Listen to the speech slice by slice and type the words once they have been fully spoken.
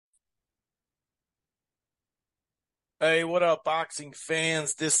Hey, what up, boxing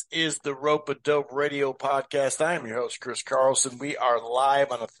fans? This is the Rope-A-Dope Radio Podcast. I am your host, Chris Carlson. We are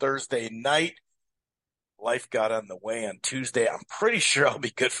live on a Thursday night. Life got on the way on Tuesday. I'm pretty sure I'll be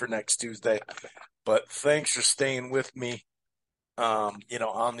good for next Tuesday, but thanks for staying with me, on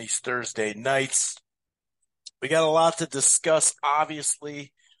these Thursday nights. We got a lot to discuss,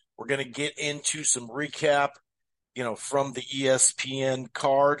 obviously. We're going to get into some recap, from the ESPN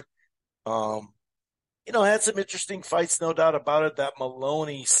card. Um, had some interesting fights, no doubt about it. That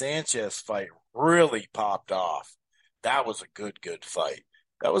Maloney Sanchez fight really popped off. That was a good fight.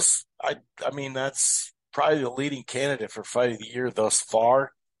 That's probably the leading candidate for fight of the year thus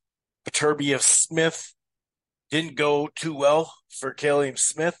far. Beterbiev Smith didn't go too well for Callum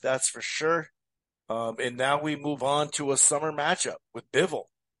Smith, that's for sure. And now we move on to a summer matchup with Bivol,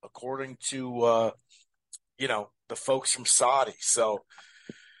 according to, the folks from Saudi. So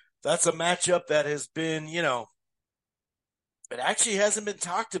that's a matchup that has been, it actually hasn't been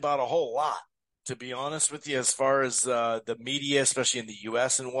talked about a whole lot, to be honest with you, as far as the media, especially in the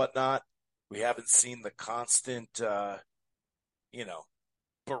U.S. and whatnot. We haven't seen the constant,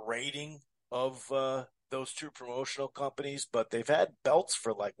 berating of those two promotional companies, but they've had belts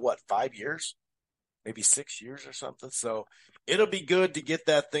for 5 years, maybe 6 years or something. So it'll be good to get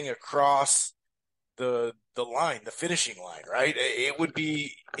that thing across the line, the finishing line, right? It'd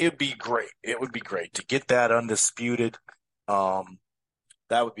be great. It would be great to get that undisputed. That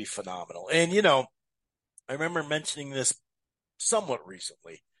would be phenomenal. And I remember mentioning this somewhat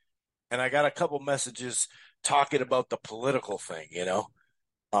recently, and I got a couple messages talking about the political thing.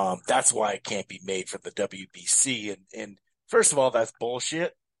 That's why it can't be made for the WBC. And first of all, that's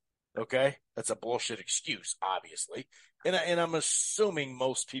bullshit. Okay, that's a bullshit excuse, obviously, and I'm assuming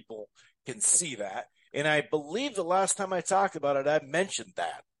most people can see that. And I believe the last time I talked about it, I mentioned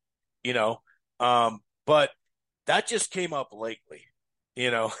that, you know, but that just came up lately.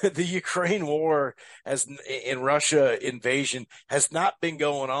 The Ukraine war has in Russia invasion has not been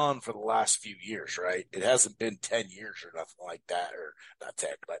going on for the last few years, right? It hasn't been 10 years or nothing like that, or not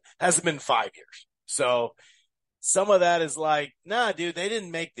 10, but hasn't been 5 years. So some of that is like, nah, dude, they didn't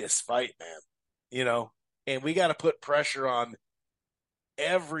make this fight, man, and we got to put pressure on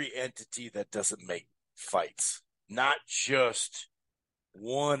every entity that doesn't make fights, not just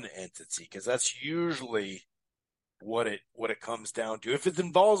one entity, because that's usually what it comes down to. If it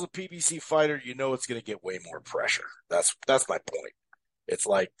involves a PBC fighter, it's going to get way more pressure. That's my point. It's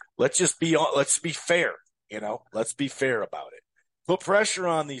like, let's be fair, let's be fair about it. Put pressure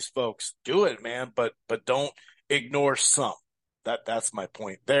on these folks. Do it, man, but don't ignore some. That's my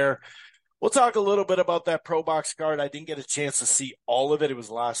point there. We'll talk a little bit about that Pro Box card. I didn't get a chance to see all of it. It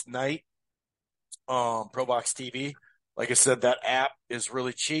was last night. Pro Box TV. Like I said, that app is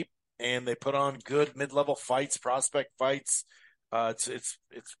really cheap, and they put on good mid-level fights, prospect fights. It's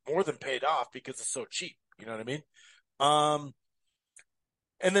more than paid off because it's so cheap. You know what I mean?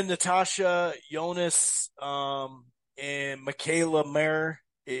 And then Natasha Jonas and Michaela Mayer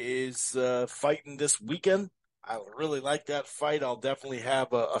is fighting this weekend. I really like that fight. I'll definitely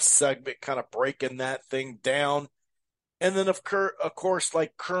have a segment kind of breaking that thing down. And then, of course,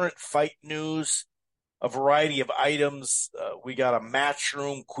 like current fight news, a variety of items. We got a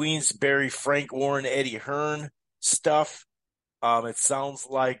Matchroom, Queensberry, Frank Warren, Eddie Hearn stuff. It sounds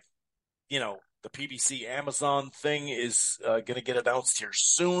like, the PBC Amazon thing is going to get announced here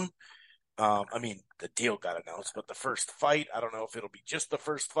soon. The deal got announced, but the first fight, I don't know if it'll be just the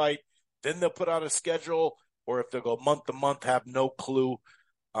first fight. Then they'll put out a schedule, or if they'll go month to month, have no clue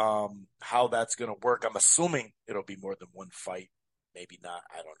how that's going to work. I'm assuming it'll be more than one fight. Maybe not.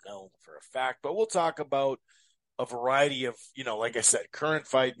 I don't know for a fact, but we'll talk about a variety of, like I said, current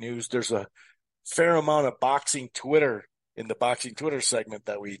fight news. There's a fair amount of boxing Twitter in the boxing Twitter segment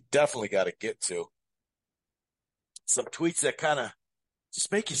that we definitely got to get to. Some tweets that kind of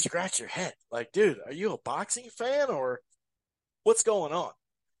just make you scratch your head. Like, dude, are you a boxing fan or what's going on?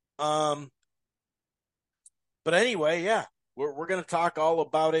 But anyway, yeah, we're going to talk all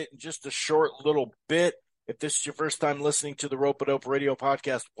about it in just a short little bit. If this is your first time listening to the Rope-A-Dope Radio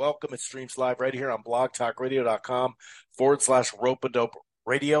Podcast, welcome. It streams live right here on blogtalkradio.com/Rope-A-Dope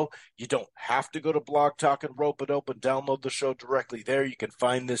Radio. You don't have to go to Blog Talk and Rope-A-Dope and download the show directly there. You can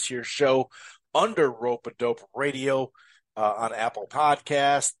find this here show under Rope-A-Dope Radio on Apple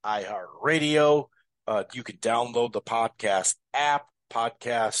Podcasts, iHeartRadio. You can download the podcast app,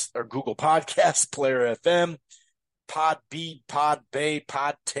 or Google Podcasts, Player FM, Podbean, Podbay,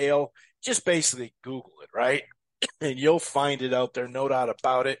 Podtail. Just basically Google it, right? And you'll find it out there, no doubt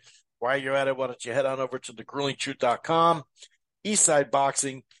about it. While you're at it, why don't you head on over to thegruelingtruth.com, Eastside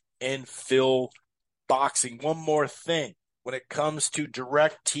Boxing, and Phil boxing, one more thing when it comes to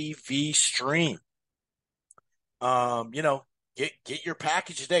direct TV stream. You know, get your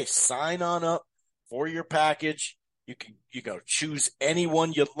package today. Sign on up for your package. You can choose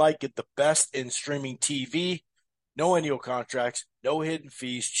anyone you'd like. Get the best in streaming TV. No annual contracts, no hidden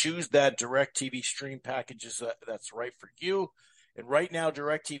fees. Choose that direct TV stream packages that's right for you. And right now,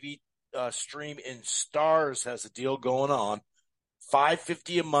 direct TV stream in stars has a deal going on.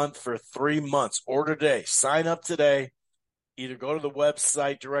 $5.50 a month for 3 months. Order today. Sign up today. Either go to the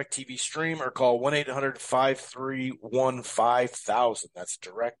website DirecTV Stream or call 1-800-531-5000. That's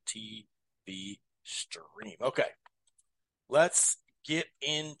DirecTV Stream. Okay, let's get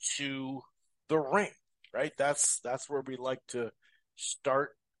into the ring. Right, that's where we like to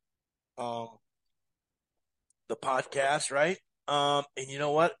start the podcast. Right, and you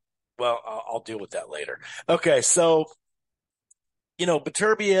know what? Well, I'll deal with that later. Okay, so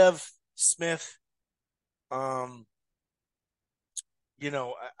Beterbiev, Smith. I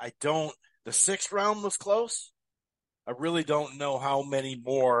don't. The sixth round was close. I really don't know how many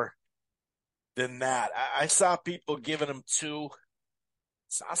more than that. I saw people giving him 2.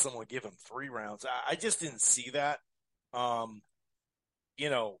 Saw someone give him 3 rounds. I just didn't see that. Um,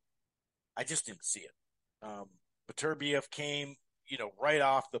 I just didn't see it. Beterbiev came, right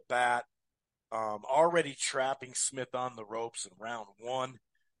off the bat, already trapping Smith on the ropes in round 1.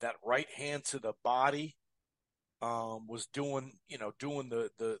 That right hand to the body was doing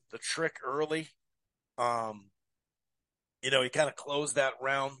the trick early. He kind of closed that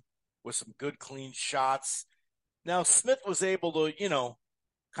round with some good clean shots. Now Smith was able to,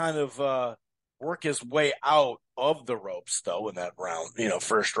 kind of work his way out of the ropes though in that round,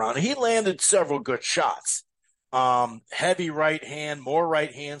 first round. He landed several good shots. Heavy right hand, more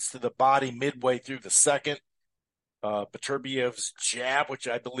right hands to the body midway through the second. Beterbiev's jab, which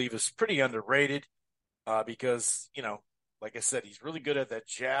I believe is pretty underrated. Because, like I said, he's really good at that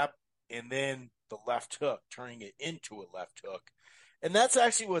jab and then the left hook, turning it into a left hook. And that's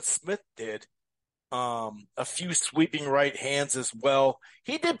actually what Smith did. A few sweeping right hands as well.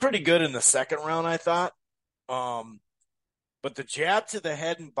 He did pretty good in the second round, I thought. But the jab to the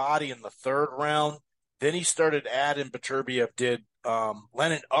head and body in the third round, then he started adding, Beterbiev did,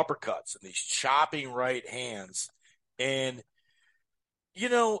 landing uppercuts and these chopping right hands. And,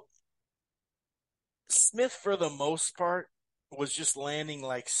 Smith, for the most part, was just landing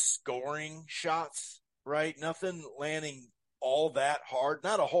like scoring shots, right? Nothing landing all that hard.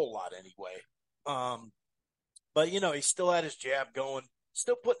 Not a whole lot anyway. But, he still had his jab going,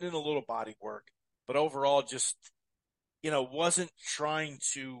 still putting in a little body work. But overall, just, wasn't trying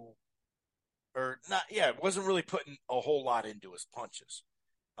to, wasn't really putting a whole lot into his punches.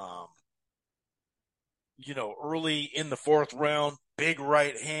 Early in the fourth round, big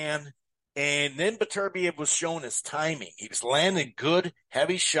right hand. And then Beterbiev was showing his timing. He was landing good,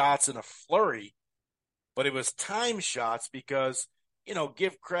 heavy shots in a flurry, but it was time shots because,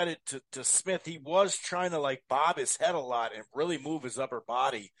 give credit to Smith. He was trying to like bob his head a lot and really move his upper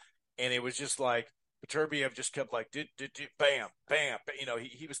body. And it was just like Beterbiev just kept like, bam, bam.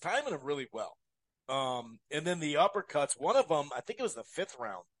 He was timing them really well. And then the uppercuts, one of them, I think it was the 5th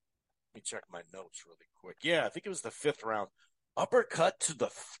round. Let me check my notes really quick. Yeah, I think it was the 5th round. Uppercut to the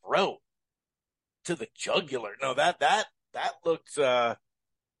throat. To the jugular. No, that looked like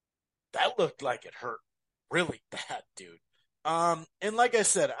it hurt really bad, dude. And like I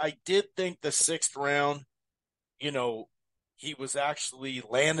said, I did think the 6th round, he was actually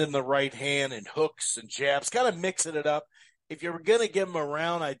landing the right hand and hooks and jabs, kind of mixing it up. If you were gonna give him a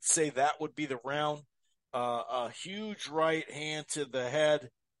round, I'd say that would be the round. A huge right hand to the head,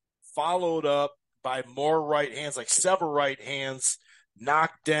 followed up by more right hands, like several right hands,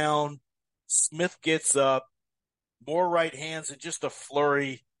 knocked down. Smith gets up, more right hands, and just a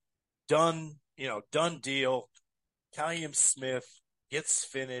flurry. Done deal. Callum Smith gets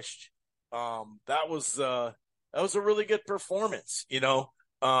finished. That was a really good performance.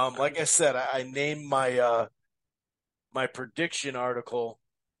 Like I said, I named my my prediction article,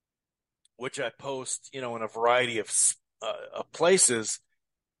 which I post, in a variety of places.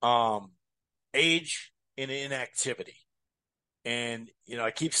 Age and inactivity. And, I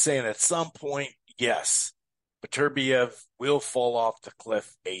keep saying at some point, yes, Beterbiev will fall off the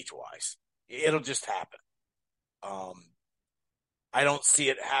cliff age-wise. It'll just happen. I don't see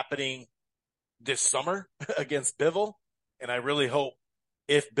it happening this summer against Bivol. And I really hope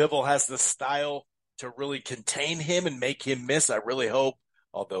if Bivol has the style to really contain him and make him miss, I really hope,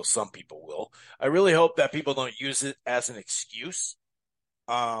 although some people will, I really hope that people don't use it as an excuse.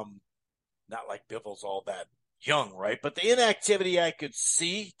 Not like Bivol's all that young, right? But the inactivity I could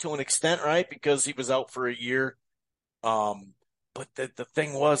see to an extent, right? Because he was out for a year. Um, but the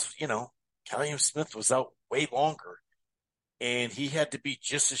thing was, Callium Smith was out way longer, and he had to be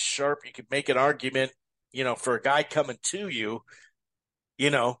just as sharp. You could make an argument, for a guy coming to you,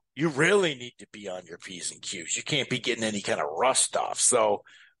 you really need to be on your P's and Q's. You can't be getting any kind of rust off. So,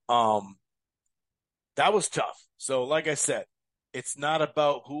 um, that was tough. So, like I said, it's not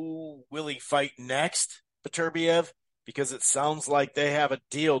about who will he fight next, Beterbiev, because it sounds like they have a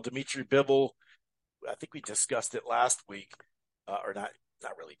deal. Dmitry Bivol, I think we discussed it last week, or not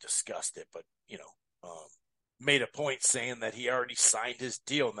really discussed it, but made a point saying that he already signed his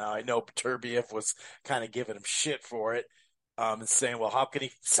deal. Now I know Beterbiev was kind of giving him shit for it, and saying, "Well, how can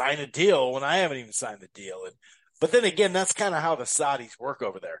he sign a deal when I haven't even signed the deal?" But then again, that's kind of how the Saudis work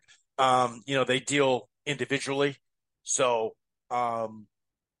over there. They deal individually, so um,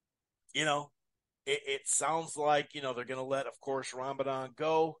 you know, it sounds like they're going to let, of course, Ramadan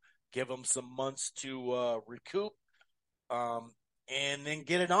go, give him some months to recoup, um, and then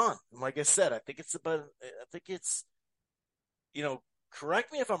get it on. And like I said, I think it's,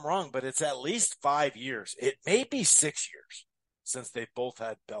 correct me if I'm wrong, but it's at least 5 years. It may be 6 years since they both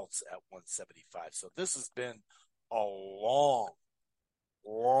had belts at 175. So this has been a long,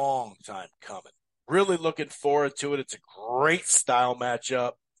 long time coming. Really looking forward to it. It's a great style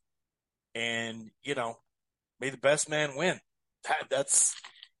matchup. And, may the best man win. That's,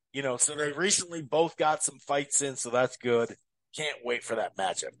 so they recently both got some fights in, so that's good. Can't wait for that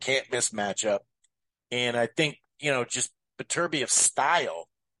matchup. Can't miss matchup. And I think, just Beterbiev's style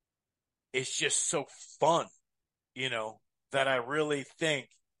is just so fun, you know, that I really think,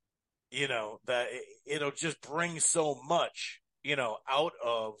 that it'll just bring so much, out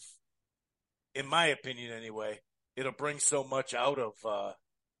of, in my opinion anyway, it'll bring so much out of,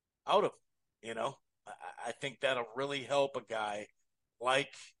 you know, I think that'll really help a guy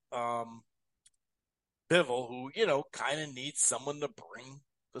like, um, Bivol, who, kind of needs someone to bring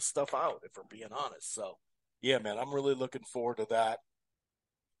the stuff out, if we're being honest. So, yeah, man, I'm really looking forward to that.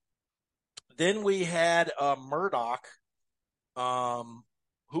 Then we had Murdoch, um,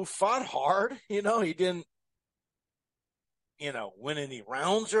 who fought hard. He didn't, win any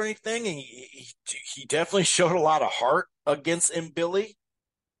rounds or anything. And he definitely showed a lot of heart against Billy.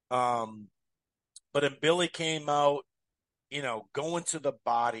 Um, but Billy came out, going to the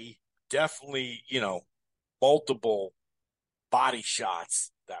body, definitely, multiple body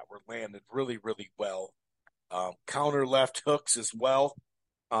shots that were landed really, really well. Counter left hooks as well.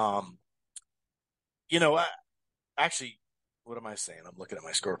 Um, you know, I, actually, what am I saying? I'm looking at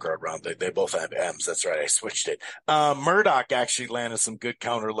my scorecard round. They both have M's. That's right. I switched it. Murdoch actually landed some good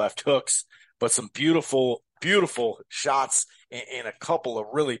counter left hooks, but some beautiful, beautiful shots and a couple of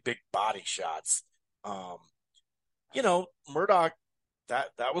really big body shots. Um, Murdoch,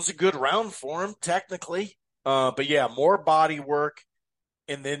 that was a good round for him technically. But yeah, more body work,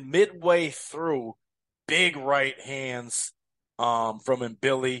 and then midway through, big right hands from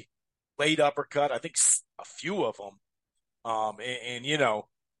Billy, late uppercut. I think a few of them. And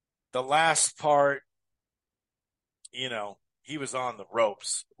the last part, he was on the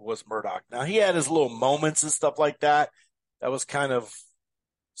ropes, was Murdoch. Now he had his little moments and stuff like that. That was kind of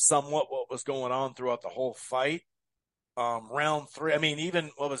somewhat what was going on throughout the whole fight. Round three, I mean,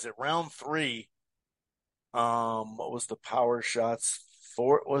 even what was it? Round three. What was the power shots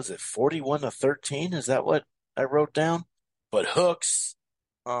for? Was it 41-13? Is that what I wrote down? But hooks,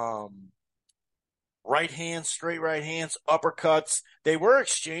 um, right hands, straight right hands, uppercuts. They were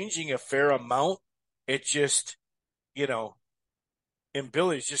exchanging a fair amount. It just, you know, and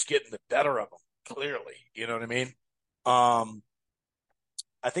Billy's just getting the better of them, clearly. You know what I mean? Um,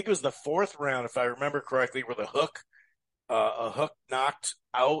 I think it was the fourth round, if I remember correctly, where a hook knocked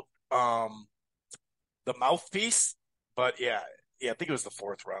out the mouthpiece. But yeah, I think it was the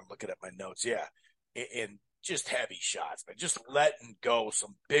fourth round. Looking at my notes, yeah, and just heavy shots, but just letting go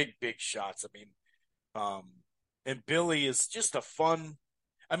some big, big shots. I mean, and Billy is just a fun.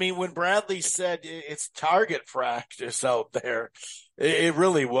 I mean, when Bradley said it's target practice out there, it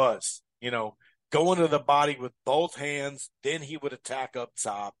really was. Going to the body with both hands, then he would attack up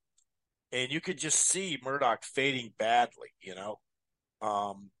top, and you could just see Murdoch fading badly.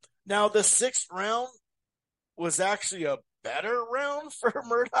 Now the sixth round was actually a better round for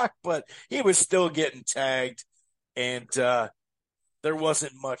Murdoch, but he was still getting tagged, and there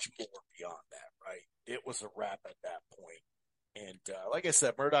wasn't much more beyond that, right? It was a wrap at that point. And like I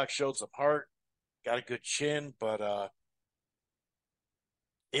said, Murdoch showed some heart, got a good chin, but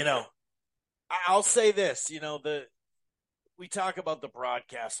you know, I'll say this, we talk about the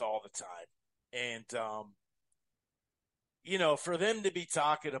broadcast all the time, and for them to be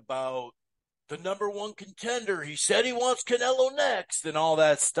talking about the number one contender, he said he wants Canelo next and all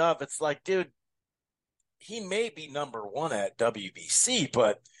that stuff. It's like, dude, he may be number one at WBC,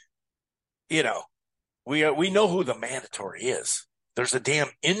 but you know, we know who the mandatory is. There's a damn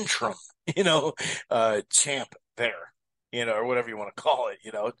interim, champ there, or whatever you want to call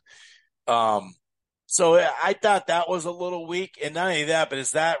it. Um, so I thought that was a little weak, and not only that, but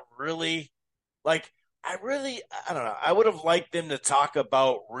is that really like? I don't know. I would have liked them to talk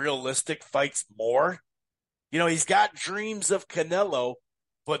about realistic fights more. He's got dreams of Canelo,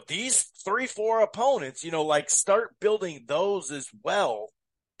 but these 3, 4 opponents, like start building those as well.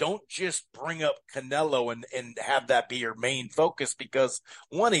 Don't just bring up Canelo and have that be your main focus because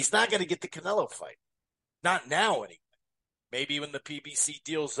one, he's not going to get the Canelo fight. Not now anyway. Maybe when the PBC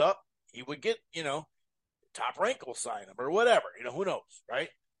deal's up, he would get, Top Rank will sign him or whatever. Who knows, right?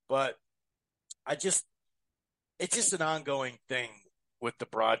 But it's just an ongoing thing with the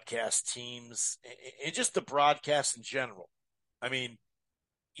broadcast teams and just the broadcast in general. I mean,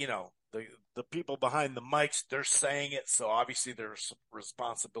 the people behind the mics, they're saying it, so obviously there's some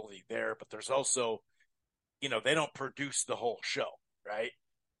responsibility there, but there's also, they don't produce the whole show, right?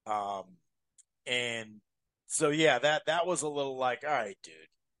 And so yeah, that was a little like, all right, dude,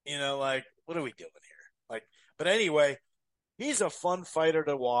 like what are we doing here? Like, but anyway, he's a fun fighter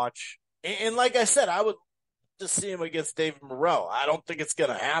to watch, and like I said, I would just see him against David Morrell. I don't think it's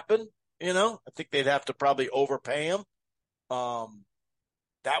going to happen. I think they'd have to probably overpay him.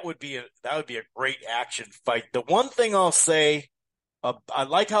 That would be a great action fight. The one thing I'll say, I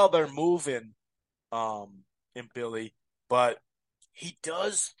like how they're moving, in Billy, but he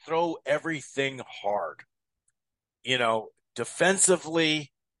does throw everything hard.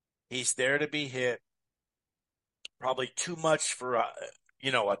 Defensively, he's there to be hit. Probably too much for a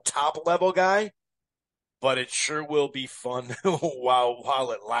top level guy, but it sure will be fun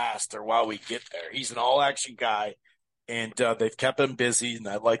while it lasts or while we get there. He's an all action guy. And they've kept him busy, and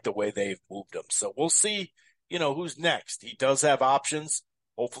I like the way they've moved him. So we'll see, who's next. He does have options.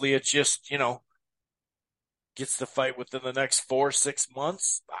 Hopefully it just, gets the fight within the next 4-6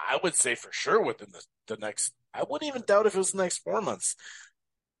 months. I would say for sure within the next, I wouldn't even doubt if it was the next 4 months.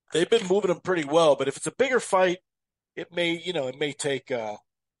 They've been moving him pretty well, but if it's a bigger fight, it may take to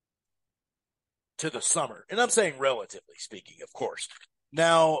the summer. And I'm saying relatively speaking, of course.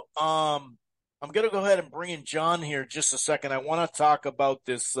 Now, I'm going to go ahead and bring in John here just a second. I want to talk about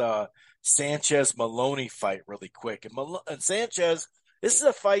this Sanchez Maloney fight really quick. And Sanchez, this is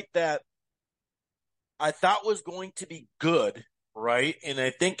a fight that I thought was going to be good, right? And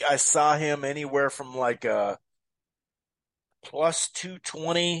I think I saw him anywhere from like a plus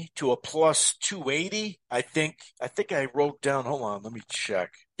 220 to a plus 280. I think I wrote down, hold on, let me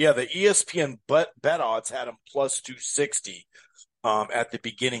check. Yeah, the ESPN bet odds had him plus 260 at the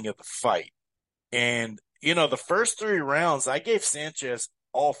beginning of the fight. And, the first 3 rounds, I gave Sanchez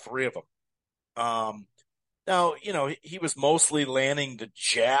all 3 of them. Now, he was mostly landing the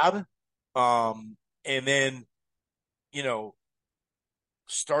jab. And then,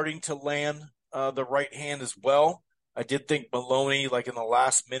 starting to land the right hand as well. I did think Maloney, like in the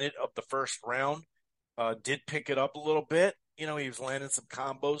last minute of the first round, did pick it up a little bit. He was landing some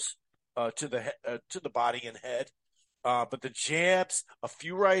combos to the body and head. But the jabs, a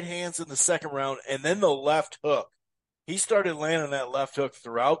few right hands in the second round, and then the left hook. He started landing that left hook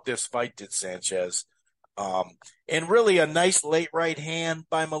throughout this fight, did Sanchez. And really a nice late right hand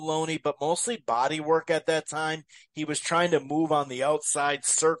by Maloney, but mostly body work at that time. He was trying to move on the outside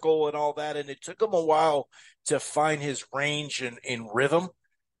circle and all that, and it took him a while to find his range and rhythm.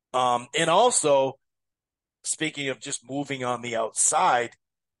 And also, speaking of just moving on the outside,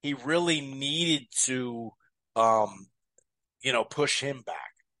 he really needed to push him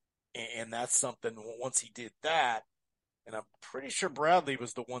back. And that's something, once he did that, and I'm pretty sure Bradley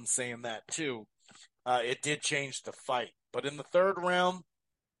was the one saying that too, it did change the fight. But in the third round,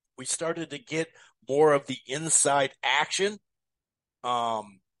 we started to get more of the inside action.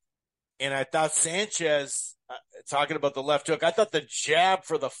 And I thought Sanchez, talking about the left hook, I thought the jab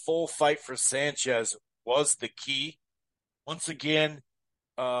for the full fight for Sanchez was the key. Once again,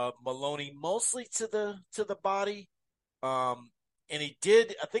 Maloney mostly to the body. And he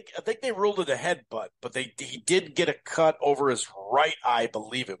did, I think they ruled it a headbutt, but he did get a cut over his right eye. I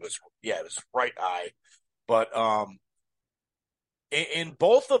believe it was right eye. But, and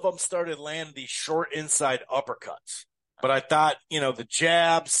both of them started landing these short inside uppercuts. But I thought, the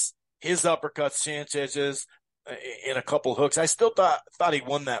jabs, his uppercuts, Sanchez's, in a couple hooks, I still thought he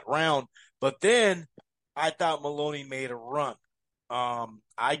won that round. But then I thought Maloney made a run.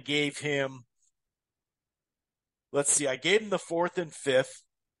 I gave him let's see, I gave him the fourth and fifth,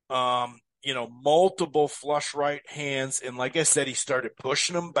 multiple flush right hands. And like I said, he started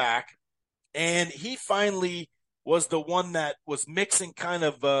pushing them back. And he finally was the one that was mixing kind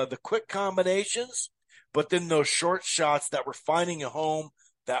of the quick combinations, but then those short shots that were finding a home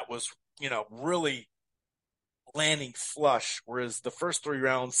that was, really landing flush, whereas the first 3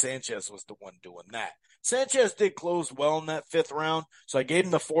 rounds, Sanchez was the one doing that. Sanchez did close well in that fifth round, so I gave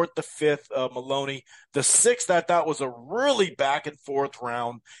him the fourth, the fifth, Maloney. The sixth, I thought, was a really back and forth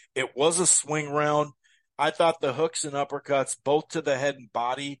round. It was a swing round. I thought the hooks and uppercuts, both to the head and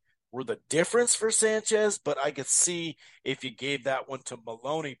body, were the difference for Sanchez, but I could see if you gave that one to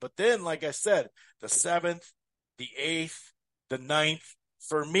Maloney. But then, like I said, the seventh, the eighth, the ninth,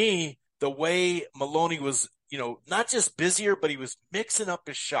 for me, the way Maloney was, not just busier, but he was mixing up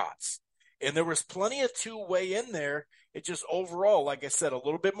his shots. And there was plenty of two-way in there. It just overall, like I said, a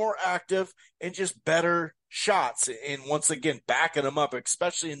little bit more active and just better shots. And once again, backing him up,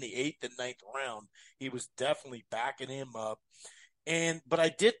 especially in the eighth and ninth round, he was definitely backing him up. But I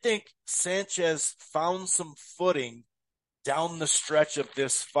did think Sanchez found some footing down the stretch of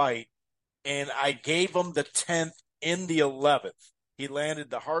this fight, and I gave him the 10th in the 11th. He landed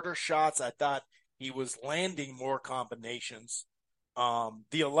the harder shots. I thought he was landing more combinations. The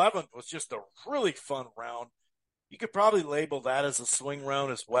 11th was just a really fun round. You could probably label that as a swing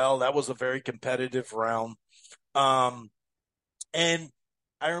round as well. That was a very competitive round. And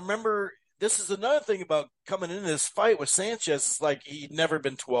I remember this is another thing about coming into this fight with Sanchez is like he'd never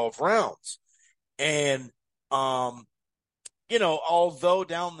been 12 rounds. And, although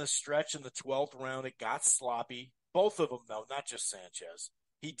down the stretch in the 12th round, it got sloppy. Both of them, though, not just Sanchez.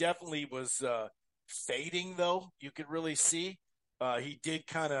 He definitely was fading, though, you could really see. He did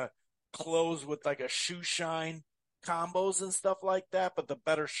kind of close with like a shoe shine combos and stuff like that, but the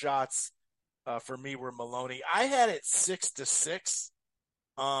better shots for me were Maloney. I had it 6-6.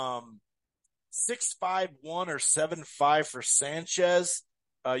 6-5-1 or 7-5 for Sanchez.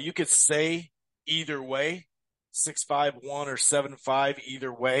 You could say either way, 6-5-1 or 7-5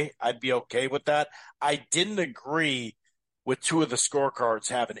 either way. I'd be okay with that. I didn't agree with two of the scorecards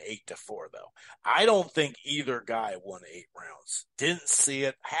having 8-4 though. I don't think either guy won 8 rounds. Didn't see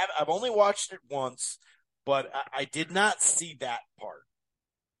it. I've only watched it once, but I did not see that part.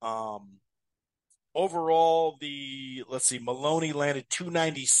 Overall, Maloney landed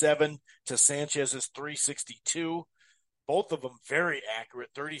 297 to Sanchez's 362. Both of them very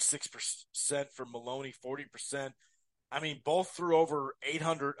accurate, 36% for Maloney, 40%. I mean, both threw over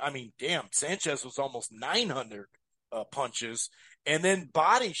 800. I mean, damn, Sanchez was almost 900 punches. And then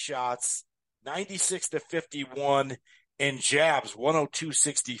body shots, 96-51, and jabs,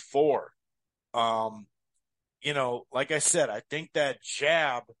 102-64. Like I said, I think that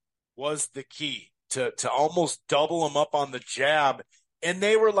jab was the key to almost double them up on the jab. And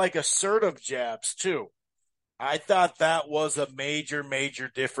they were like assertive jabs too. I thought that was a major, major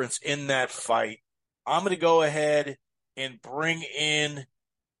difference in that fight. I'm going to go ahead and bring in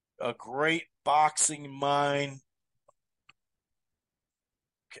a great boxing mind.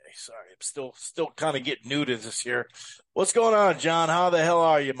 Okay, sorry. I'm still kind of getting new to this here. What's going on, John? How the hell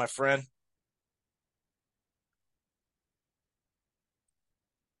are you, my friend?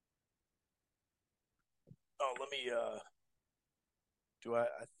 Oh, let me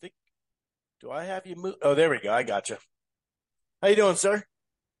do I have you move? Oh, there we go. I got you. How you doing, sir?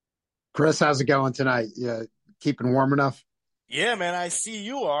 Chris, how's it going tonight? Yeah, keeping warm enough? Yeah, man, I see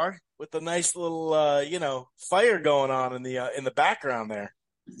you are with the nice little fire going on in the background there.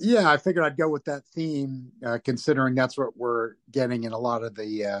 Yeah, I figured I'd go with that theme, considering that's what we're getting in a lot of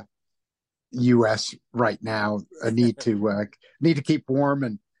the U.S. right now. A need to keep warm,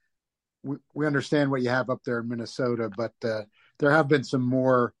 and we understand what you have up there in Minnesota, but there have been some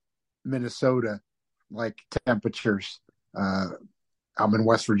more Minnesota like temperatures. I'm in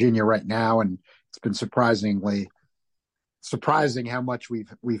West Virginia right now, and it's been surprising how much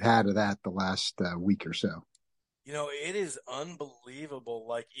we've had of that the last week or so. It is unbelievable.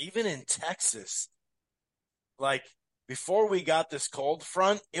 Like even in Texas, like before we got this cold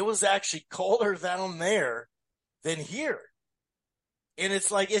front, it was actually colder down there than here. And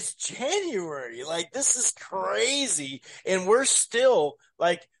it's like it's January. Like this is crazy. And we're still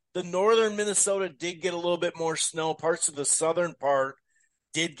like the northern Minnesota did get a little bit more snow. Parts of the southern part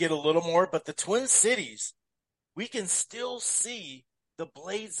did get a little more, but the Twin Cities, we can still see the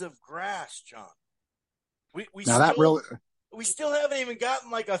blades of grass, John. Now that really, We still haven't even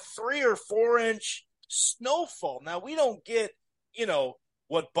gotten like a 3 or 4 inch snowfall. Now we don't get,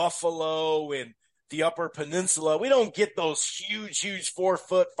 what Buffalo and the Upper Peninsula, we don't get those huge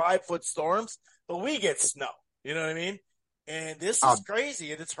 4-foot, 5-foot storms, but we get snow. You know what I mean? And this is Oh,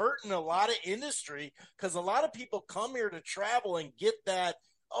 crazy, and it's hurting a lot of industry because a lot of people come here to travel and get that.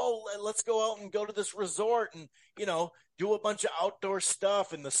 Oh, let's go out and go to this resort and do a bunch of outdoor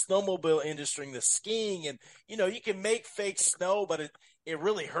stuff in the snowmobile industry, and the skiing, and you can make fake snow, but it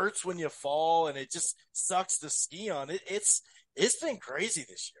really hurts when you fall, and it just sucks to ski on it. It's been crazy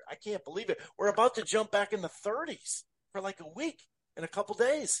this year. I can't believe it. We're about to jump back in the 30s for like a week in a couple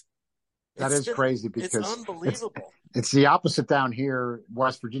days. that is crazy It's because it's unbelievable. it's the opposite down here.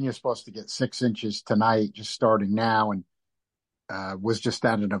 West Virginia is supposed to get 6 inches tonight, just starting now, and was just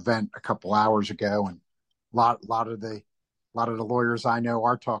at an event a couple hours ago, and a lot of the lawyers I know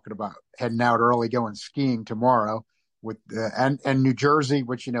are talking about heading out early, going skiing tomorrow with and New Jersey,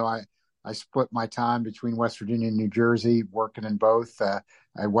 which I split my time between West Virginia and New Jersey, working in both.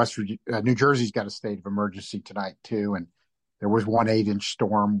 New Jersey's got a state of emergency tonight too, and there was one 8-inch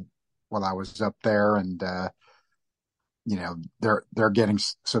storm while I was up there, and they're getting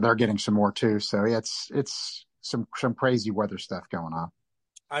some more too. So yeah, it's some crazy weather stuff going on.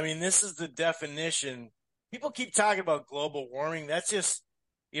 I mean, this is the definition. People keep talking about global warming. That's just,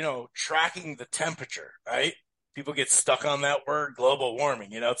 tracking the temperature, right? People get stuck on that word, global warming.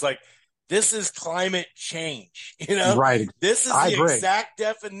 It's like, this is climate change. Right. This is I the agree. exact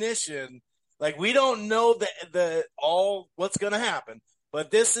definition. Like, we don't know the all what's going to happen, but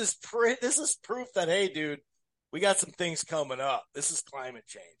this is proof that, hey, dude, we got some things coming up. This is climate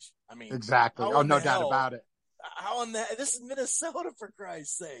change. I mean, Exactly. how Oh, in the no doubt hell about it. how in that this is Minnesota, for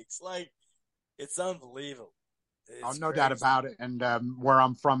Christ's sakes. Like, it's unbelievable. Oh, It's no doubt crazy. about it. And where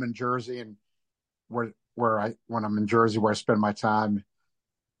I'm from in Jersey, and when I'm in Jersey, where I spend my time,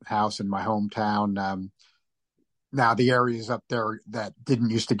 house in my hometown. Now the areas up there that didn't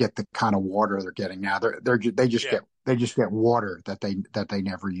used to get the kind of water they're getting now, Yeah. they just get water that they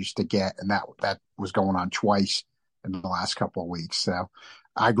never used to get, and that was going on twice in the last couple of weeks. So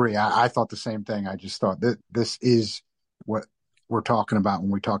I agree. I thought the same thing. I just thought that this is what we're talking about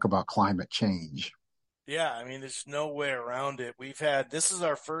when we talk about climate change. Yeah, I mean, there's no way around it. This is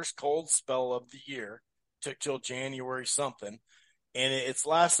our first cold spell of the year. Took till January something, and it's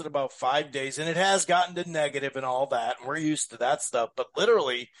lasted about 5 days, and it has gotten to negative and all that, and we're used to that stuff. But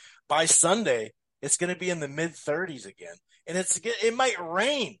literally, by Sunday, it's going to be in the mid 30s again, and it might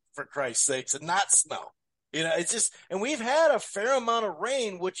rain, for Christ's sakes, and not snow. It's just, and we've had a fair amount of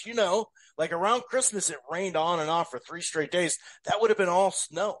rain, which like around Christmas, it rained on and off for 3 straight days. That would have been all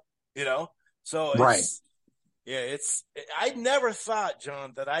snow. You know, so Right. yeah, I never thought,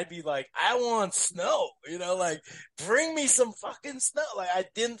 John, that I'd be like, I want snow, like, bring me some fucking snow. Like, I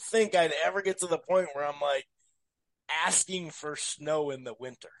didn't think I'd ever get to the point where I'm like asking for snow in the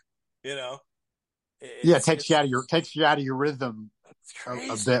winter, you know? Yeah, it It's takes you out of your rhythm a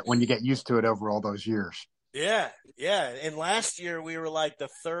crazy. bit when you get used to it over all those years. Yeah, yeah. And last year we were like I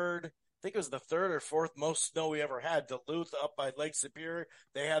think it was the third or fourth most snow we ever had. Duluth up by Lake Superior,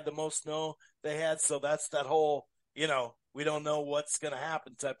 they had the most snow they had. So that's that whole, we don't know what's going to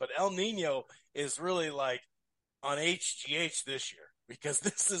happen type. But El Nino is really like on HGH this year because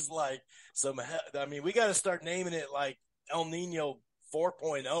this is like I mean, we got to start naming it like El Nino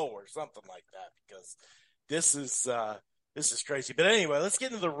 4.0 or something like that because this is, this is crazy. But anyway, let's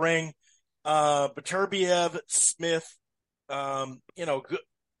get into the ring. Beterbiev, Smith, good,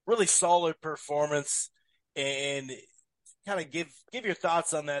 really solid performance, and kind of give your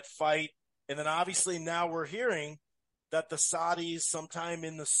thoughts on that fight. And then obviously now we're hearing that the Saudis sometime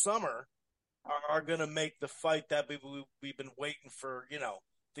in the summer are going to make the fight that we've been waiting for. I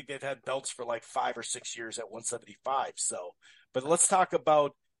think they've had belts for like 5 or 6 years at 175. So, but let's talk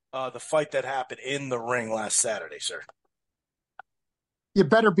about the fight that happened in the ring last Saturday, sir. You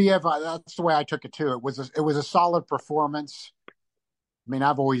better be ever. That's the way I took it too. It was a solid performance. I mean,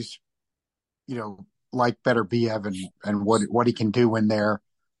 I've always, liked Beterbiev and what he can do in there,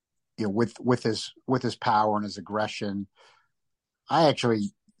 with his power and his aggression. I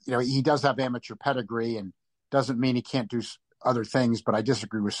actually, he does have amateur pedigree, and doesn't mean he can't do other things. But I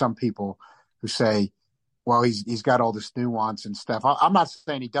disagree with some people who say, well, he's got all this nuance and stuff. I'm not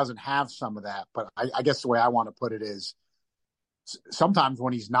saying he doesn't have some of that, but I guess the way I want to put it is, sometimes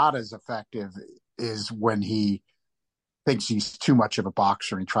when he's not as effective is when he thinks he's too much of a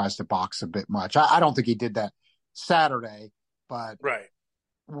boxer and he tries to box a bit much. I don't think he did that Saturday, but Right.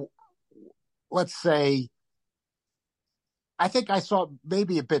 let's say I think I saw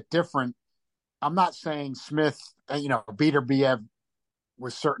maybe a bit different. I'm not saying Smith, Beterbiev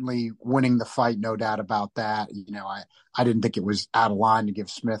was certainly winning the fight, no doubt about that. I didn't think it was out of line to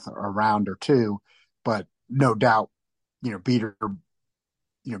give Smith a round or two, but no doubt, Beterbiev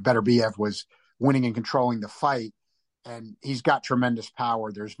was winning and controlling the fight. And he's got tremendous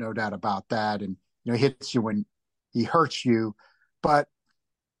power. There's no doubt about that. And, he hits you when he hurts you. But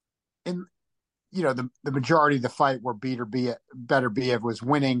in, the majority of the fight where Beterbiev was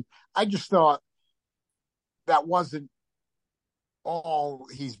winning, I just thought that wasn't all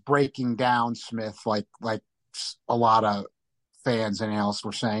he's breaking down Smith like a lot of fans and analysts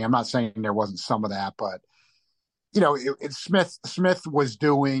were saying. I'm not saying there wasn't some of that, but Smith was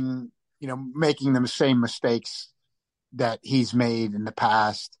doing, making the same mistakes that he's made in the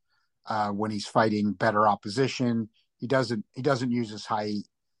past when he's fighting better opposition. He doesn't use his height.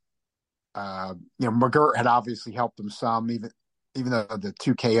 McGirt had obviously helped him some, even though the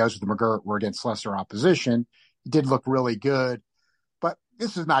 2 KOs with McGirt were against lesser opposition. He did look really good, but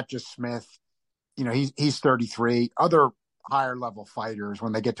this is not just Smith. He's 33. Other higher level fighters,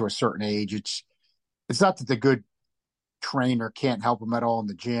 when they get to a certain age, it's not that the good trainer can't help them at all in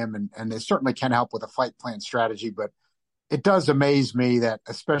the gym, and they certainly can help with a fight plan strategy, but it does amaze me that,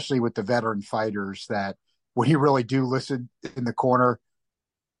 especially with the veteran fighters, that when you really do listen in the corner,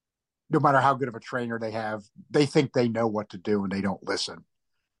 no matter how good of a trainer they have, they think they know what to do and they don't listen.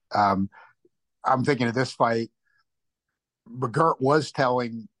 I'm thinking of this fight. McGirt was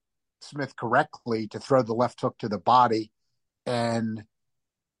telling Smith correctly to throw the left hook to the body, and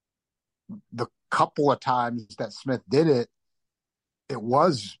the couple of times that Smith did it, it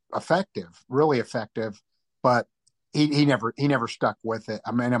was effective, really effective, but he never stuck with it.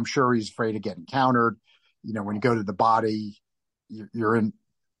 I mean, I'm sure he's afraid of getting countered. When you go to the body, you're in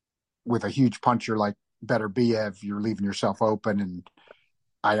with a huge puncher like Beterbiev, you're leaving yourself open, and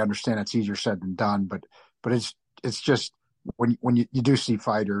I understand it's easier said than done, but it's just when you do see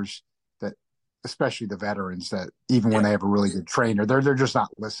fighters that, especially the veterans, that even when they have a really good trainer, they're just not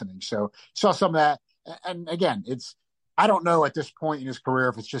listening. So saw some of that, and again, I don't know at this point in his career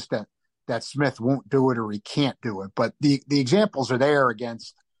if it's just that Smith won't do it or he can't do it, but the examples are there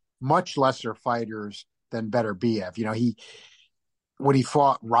against much lesser fighters than Beterbiev. When he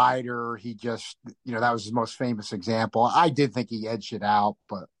fought Ryder, he just, that was his most famous example. I did think he edged it out,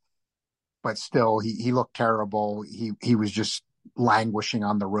 but still, he looked terrible. He was just languishing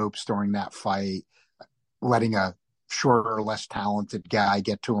on the ropes during that fight, letting a shorter, less talented guy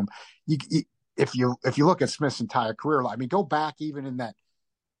get to him. If you look at Smith's entire career, I mean, go back even in that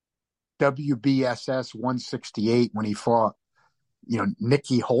WBSS 168 when he fought,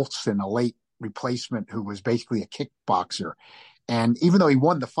 Nicky Holston, a late replacement who was basically a kickboxer. And even though he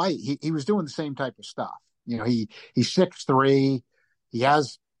won the fight, he was doing the same type of stuff. He's 6'3", he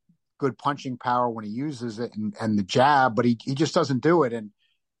has good punching power when he uses it and the jab, but he just doesn't do it. And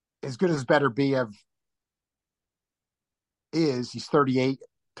as good as Beterbiev is, he's 38,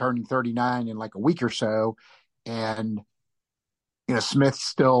 turning 39 in like a week or so. And, Smith's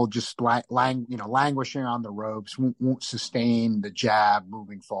still just languishing on the ropes, won't sustain the jab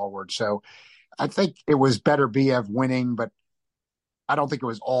moving forward. So I think it was Beterbiev winning, but I don't think it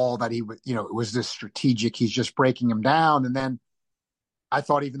was all that he was, it was this strategic. He's just breaking him down. And then I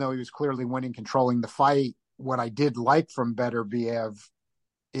thought, even though he was clearly winning, controlling the fight, what I did like from Beterbiev,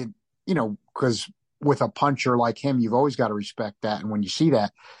 because with a puncher like him, you've always got to respect that. And when you see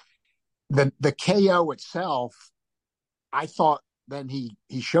that, the KO itself, I thought then he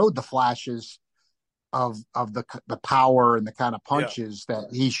showed the flashes of the power and the kind of punches that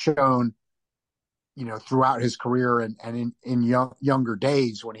he's shown, throughout his career and in younger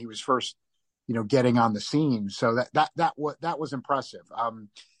days when he was first, getting on the scene. So that was impressive.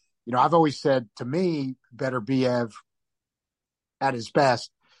 I've always said, to me, Beterbiev at his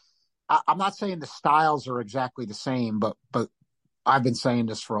best, I'm not saying the styles are exactly the same, but I've been saying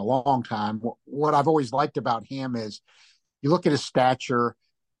this for a long time. What I've always liked about him is, you look at his stature,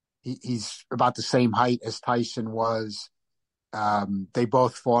 he's about the same height as Tyson was. They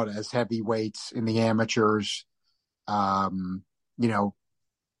both fought as heavyweights in the amateurs. Had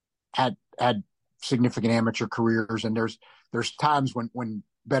significant amateur careers, and there's times when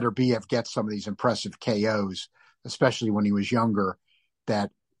Beterbiev gets some of these impressive KOs, especially when he was younger, that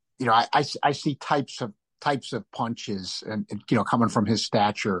I see types of punches and coming from his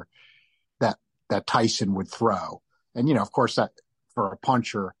stature that Tyson would throw. And of course, that for a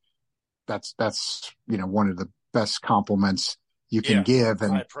puncher, that's one of the best compliments you can give.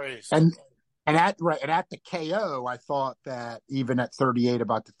 And high praise. And at the KO, I thought that even at 38,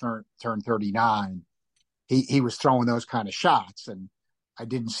 about to turn 39, he was throwing those kind of shots, and I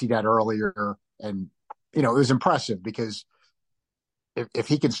didn't see that earlier. And it was impressive, because if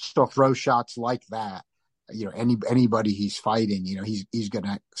he can still throw shots like that, anybody he's fighting, he's going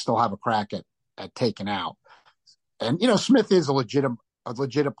to still have a crack at taking out. And Smith is a legit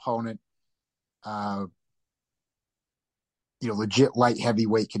opponent. uh, legit light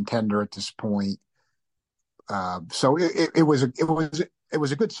heavyweight contender at this point. So it was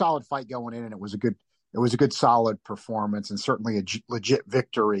a good solid fight going in, and it was a good solid performance, and certainly a legit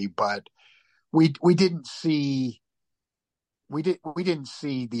victory. But we didn't see we didn't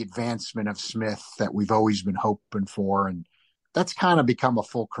see the advancement of Smith that we've always been hoping for, and that's kind of become a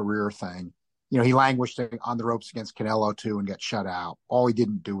full career thing. He languished on the ropes against Canelo too and got shut out. All he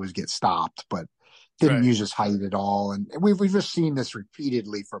didn't do was get stopped, but didn't Right. use his height at all. And we've just seen this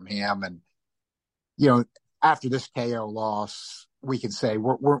repeatedly from him. And you know, after this KO loss, we can say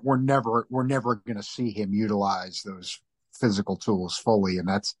we're never going to see him utilize those physical tools fully, and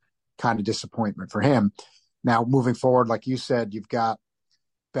that's kind of disappointment for him. Now, moving forward, like you said, you've got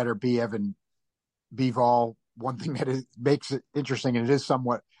Beterbiev and Bivol. One thing that makes it interesting, and it is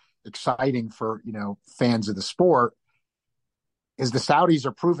somewhat exciting for fans of the sport, is the Saudis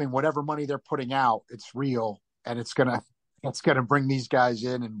are proving whatever money they're putting out, it's real, and it's gonna bring these guys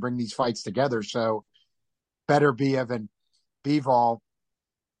in and bring these fights together. So Beterbiev and Bivol,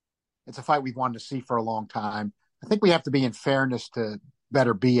 it's a fight we've wanted to see for a long time. I think we have to be in fairness to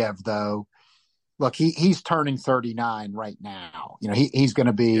Beterbiev, though. Look, he's turning 39 right now. He's going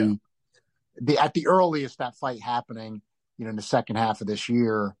to be at the earliest that fight happening, in the second half of this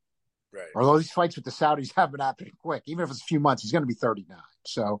year. Right. Although these fights with the Saudis have been happening quick, even if it's a few months, he's going to be 39.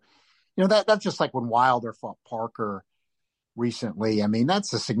 So, that's just like when Wilder fought Parker recently. I mean,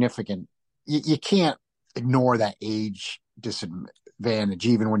 that's a significant. You can't ignore that age disadvantage,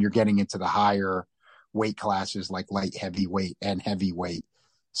 even when you're getting into the higher weight classes like light heavyweight and heavyweight.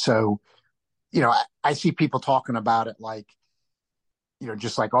 So, I see people talking about it like,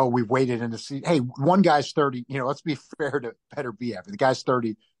 just like, oh, we've waited in the season. Hey, one guy's 30, let's be fair to Beterbiev. The guy's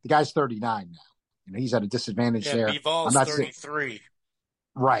 39 now. He's at a disadvantage there. Bivol's 33.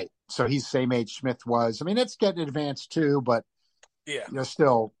 Right. So he's the same age Smith was. I mean, it's getting advanced too, but yeah,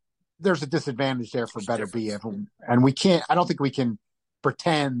 still there's a disadvantage there for Beterbiev. And I don't think we can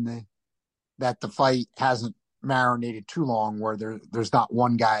pretend that the fight hasn't marinated too long where there's not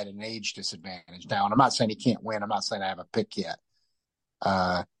one guy at an age disadvantage now. And I'm not saying he can't win. I'm not saying I have a pick yet.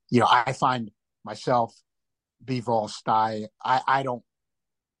 I find myself Bivol's style. I don't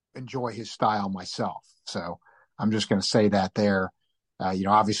enjoy his style myself. So I'm just going to say that there.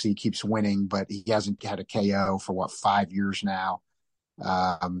 Obviously he keeps winning, but he hasn't had a KO for 5 years now.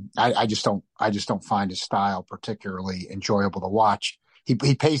 I just don't find his style particularly enjoyable to watch. He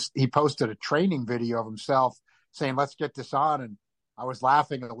posted a training video of himself saying, "Let's get this on," and I was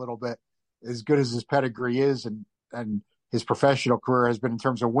laughing a little bit. As good as his pedigree is, and his professional career has been in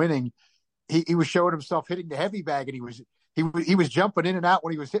terms of winning, he was showing himself hitting the heavy bag, and he was jumping in and out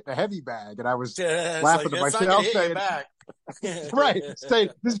when he was hitting a heavy bag, and I was laughing to myself saying, "Right,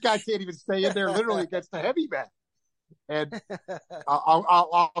 this guy can't even stay in there literally against the heavy bag." And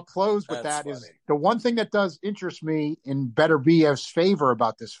I'll close with that. Funny. Is the one thing that does interest me in Beterbiev's favor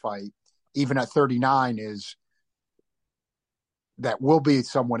about this fight, even at 39, is that will be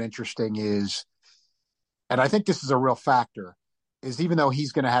somewhat interesting is, and I think this is a real factor, is even though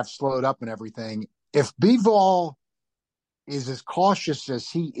he's going to have slowed up and everything, if Bivol is as cautious as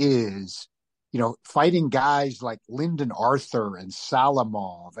he is, fighting guys like Lyndon Arthur and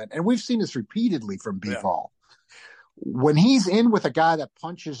Salamov, and we've seen this repeatedly from Bivol. When he's in with a guy that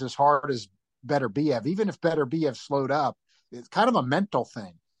punches as hard as Beterbiev, even if Beterbiev slowed up, it's kind of a mental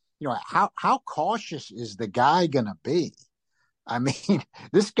thing. How cautious is the guy going to be? I mean,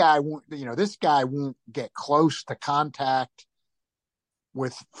 this guy won't get close to contact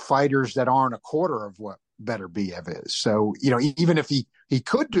with fighters that aren't a quarter of what Beterbiev is. So, even if he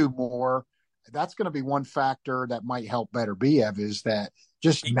could do more, that's going to be one factor that might help Beterbiev, is that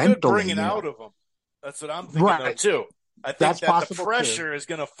just he mentally. Could bring it out of him. That's what I'm thinking of too. I think that the pressure is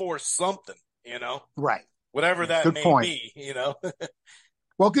going to force something, Right. Whatever that good may point. be,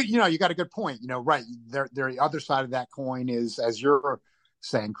 Well, good. You got a good point. Right. The other side of that coin is, as you're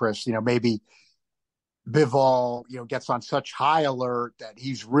saying, Chris, maybe Bivol, gets on such high alert that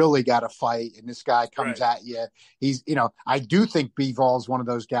he's really got to fight, and this guy comes at you. He's, I do think Bivol is one of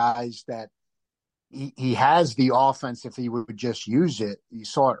those guys that he has the offense if he would just use it. You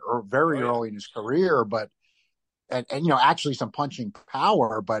saw it very early in his career, but and actually some punching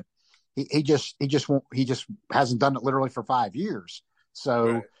power, but he just hasn't done it literally for 5 years.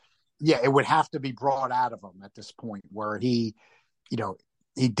 So it would have to be brought out of him at this point where he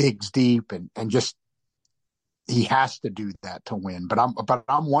digs deep and just he has to do that to win. But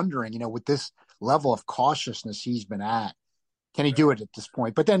I'm wondering, with this level of cautiousness he's been at, can he do it at this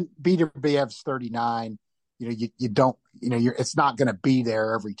point? But then Beterbiev's 39. you don't, it's not going to be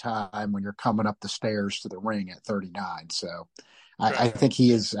there every time when you're coming up the stairs to the ring at 39. So I Right. think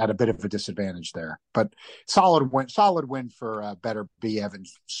he is at a bit of a disadvantage there. But solid win for Beterbiev and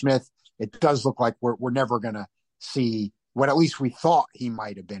Smith. It does look like we're never going to see what at least we thought he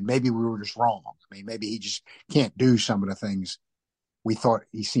might have been. Maybe we were just wrong. I mean, maybe he just can't do some of the things we thought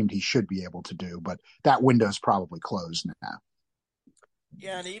he should be able to do. But that window's probably closed now.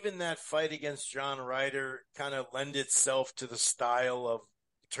 Yeah, and even that fight against John Ryder kind of lend itself to the style of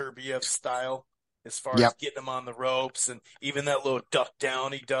Beterbiev's style as far as Yep. getting him on the ropes and even that little duck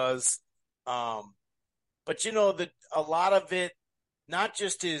down he does. Um, but that a lot of it, not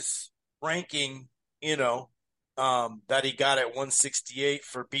just his ranking, that he got at 168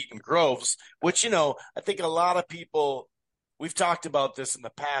 for beating Groves, which I think a lot of people we've talked about this in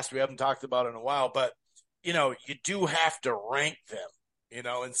the past. We haven't talked about it in a while, but you do have to rank them,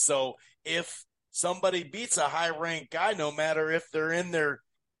 and so if somebody beats a high ranked guy, no matter if they're in their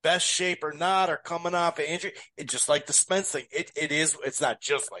best shape or not, or coming off an injury, it's just like the Spence thing. It's not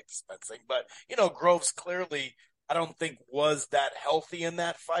just like the Spence thing, but Groves clearly, I don't think was that healthy in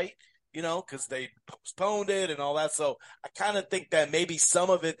that fight, because they postponed it and all that. So I kind of think that maybe some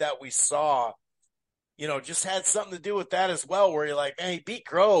of it that we saw, just had something to do with that as well, where you're like, man, he beat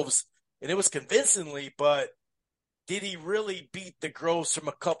Groves and it was convincingly, but did he really beat the Groves from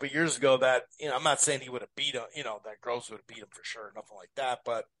a couple of years ago that, I'm not saying he would have beat him, that Groves would have beat him for sure, nothing like that.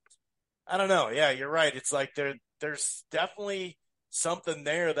 But I don't know. Yeah, you're right. It's like there's definitely something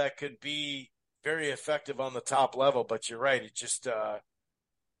there that could be very effective on the top level, but you're right. It just,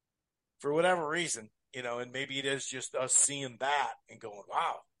 for whatever reason, and maybe it is just us seeing that and going,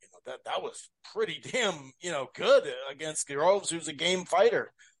 wow, that was pretty damn, good against Groves, who's a game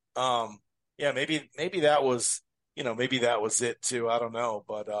fighter. Yeah, maybe that was, maybe that was it too. I don't know,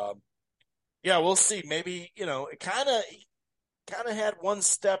 but yeah, we'll see. Maybe it kind of had one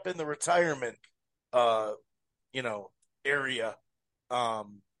step in the retirement, uh, area,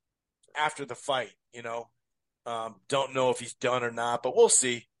 after the fight. Don't know if he's done or not, but we'll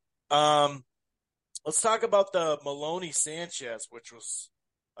see. Um, let's talk about the Maloney Sanchez, which was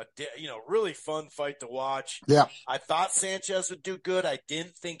a really fun fight to watch. Yeah. I thought Sanchez would do good. I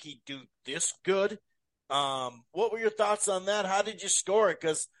didn't think he'd do this good. What were your thoughts on that? How did you score it?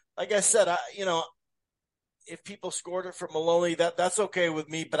 Because, like I said, if people scored it for Maloney, that's okay with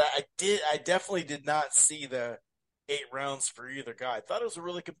me. But I definitely did not see the 8 rounds for either guy. I thought it was a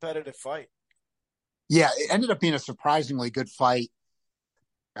really competitive fight. Yeah, it ended up being a surprisingly good fight.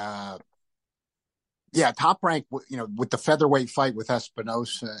 Yeah, top rank. With the featherweight fight with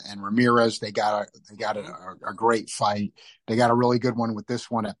Espinosa and Ramirez, they got a great fight. They got a really good one with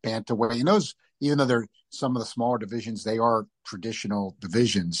this one at bantamweight. And those, even though they're some of the smaller divisions, they are traditional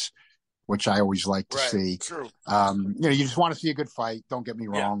divisions, which I always like to Right. see. True. You just want to see a good fight. Don't get me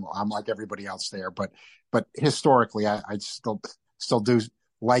Yeah. wrong. I'm like everybody else there, but historically, I still do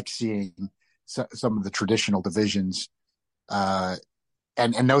like seeing some of the traditional divisions.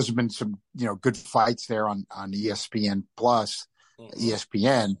 And those have been some good fights there on ESPN Plus,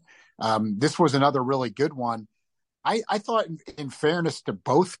 ESPN. This was another really good one. I thought, in fairness to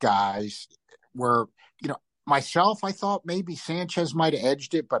both guys, where myself, I thought maybe Sanchez might have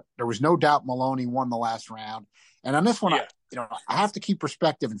edged it, but there was no doubt Maloney won the last round. And on this one, Yeah. I have to keep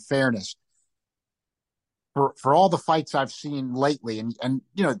perspective and fairness for all the fights I've seen lately, and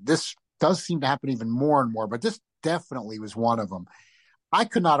this does seem to happen even more and more, but this definitely was one of them. I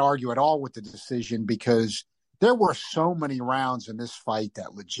could not argue at all with the decision because there were so many rounds in this fight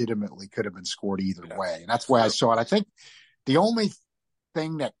that legitimately could have been scored either way. And that's why I saw it. I think the only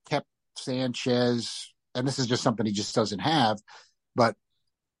thing that kept Sanchez, and this is just something he just doesn't have, but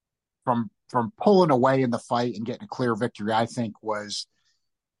from pulling away in the fight and getting a clear victory, I think was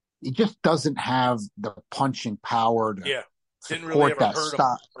he just doesn't have the punching power to Didn't really support ever that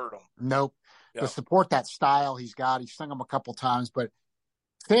style. hurt him. Nope. Yeah. To support that style he's got. He stung him a couple times, but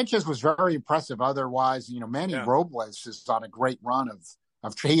Sanchez was very impressive. Otherwise, Manny Robles is on a great run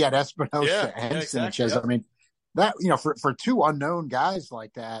of he had Espinosa and exactly. Sanchez. Yep. I mean, that for two unknown guys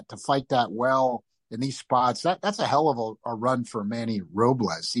like that to fight that well in these spots, that's a hell of a run for Manny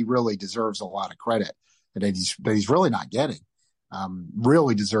Robles. He really deserves a lot of credit that he's really not getting.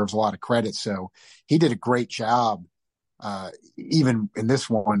 Really deserves a lot of credit. So he did a great job, even in this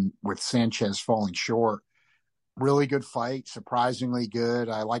one with Sanchez falling short. Really good fight, surprisingly good.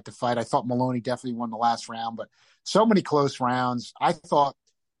 I like the fight. I thought Maloney definitely won the last round, but so many close rounds. I thought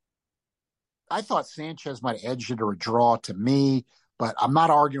Sanchez might have edged it or a draw to me, but I'm not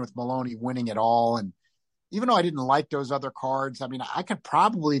arguing with Maloney winning at all. And even though I didn't like those other cards, I mean, I could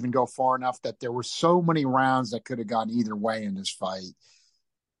probably even go far enough that there were so many rounds that could have gone either way in this fight.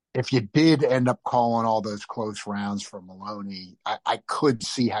 If you did end up calling all those close rounds for Maloney, I could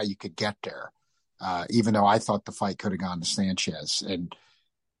see how you could get there. Even though I thought the fight could have gone to Sanchez. And,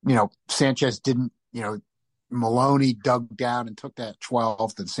 Sanchez didn't, Maloney dug down and took that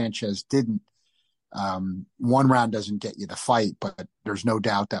 12th, and Sanchez didn't. One round doesn't get you the fight, but there's no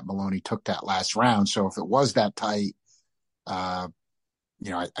doubt that Maloney took that last round. So if it was that tight, I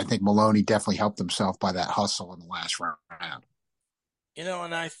think Maloney definitely helped himself by that hustle in the last round.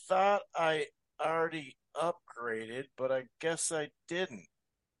 And I thought I already upgraded, but I guess I didn't.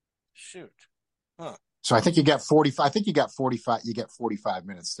 Shoot. Huh. So I think you got 45. I think you got 45. You get 45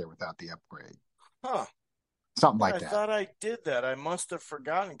 minutes there without the upgrade. Huh. Something Yeah, like I that. thought I did that. I must have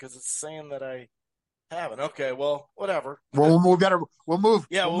forgotten because it's saying that I haven't. Okay, well, whatever. Well, we'll move.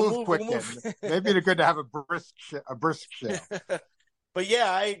 Yeah, we'll move quick. We'll move. Maybe it's good to have a brisk show. But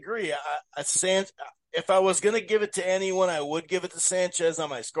yeah, I agree. If I was going to give it to anyone, I would give it to Sanchez on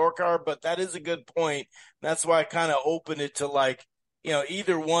my scorecard. But that is a good point. That's why I kind of opened it to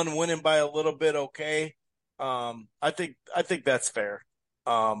either one winning by a little bit. Okay, I think that's fair.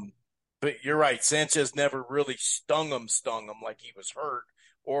 But you're right. Sanchez never really stung him like he was hurt,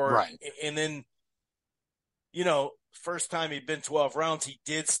 Right. And then first time he'd been 12 rounds, he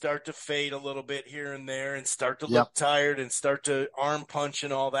did start to fade a little bit here and there and start to look tired and start to arm punch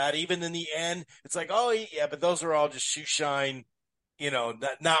and all that. Even in the end, it's like, oh, yeah, but those are all just shoe shine,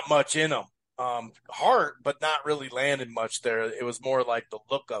 not much in them. Heart, but not really landing much there. It was more like the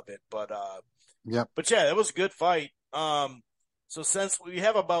look of it. But yeah, it was a good fight. So since we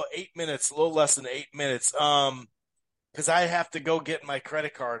have about 8 minutes, a little less than 8 minutes, because I have to go get my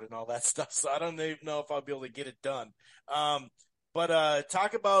credit card and all that stuff. So I don't even know if I'll be able to get it done. But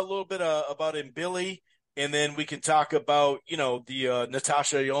talk about a little bit about Billy, and then we can talk about, the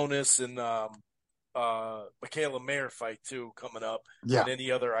Natasha Jonas and Michaela Mayer fight too coming up. Yeah. And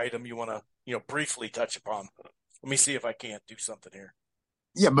any other item you want to, briefly touch upon. Let me see if I can't do something here.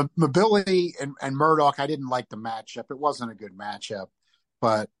 Yeah, Mobility and Murdoch, I didn't like the matchup. It wasn't a good matchup.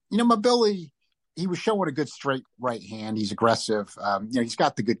 But, Mobility, he was showing a good straight right hand. He's aggressive. He's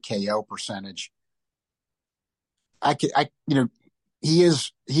got the good KO percentage. He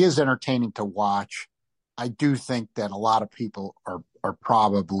is entertaining to watch. I do think that a lot of people are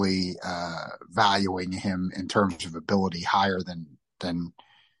probably valuing him in terms of ability higher than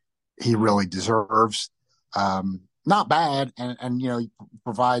he really deserves. Not bad, and he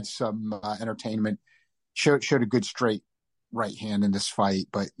provides some entertainment. Showed a good straight right hand in this fight,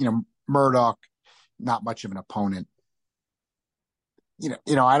 but Murdoch, not much of an opponent.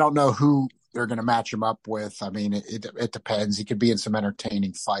 I don't know who they're going to match him up with. I mean, it depends. He could be in some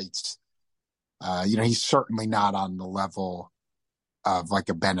entertaining fights. He's certainly not on the level of like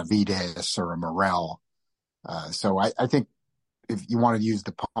a Benavidez or a Morel. So I think if you want to use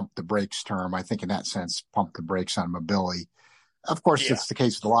the pump the brakes term, I think in that sense, pump the brakes on Mobility. Of course, it's the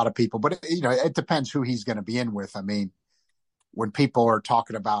case with a lot of people, but it depends who he's going to be in with. I mean, when people are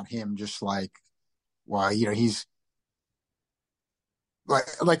talking about him, just like, well, he's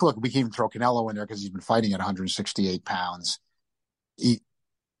like, look, we can even throw Canelo in there because he's been fighting at 168 pounds.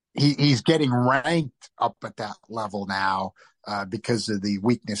 He's getting ranked up at that level now because of the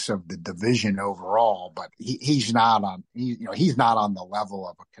weakness of the division overall. But he's not on the level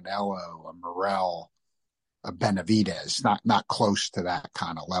of a Canelo, a Morel, a Benavidez, not close to that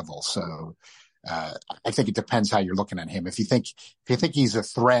kind of level. So I think it depends how you're looking at him. If you think he's a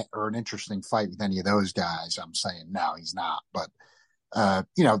threat or an interesting fight with any of those guys, I'm saying no, he's not. But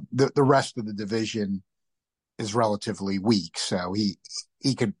the rest of the division is relatively weak, so he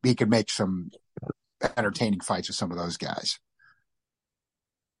could make some entertaining fights with some of those guys.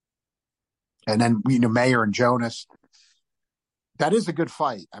 And then Mayer and Jonas, that is a good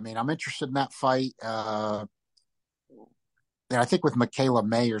fight. I mean, I'm interested in that fight. And I think with Michaela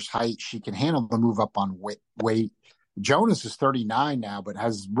Mayer's height, she can handle the move up on weight. Jonas is 39 now, but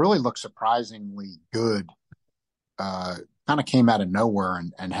has really looked surprisingly good. Kind of came out of nowhere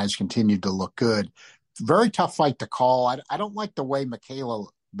and has continued to look good. Very tough fight to call. I don't like the way Michaela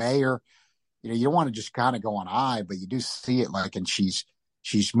Mayer, you don't want to just kind of go on eye, but you do see it and she's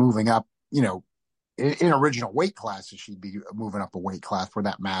moving up, in original weight classes, she'd be moving up a weight class where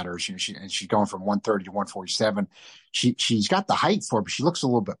that matters. She's going from 130 to 147. She's got the height for it, but she looks a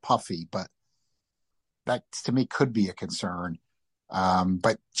little bit puffy, but that to me could be a concern.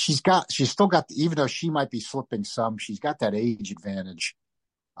 But she's still got, even though she might be slipping some, she's got that age advantage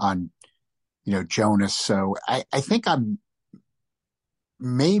on, Jonas. So I think I'm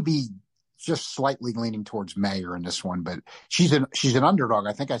maybe just slightly leaning towards Mayer in this one, but she's an underdog.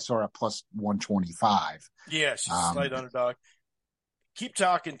 I think I saw her at plus 125. Yeah, she's a slight underdog. Keep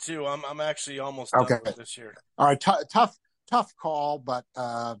talking too. I'm actually almost done Okay. with this here. All right. Tough call, but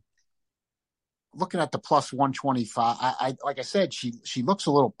looking at the plus 125, I like I said, she looks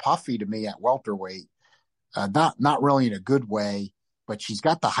a little puffy to me at welterweight. Not really in a good way, but she's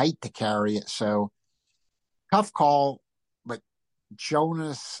got the height to carry it. So tough call, but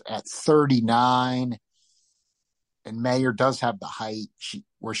Jonas at 39 and Mayer does have the height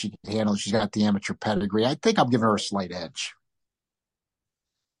where she can handle. She's got the amateur pedigree. I think I'm giving her a slight edge.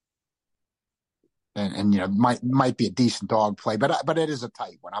 And might be a decent dog play, but it is a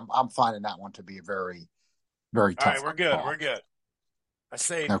tight one. I'm finding that one to be a very, very All tough right, we're good. call. We're good. I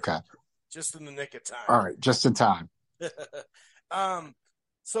saved Okay. it just in the nick of time. All right, just in time.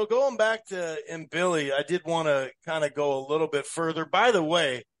 So going back to Billy, I did want to kind of go a little bit further. By the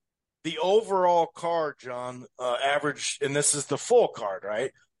way, the overall card, John, average, and this is the full card,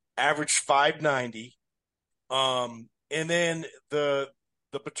 right? Average 590. And then the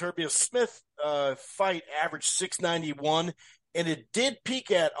Beterbiev Smith fight averaged 691, and it did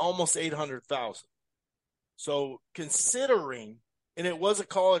peak at almost 800,000. So considering, and it was a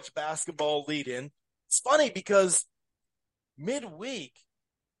college basketball lead-in. It's funny because midweek,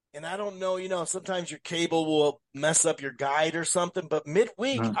 and I don't know, sometimes your cable will mess up your guide or something, but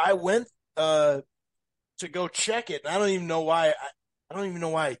midweek I went to go check it, and I don't even know why. I don't even know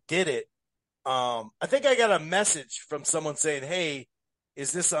why I did it. I think I got a message from someone saying, "Hey,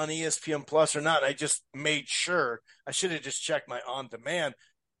 is this on ESPN Plus or not?" I just made sure. I should have just checked my on demand,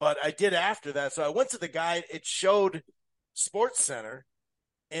 but I did after that. So I went to the guide. It showed Sports Center,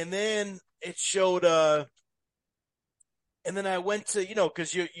 and then it showed. And then I went to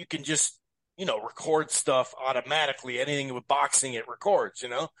because you can just record stuff automatically. Anything with boxing, it records.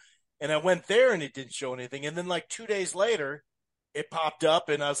 And I went there and it didn't show anything. And then like 2 days later, it popped up,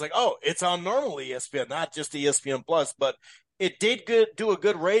 and I was like, "Oh, it's on normal ESPN, not just ESPN Plus." But it did do a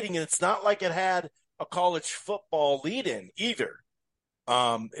good rating, and it's not like it had a college football lead-in either.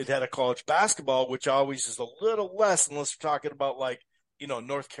 It had a college basketball, which always is a little less, unless we're talking about like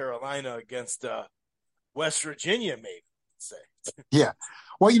North Carolina against West Virginia, maybe say. Yeah,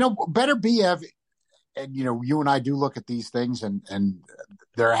 well, Beterbiev, and you and I do look at these things, and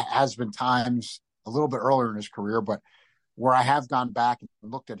there has been times a little bit earlier in his career, but where I have gone back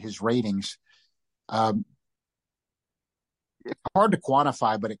and looked at his ratings. It's hard to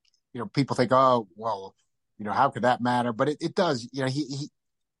quantify, but people think, oh, well, how could that matter? But it does.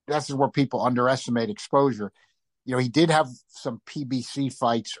 That's where people underestimate exposure. He did have some PBC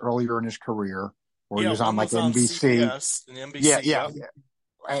fights earlier in his career, where he was on like NBC. CBS and NBC. Yeah.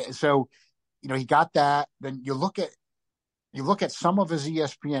 So, he got that. Then you look at some of his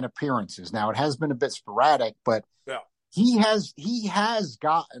ESPN appearances. Now it has been a bit sporadic, but he has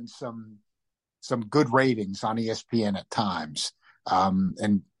gotten some good ratings on ESPN at times.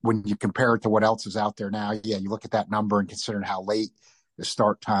 And when you compare it to what else is out there now, you look at that number and considering how late the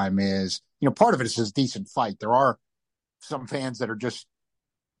start time is, part of it is his decent fight. There are some fans that are just,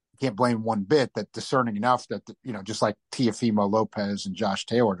 can't blame one bit, that discerning enough that, just like Teofimo Lopez and Josh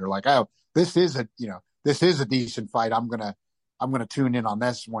Taylor, they're like, oh, this is a decent fight. I'm going to tune in on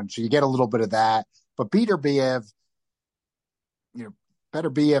this one. So you get a little bit of that, but Beterbiev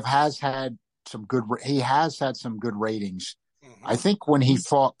has had some good ratings. Mm-hmm. I think when he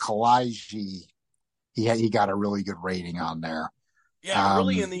fought Kalaji, he got a really good rating on there. Yeah,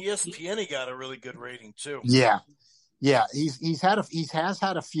 really in the ESPN, he got a really good rating too. Yeah. He has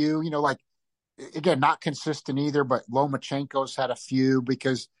had a few, like, again, not consistent either, but Lomachenko's had a few,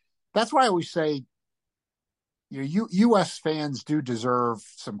 because that's why I always say, U.S. fans do deserve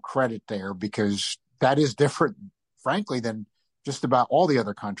some credit there, because that is different, frankly, than just about all the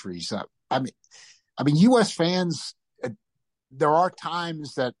other countries. I mean, U.S. fans, there are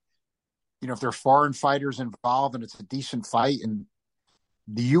times that, if there's foreign fighters involved and it's a decent fight, and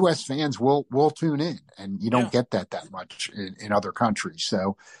the U.S. fans will tune in, and you don't get that much in other countries.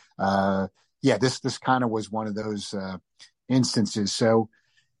 So, this kind of was one of those instances. So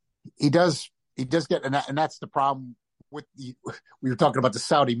he does get, and that's the problem with we were talking about the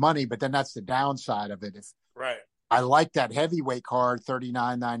Saudi money, but then that's the downside of it. I like that heavyweight card,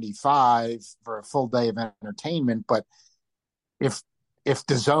 $39.95 for a full day of entertainment. But if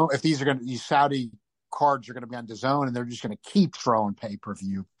these Saudi cards are going to be on DAZN and they're just going to keep throwing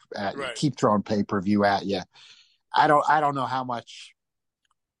pay-per-view at you, I don't know how much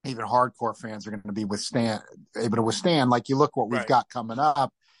even hardcore fans are going to be able to withstand. Like, you look what we've got coming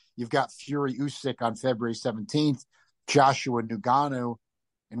up. You've got Fury Usyk on February 17th, Joshua Nuganu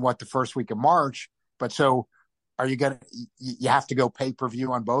what, the first week of March. But so are you going to, you have to go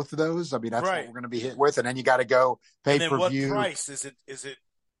pay-per-view on both of those? I mean, that's what Right. we're going to be hit with. And then you got to go And then what pay-per-view. price is it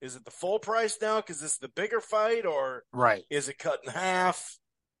the full price now because this is the bigger fight, or Right. is it cut in half?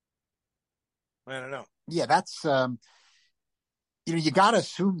 I don't know. Yeah, that's, you got to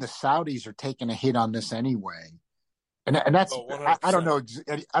assume the Saudis are taking a hit on this anyway. And that's, Oh, I don't 100%.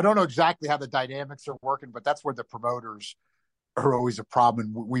 know. I don't know exactly how the dynamics are working, but that's where the promoters are always a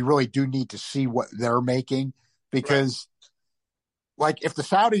problem. And we really do need to see what they're making Right. because, like, if the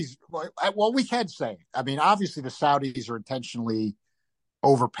Saudis, well, we can say, I mean, obviously the Saudis are intentionally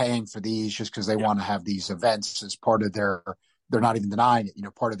overpaying for these just because they Yep. want to have these events as part of they're not even denying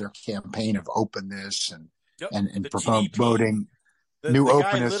it, part of their campaign of openness and, Yep. and The GDP. promoting new The guy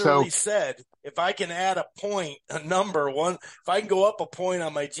openness. So, literally said, if I can add a point, a number one, if I can go up a point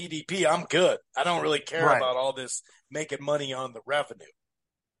on my GDP, I'm good. I don't really care right. about all this making money on the revenue.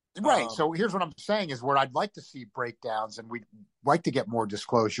 Right. So here's what I'm saying is where I'd like to see breakdowns and we'd like to get more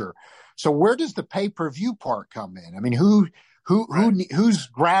disclosure. So where does the pay-per-view part come in? I mean, who's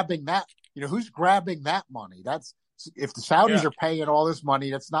grabbing that? Who's grabbing that money? That's if the Saudis are paying all this money,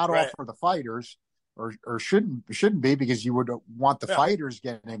 that's not all for the fighters or shouldn't be because you would want the fighters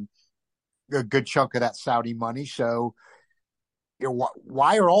getting a good chunk of that Saudi money. So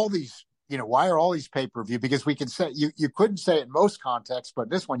why are all these pay-per-view? Because we can say you couldn't say it in most contexts, but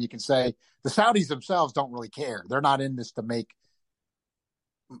this one you can say the Saudis themselves don't really care. They're not in this to make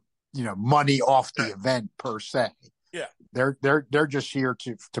money off the event per se. Yeah. They're just here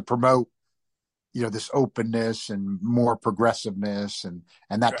to promote this openness and more progressiveness and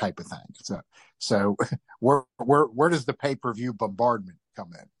that type of thing. So where does the pay-per-view bombardment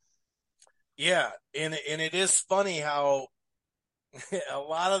come in? Yeah, and it is funny how a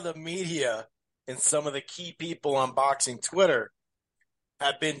lot of the media and some of the key people on boxing Twitter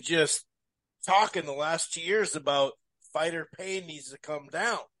have been just talking the last 2 years about fighter pay needs to come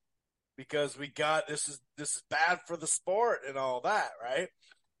down because this is bad for the sport and all that, right?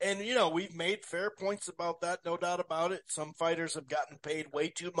 And we've made fair points about that, no doubt about it. Some fighters have gotten paid way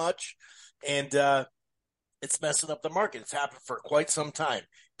too much, and it's messing up the market. It's happened for quite some time.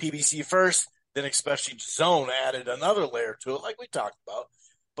 PBC first, then especially Zone added another layer to it, like we talked about.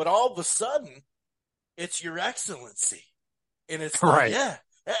 But all of a sudden, it's Your Excellency. And it's like, yeah,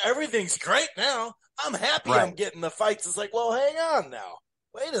 everything's great now. I'm happy I'm getting the fights. It's like, well, hang on now.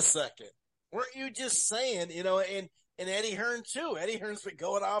 Wait a second. Weren't you just saying, and Eddie Hearn too. Eddie Hearn's been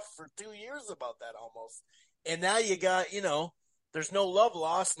going off for 2 years about that almost. And now you got, there's no love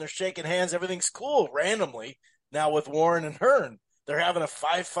lost and they're shaking hands. Everything's cool randomly now with Warren and Hearn. They're having a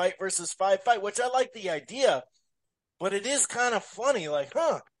 5-fight versus 5-fight, which I like the idea, but it is kind of funny, like,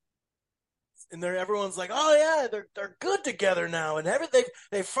 and everyone's like, oh yeah, they're good together now, and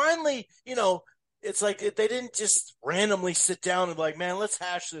they finally, it's like they didn't just randomly sit down and be like, man, let's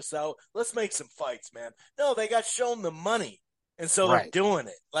hash this out, let's make some fights, man. No, they got shown the money, and so they're doing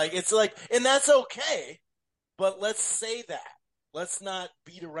it. Like it's like, and that's okay, but let's say that. Let's not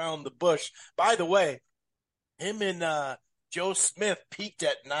beat around the bush. By the way, him and Joe Smith peaked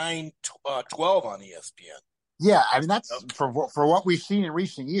at 9-12 on ESPN. Yeah, I mean that's for what we've seen in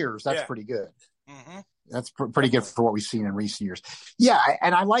recent years. That's pretty good. Mm-hmm. That's pretty good for what we've seen in recent years. Yeah,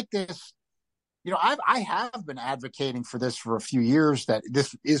 and I like this. I have been advocating for this for a few years that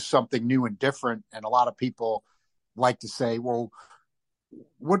this is something new and different, and a lot of people like to say, "Well,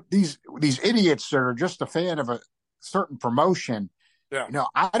 what these idiots that are just a fan of a certain promotion." Yeah.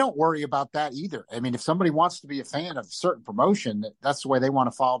 I don't worry about that either. I mean, if somebody wants to be a fan of a certain promotion, that's the way they want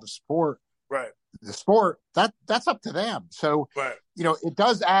to follow the sport. Right. The sport, that's up to them. So, it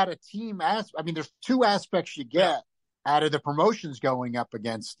does add a team I mean, there's two aspects you get out of the promotions going up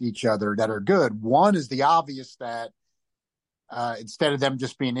against each other that are good. One is the obvious that instead of them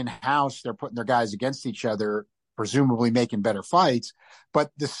just being in-house, they're putting their guys against each other, presumably making better fights.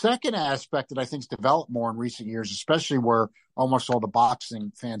 But the second aspect that I think's developed more in recent years, especially where almost all the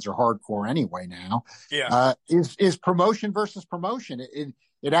boxing fans are hardcore anyway now, is promotion versus promotion.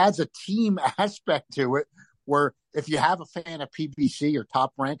 It adds a team aspect to it where if you have a fan of PBC or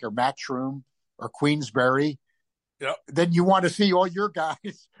Top Rank or Matchroom or Queensberry, then you want to see all your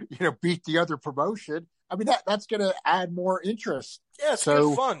guys, beat the other promotion. I mean, that's going to add more interest. Yeah, it's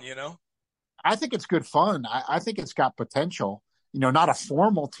good fun, I think it's good fun. I think it's got potential. Not a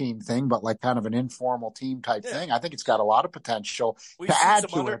formal team thing, but like kind of an informal team type thing. I think it's got a lot of potential to add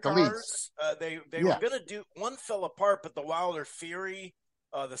to it at the least. They were going to do one fell apart, but the Wilder Fury,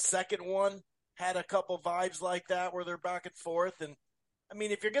 the second one had a couple vibes like that where they're back and forth. And I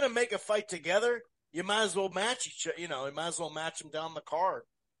mean, if you're going to make a fight together, you might as well match each other. You might as well match them down the card.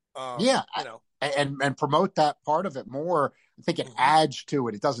 Yeah, You know. and promote that part of it more. I think it Hmm. adds to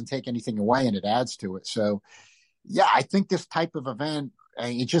it. It doesn't take anything away, and it adds to it. So, yeah, I think this type of event,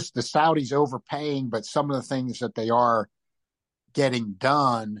 it's just the Saudis overpaying, but some of the things that they are getting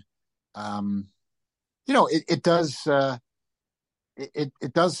done, um, it does.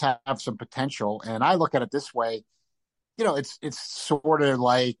 It does have some potential, and I look at it this way. It's sort of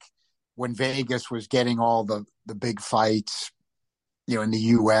like when Vegas was getting all the big fights, in the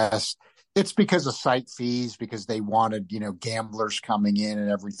U.S. It's because of site fees, because they wanted, gamblers coming in and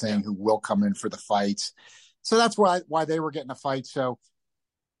Yeah. everything who will come in for the fights. So that's why they were getting a fight. So,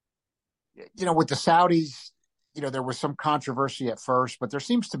 with the Saudis, there was some controversy at first, but there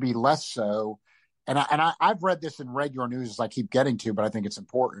seems to be less so. I've read this in regular news as I keep getting to, but I think it's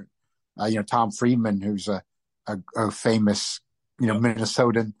important. Tom Friedman, who's a famous, Yep.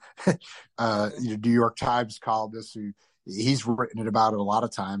 Minnesotan, Hmm. New York Times columnist who he's written about it a lot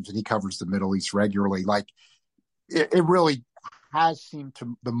of times, and he covers the Middle East regularly. Like it really has seemed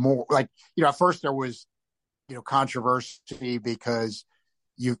to the more like at first there was controversy because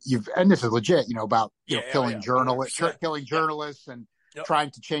you've and this is legit about Yeah. Oh killing yeah. 100%. Yeah. journalists and Yep.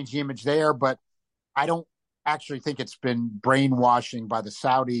 trying to change the image there, but I don't actually think it's been brainwashing by the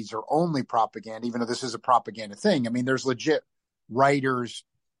Saudis or only propaganda, even though this is a propaganda thing. I mean, there's legit writers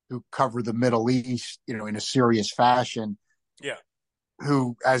who cover the Middle East, in a serious fashion, Yeah.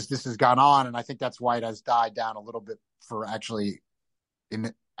 who, as this has gone on, and I think that's why it has died down a little bit for actually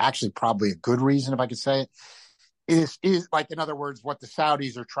probably a good reason, if I could say it, is like, in other words, what the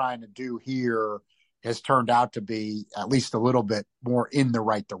Saudis are trying to do here has turned out to be at least a little bit more in the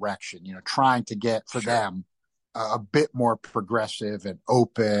right direction, trying to get for Sure. them a bit more progressive and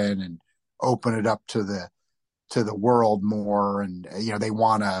open it up to the world more. And, they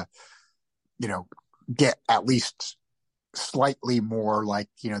want to, you know, get at least slightly more like,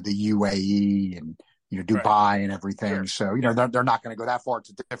 the UAE and, Right. Dubai and everything. Sure. So, Yeah. they're not going to go that far.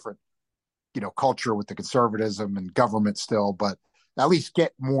 It's a different, culture with the conservatism and government still, but at least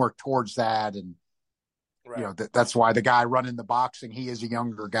get more towards that. And, Right. that's why the guy running the boxing, he is a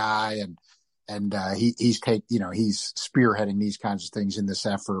younger guy, and he's spearheading these kinds of things in this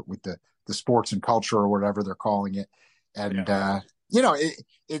effort with the sports and culture or whatever they're calling it. Yeah. And,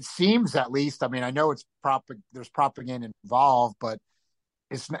 it seems, at least, I mean, I know there's propaganda involved, but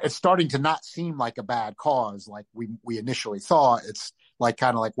it's starting to not seem like a bad cause like we initially thought. It's like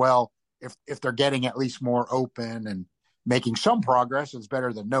kind of like, well, if they're getting at least more open and making some progress, it's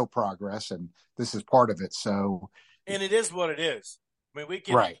better than no progress, and this is part of it. So, And it is what it is. I mean,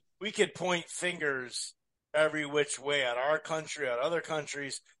 right, we could point fingers every which way at our country, at other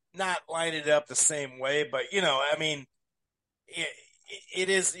countries, not line it up the same way, but I mean, it, it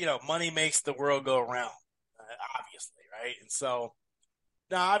is, money makes the world go around, obviously, right? And so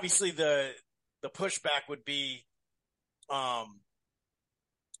now, obviously, the pushback would be, um,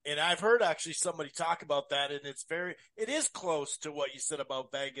 and I've heard actually somebody talk about that, and it is close to what you said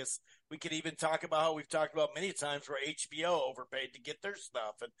about Vegas. We could even talk about how we've talked about many times where HBO overpaid to get their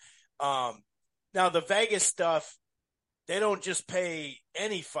stuff, and now the Vegas stuff, they don't just pay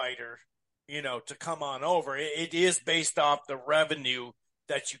any fighter, to come on over. It is based off the revenue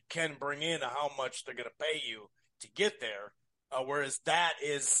that you can bring in, how much they're going to pay you to get there. Whereas that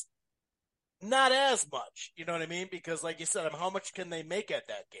is not as much, you know what I mean? Because, like you said, how much can they make at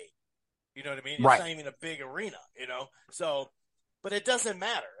that gate? You know what I mean? It's right, not even a big arena, So, but it doesn't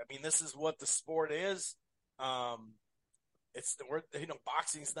matter. I mean, this is what the sport is. Um, it's the word.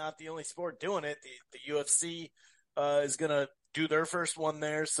 Boxing's not the only sport doing it. The UFC is gonna do their first one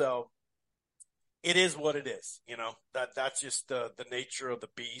there, so it is what it is. That's just the nature of the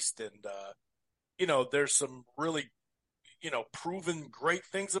beast, and there's some really proven great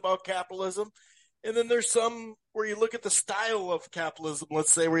things about capitalism. And then there's some where you look at the style of capitalism,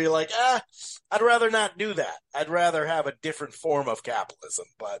 let's say, where you're like, I'd rather not do that. I'd rather have a different form of capitalism.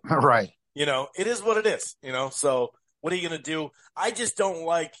 But, right. it is what it is, So what are you going to do? I just don't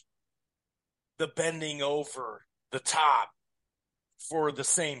like the bending over the top for the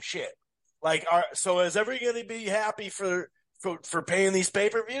same shit. Like, so is everybody going to be happy for paying these pay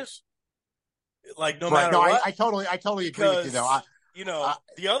per views? Like, no Right. matter No, what? I totally agree with you, though. Because I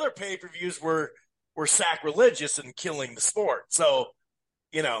the other pay per views were sacrilegious and killing the sport. So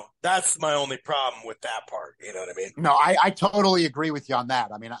that's my only problem with that part. You know what I mean? No, I totally agree with you on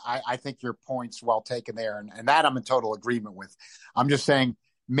that. I mean, I think your point's well taken there, and that I'm in total agreement with. I'm just saying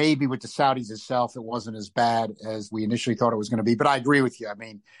maybe with the Saudis itself, it wasn't as bad as we initially thought it was going to be. But I agree with you. I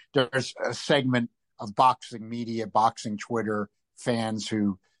mean, there's a segment of boxing media, boxing Twitter fans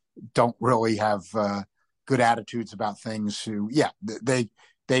who don't really have good attitudes about things. Who, yeah,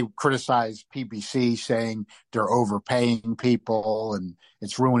 they criticize PBC saying they're overpaying people and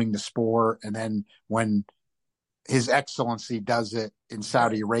it's ruining the sport. And then when His Excellency does it in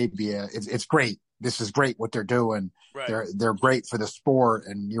Saudi Arabia, it's great. This is great what they're doing. Right. They're great for the sport.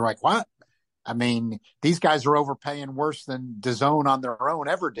 And you're like, what? I mean, these guys are overpaying worse than DAZN on their own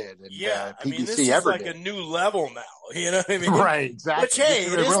ever did, and Yeah, I mean, PBC this is ever like did. a new level now. You know what I mean? Right, exactly. Which, hey,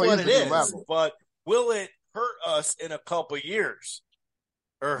 it is really what is it a new is. level. But will it hurt us in a couple years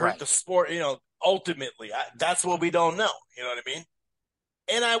or hurt Right. the sport? Ultimately, that's what we don't know. You know what I mean?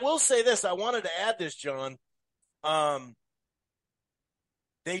 And I will say this: I wanted to add this, John.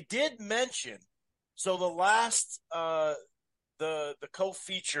 They did mention so the last the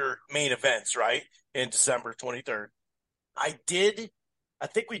co-feature main events, right, in December 23rd. I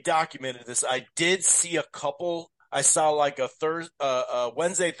think we documented this. I did see a couple. I saw like a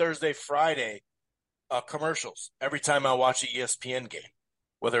Wednesday, Thursday, Friday commercials every time I watch an ESPN game,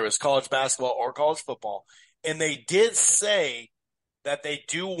 whether it was college basketball or college football. And they did say that they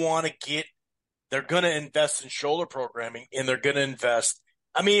do want to they're going to invest in shoulder programming, and they're going to invest.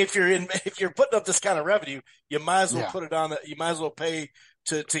 I mean, if you're putting up this kind of revenue, you might as well put it on. You might as well pay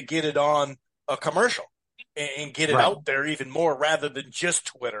to get it on a commercial and get it out there even more, rather than just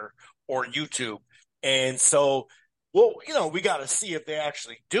Twitter or YouTube. And so, well, we got to see if they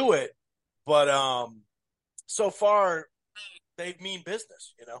actually do it. But so far, they mean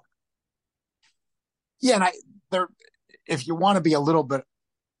business. Yeah, and if you want to be a little bit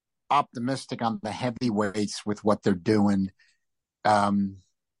optimistic on the heavyweights with what they're doing,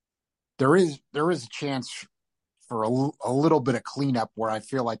 there is a chance for a little bit of cleanup where I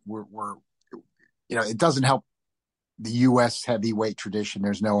feel like we're it doesn't help the U.S. heavyweight tradition.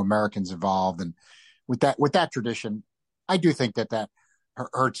 There's no Americans involved, and with that tradition, I do think that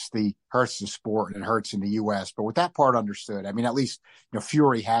hurts the sport and it hurts in the U.S. But with that part understood, I mean, at least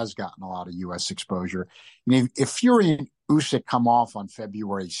Fury has gotten a lot of U.S. exposure. I mean, if Fury and Usyk come off on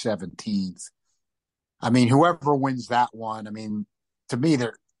February 17th, I mean, whoever wins that one, I mean, to me,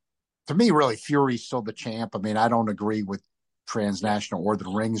 really, Fury's still the champ. I mean, I don't agree with transnational or the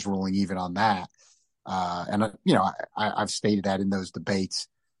rings ruling even on that. And I've stated that in those debates.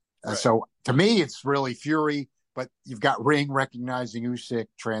 Right. So to me, it's really Fury, but you've got ring recognizing Usyk,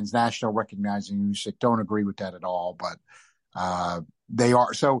 transnational recognizing Usyk. Don't agree with that at all, but they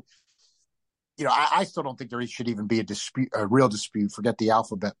are. So, I still don't think there should even be a real dispute. Forget the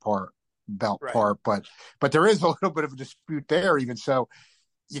alphabet belt part, but there is a little bit of a dispute there. Even so,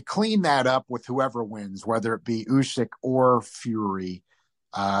 you clean that up with whoever wins, whether it be Usyk or Fury.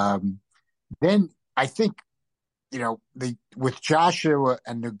 Then I think, with Joshua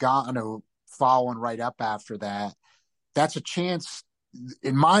and Ngannou following right up after that, that's a chance,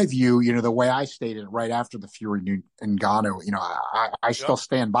 in my view, the way I stated it right after the Fury and Ngannou, I still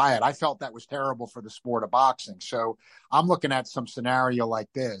stand by it. I felt that was terrible for the sport of boxing. So I'm looking at some scenario like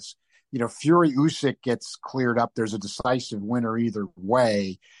this. Fury Usyk gets cleared up. There's a decisive winner either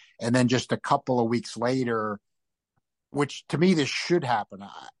way. And then just a couple of weeks later, which to me, this should happen.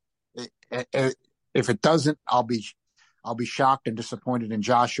 If it doesn't, I'll be shocked and disappointed in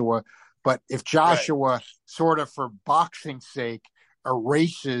Joshua. But if Joshua sort of for boxing's sake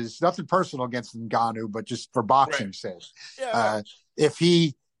erases, nothing personal against Ngannou, but just for boxing's sake, if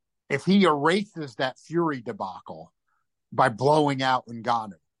he erases that Fury debacle by blowing out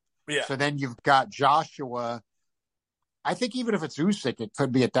Ngannou, so then you've got Joshua. I think even if it's Usyk, it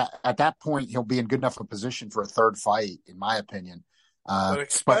could be at that point he'll be in good enough a position for a third fight, in my opinion. But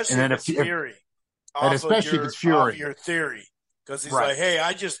especially if it's Fury. And especially if it's Fury. Off your theory. Because he's like, hey,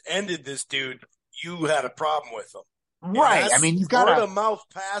 I just ended this dude. You had a problem with him. Right. I mean, you've got word of mouth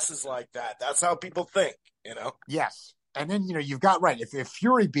passes like that. That's how people think, Yes. And then, you've got, if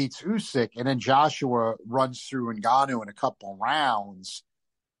Fury beats Usyk and then Joshua runs through Ngannou in a couple rounds,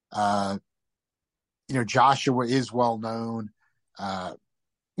 Joshua is well known,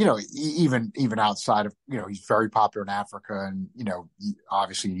 even outside of, he's very popular in Africa and,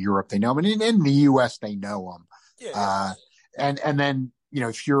 obviously in Europe, they know him. And in the U.S., they know him. Yeah. And then,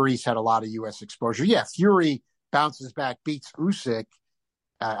 Fury's had a lot of U.S. exposure. Yeah, Fury bounces back, beats Usyk,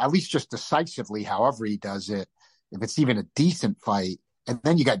 at least just decisively, however he does it, if it's even a decent fight. And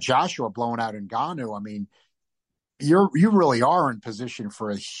then you got Joshua blowing out Ngannou. I mean, you really are in position for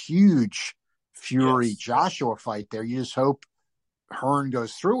a huge Fury-Joshua fight there. You just hope Hearn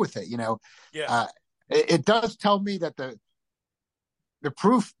goes through with it, it does tell me that the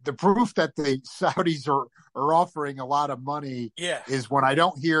proof that the Saudis are offering a lot of money is when I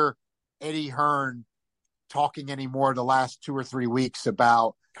don't hear Eddie Hearn talking anymore the last 2 or 3 weeks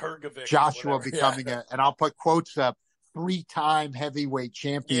about Hergovic, Joshua becoming and I'll put quotes up, three-time heavyweight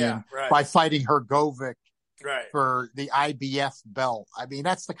Yeah, champion right, by fighting Hergovic right. for the IBF belt. I mean,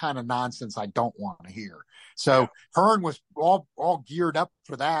 that's the kind of nonsense I don't want to hear. Yeah, So Hearn was all geared up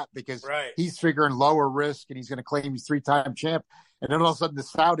for that because right. he's figuring lower risk and he's going to claim he's three-time champ. And then all of a sudden the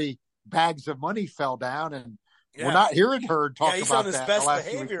Saudi bags of money fell down, and we're Yeah. not hearing Hearn Yeah, talk he's on about his that the best last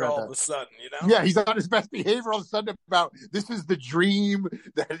 2 weeks behavior about all of that. a sudden, you know? Yeah, he's on his best behavior all of a sudden about this is the dream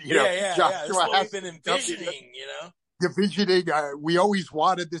that Yeah. This is Joshua what we've has been to come envisioning, you know? envisioning. We always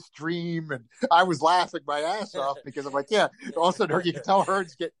wanted this dream, and I was laughing my ass off because I'm like, yeah. All of a sudden, you can tell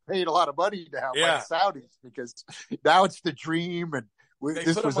Hearn's getting paid a lot of money now by the Yeah. Saudis because now it's the dream, and They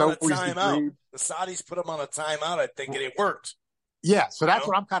this put him was on a always the timeout. dream. The Saudis put him on a timeout, I think, and it worked. Yeah, so that's You know?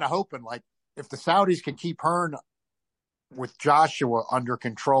 what I'm kind of hoping. Like, if the Saudis can keep Hearn with Joshua under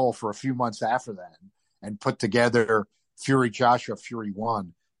control for a few months after that, and put together Fury Joshua Fury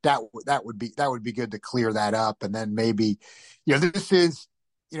 1, that would be good to clear that up. And then maybe, this is,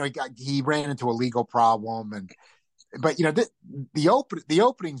 he ran into a legal problem, but the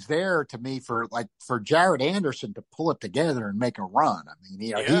opening's there to me for Jared Anderson to pull it together and make a run. I mean,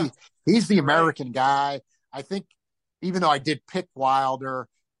 Yeah. he's the You're right. American guy. I think, even though I did pick Wilder,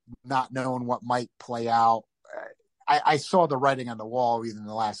 not knowing what might play out, I saw the writing on the wall even in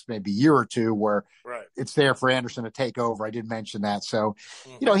the last maybe year or two where Right. it's there for Anderson to take over. I did mention that. So,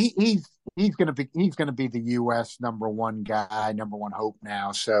 Mm-hmm. he's going to be the U.S. number one guy, number one hope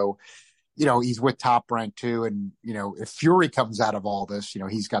now. So, he's with Top Rank too. And, if Fury comes out of all this,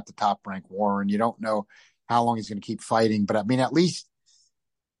 he's got the Top Rank Warren. You don't know how long he's going to keep fighting, but I mean, at least,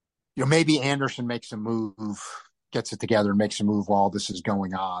 maybe Anderson makes a move, gets it together and makes a move while this is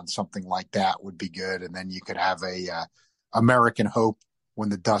going on. Something like that would be good. And then you could have a American hope when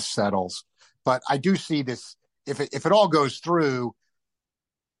the dust settles. But I do see this, if it all goes through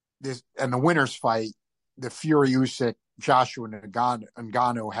this and the winners fight, the Fury Usyk, Joshua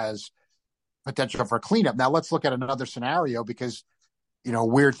Ngannou has potential for a cleanup. Now let's look at another scenario because, a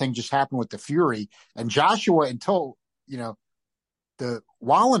weird thing just happened with the Fury and Joshua until, the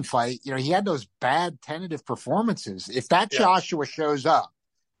Wallen fight, he had those bad tentative performances. If that Joshua shows up,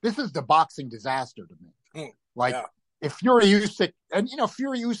 this is the boxing disaster to me. If Fury Usyk, and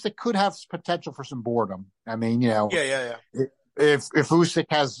Fury Usyk could have potential for some boredom. I mean, Yeah. if Usyk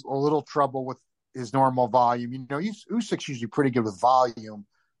has a little trouble with his normal volume, Usyk's usually pretty good with volume,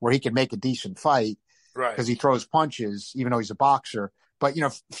 where he can make a decent fight, Right. because he throws punches, even though he's a boxer. But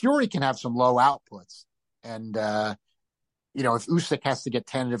Fury can have some low outputs, and if Usyk has to get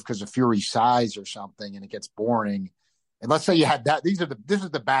tentative because of Fury's size or something, and it gets boring, and let's say you had that, this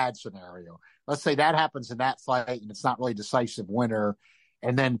is the bad scenario. Let's say that happens in that fight, and it's not really a decisive winner,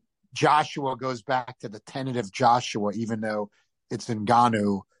 and then Joshua goes back to the tentative Joshua, even though it's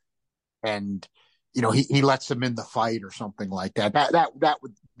Ngannou, and he lets him in the fight or something like that. That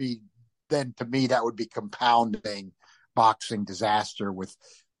would be, then to me, that would be compounding boxing disaster with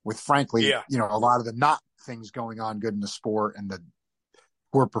frankly, a lot of the not things going on good in the sport and the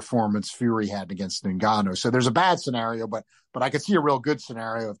poor performance Fury had against Ngannou. So there's a bad scenario, but I could see a real good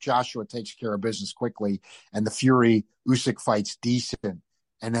scenario if Joshua takes care of business quickly and the Fury Usyk fight's decent,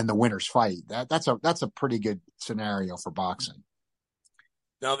 and then the winners fight. That's a pretty good scenario for boxing.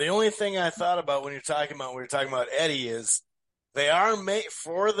 Now, the only thing I thought about when you're talking about Eddie is they are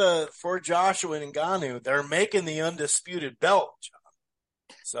for Joshua and Ngannou, they're making the undisputed belt, John.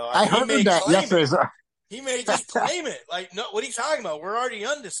 So I he heard may that claim yesterday. it. He may just claim it. Like, no, what are you talking about? We're already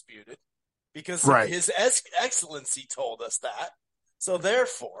undisputed because Right. His Excellency told us that. So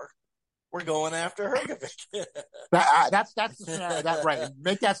therefore, we're going after Hergovic. That's the scenario. That right.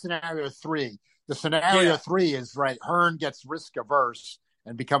 Make that scenario 3. The scenario 3 is right. Hearn gets risk averse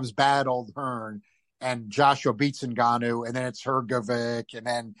and becomes bad old Hearn, and Joshua beats Ngannou, and then it's Hergovic, and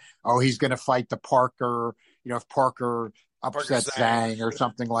then he's going to fight the Parker. If Parker upsets Zhang or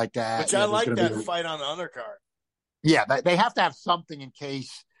something like that. Which I like that fight on the undercard. Yeah, they have to have something in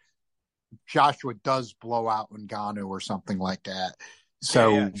case Joshua does blow out Ngannou or something like that.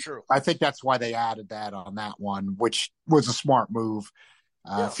 So true. I think that's why they added that on that one, which was a smart move.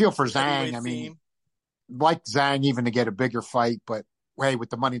 Feel for Zhang. I mean, like Zhang even to get a bigger fight, but hey, with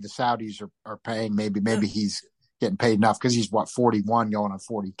the money the Saudis are paying, maybe he's getting paid enough because he's 41 going on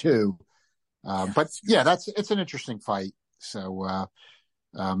 42. But it's an interesting fight. So,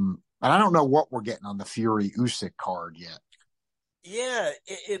 and I don't know what we're getting on the Fury Usyk card yet. Yeah,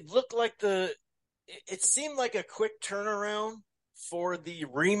 it looked like it seemed like a quick turnaround for the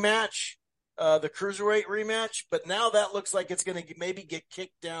rematch, the cruiserweight rematch. But now that looks like it's going to maybe get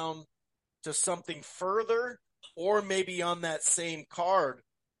kicked down to something further, or maybe on that same card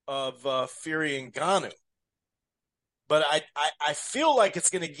of Fury and Ngannou. but I feel like it's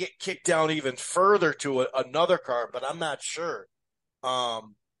going to get kicked down even further to another card, but I'm not sure.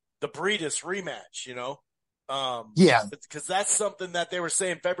 The Breedis rematch, Yeah, because that's something that they were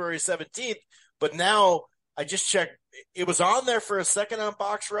saying February 17th, but now I just checked. It was on there for a second on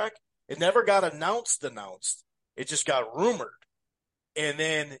Box Rec. It never got announced. It just got rumored. And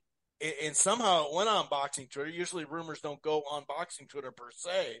then, and somehow it went on Boxing Twitter. Usually rumors don't go on Boxing Twitter per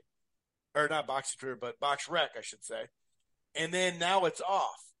se, or not Boxing Twitter, but Box Rec, I should say. And then now it's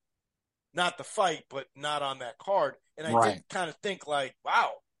off. Not the fight, but not on that card. And I did right. kind of think like,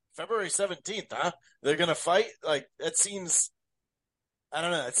 wow, February 17th, huh? They're going to fight? Like, that seems, I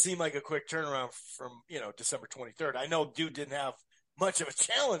don't know. It seemed like a quick turnaround from, December 23rd. I know dude didn't have much of a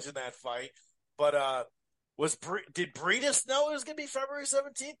challenge in that fight, but, did Breedis know it was going to be February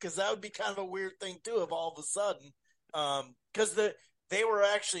 17th? Because that would be kind of a weird thing too, if all of a sudden, because they were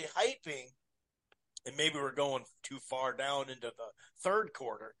actually hyping, and maybe we're going too far down into the third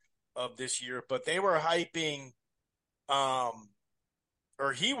quarter of this year, but they were hyping,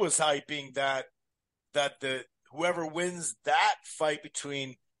 or he was hyping that the whoever wins that fight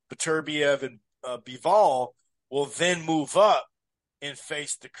between Beterbiev and Bival will then move up and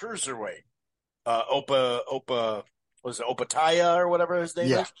face the cruiserweight. Opa was it Opataya or whatever his name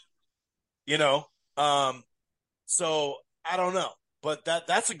Yeah, is, you know. Um, so I don't know, but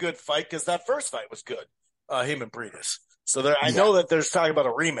that's a good fight because that first fight was good. Him and Breedis. So there, I yeah, know that there's talking about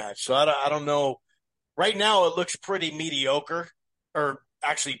a rematch. So I don't know. Right now, it looks pretty mediocre, or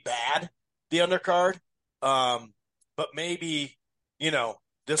actually bad. The undercard, um, but maybe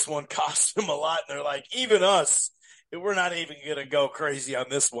this one costs them a lot, and they're like, even us, we're not even gonna go crazy on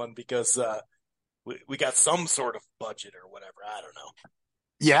this one because we got some sort of budget or whatever. I don't know.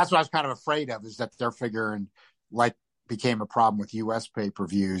 yeah. That's what I was kind of afraid of, is that they're figuring, like became a problem with U.S.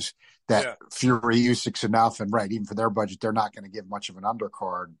 pay-per-views, that Yeah, Fury Usyk's enough, and right, even for their budget, they're not going to give much of an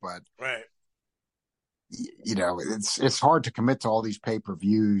undercard. But right. it's hard to commit to all these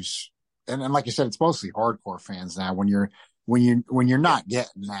pay-per-views, and like you said, it's mostly hardcore fans now. When you're Yeah, not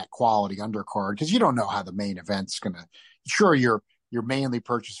getting that quality undercard, because you don't know how the main event's going to. Sure, you're mainly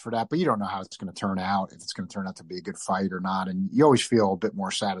purchased for that, but you don't know how it's going to turn out, if it's going to turn out to be a good fight or not. And you always feel a bit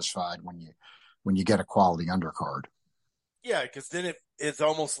more satisfied when you get a quality undercard. yeah, because then it's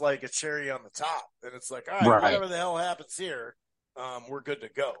almost like a cherry on the top, and it's like, all right, Right. whatever the hell happens here, we're good to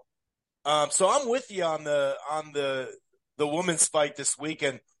go. So I'm with you on the women's fight this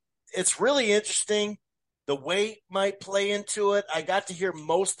weekend. It's really interesting. The weight might play into it. I got to hear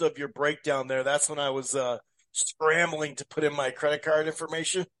most of your breakdown there. That's when I was scrambling to put in my credit card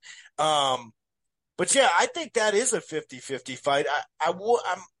information. Um, but yeah, I think that is a 50-50 fight. I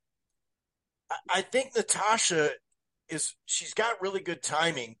think Natasha she's got really good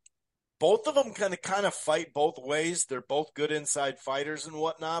timing. Both of them kind of fight both ways. They're both good inside fighters and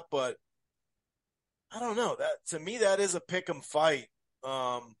whatnot, but I don't know. That to me that is a pick 'em fight.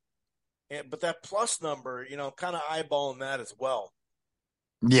 But that plus number, kind of eyeballing that as well.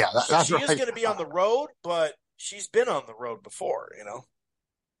 Yeah, But that's she is right. going to be on the road, but she's been on the road before.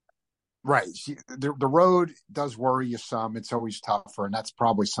 Right. The road does worry you some. It's always tougher, and that's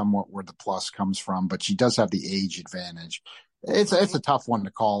probably somewhat where the plus comes from. But she does have the age advantage. It's Mm-hmm. a tough one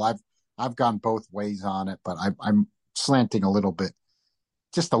to call. I've gone both ways on it, but I'm slanting a little bit,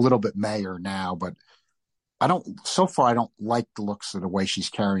 just a little bit Mayer now. But I don't. So far, I don't like the looks of the way she's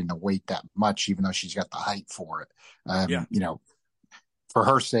carrying the weight that much, even though she's got the height for it. Yeah, For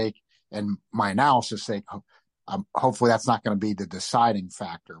her sake and my analysis sake, hopefully that's not going to be the deciding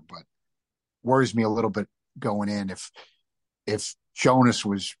factor. But worries me a little bit going in. If Jonas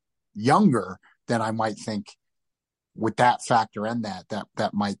was younger, then I might think, with that factor and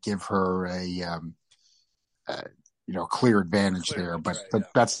that might give her uh, clear advantage clear there. edge, But right? but Yeah,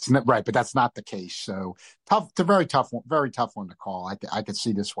 that's not right. But that's not the case. So tough. It's a very tough one to call. I could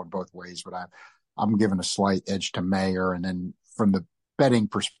see this one both ways, but I'm giving a slight edge to Mayer, and then from the betting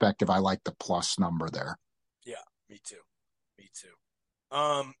perspective, I like the plus number there. yeah. Me too. Me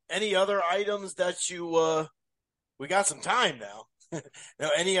too. Any other items that you we got some time now.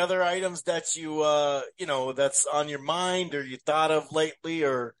 Now, any other items that that's on your mind or you thought of lately,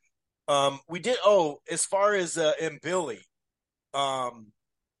 or we did. Oh, as far as and Billy, um,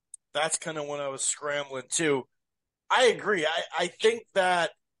 that's kind of when I was scrambling too. I agree. I think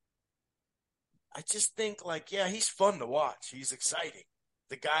that I just think like, yeah, he's fun to watch. He's exciting,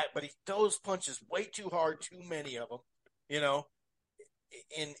 the guy, but he throws punches way too hard, too many of them. You know,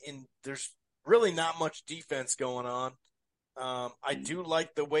 and there's really not much defense going on. I do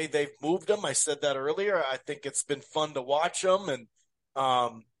like the way they've moved him. I said that earlier. I think it's been fun to watch him, and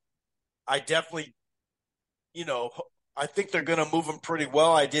I definitely, you know, I think they're going to move him pretty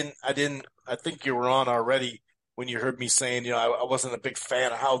well. I think you were on already when you heard me saying, I wasn't a big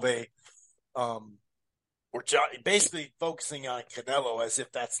fan of how they, um, were basically focusing on Canelo as if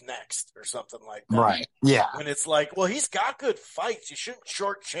that's next or something like that. Right. Yeah. When it's like, well, he's got good fights. You shouldn't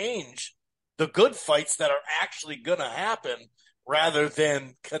shortchange the good fights that are actually going to happen rather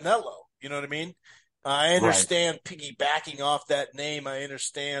than Canelo. You know what I mean? I Right. understand piggybacking off that name. I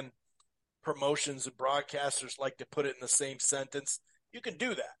understand promotions and broadcasters like to put it in the same sentence. You can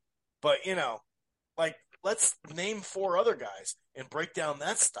do that. But, like let's name four other guys and break down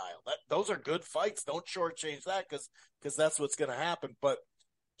that style. Those are good fights. Don't shortchange that because that's what's going to happen. But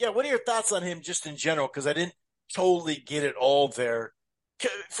yeah, what are your thoughts on him just in general? Because I didn't totally get it all there.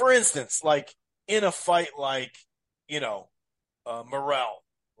 For instance, like in a fight like Morel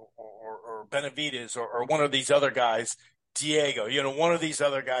or Benavidez or one of these other guys, Diego, one of these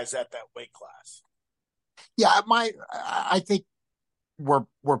other guys at that weight class. Yeah. I think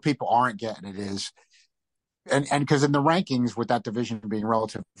where people aren't getting it is, and because in the rankings with that division being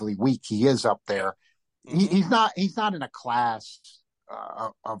relatively weak, he is up there. Mm-hmm. He's not in a class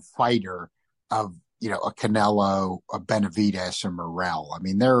of fighter of a Canelo, a Benavidez, a Morel. I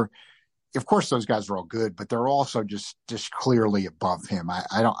mean, they're of course those guys are all good, but they're also just clearly above him.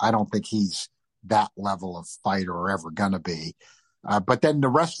 I don't think he's that level of fighter or ever gonna be. But then the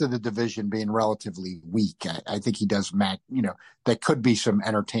rest of the division being relatively weak, I think he does match. There could be some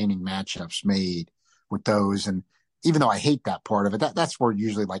entertaining matchups made with those. And even though I hate that part of it, that's where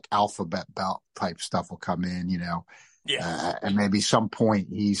usually like alphabet belt type stuff will come in. Yeah. And maybe some point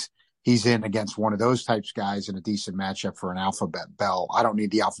he's in against one of those types of guys in a decent matchup for an alphabet belt. I don't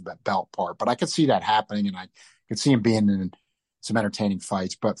need the alphabet belt part, but I could see that happening, and I could see him being in some entertaining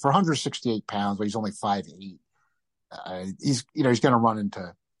fights. But for 168 pounds, but he's only 5'8", he's going to run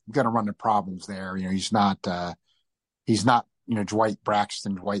into problems there. He's not Dwight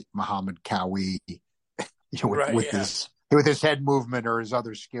Braxton, Dwight Muhammad Cowie, Right. Yeah. with his head movement or his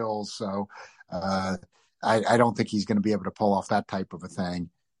other skills. So I don't think he's going to be able to pull off that type of a thing.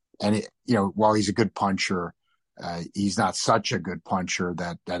 And while he's a good puncher, he's not such a good puncher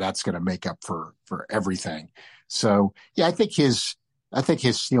that's going to make up for everything. So yeah, I think his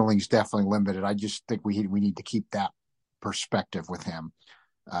ceiling's definitely limited. I just think we need to keep that perspective with him.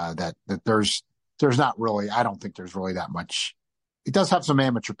 That there's not really. I don't think there's really that much. He does have some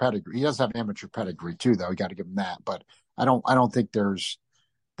amateur pedigree. He does have amateur pedigree too, though. You got to give him that. But I don't think there's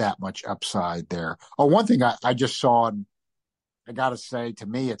that much upside there. Oh, one thing I just saw, and I got to say, to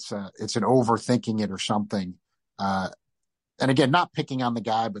me, it's an overthinking it or something. And again, not picking on the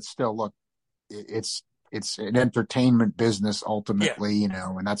guy, but still, look, it's an entertainment business ultimately, Yeah.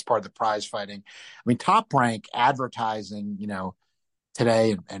 and that's part of the prize fighting. I mean, Top Rank advertising,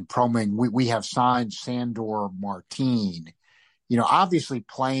 today and proming, we have signed Sandor Martin, obviously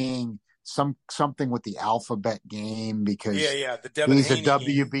playing something with the alphabet game because Yeah. The Devin he's a Haney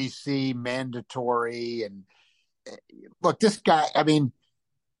game. WBC mandatory. And look, this guy, I mean,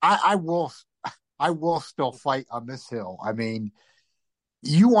 I will still fight on this hill. I mean,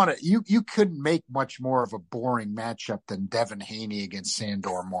 you couldn't make much more of a boring matchup than Devin Haney against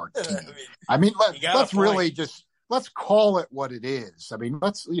Sandor Martin. I mean, let's really let's call it what it is. I mean,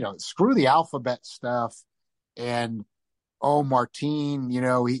 let's screw the alphabet stuff. And Martin,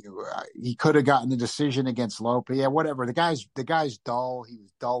 he could have gotten the decision against Lopez. Yeah, whatever. The guy's dull. He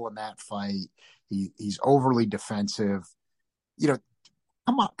was dull in that fight. He's overly defensive.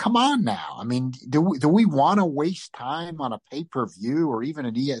 Come on now. I mean, do we want to waste time on a pay-per-view or even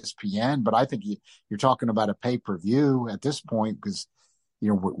an ESPN? But I think you're talking about a pay-per-view at this point because,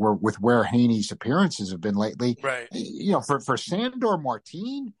 we're with where Haney's appearances have been lately. Right. For Sandor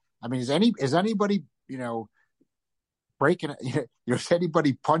Martin, I mean, is anybody, breaking, is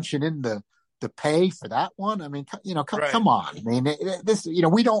anybody punching in the pay for that one? I mean, come on. I mean, this,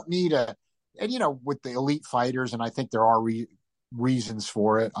 we don't need with the elite fighters, and I think there are reasons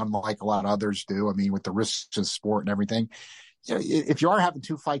for it, unlike a lot of others do. I mean, with the risks of sport and everything, if you are having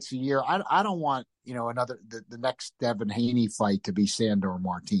 2 fights a year, I don't want the next Devin Haney fight to be Sandor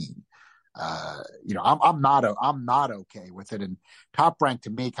Martin. I'm not okay with it. And Top Rank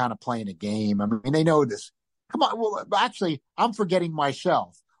to me kind of playing a game. I mean, they know this. Come on. Well, actually, I'm forgetting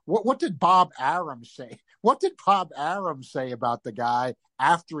myself. What did Bob Arum say? What did Bob Arum say about the guy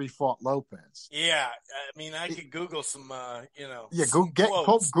after he fought Lopez? Yeah, I mean, I could Google some,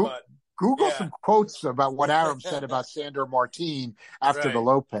 Google some quotes about what Arum said about Sandor Martin after the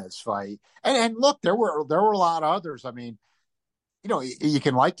Lopez fight. And look, there were a lot of others. I mean, you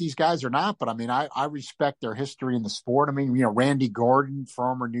can like these guys or not, but I mean, I respect their history in the sport. I mean, Randy Gordon,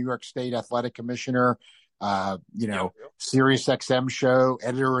 former New York State athletic commissioner, Yep. Yep. Sirius XM show,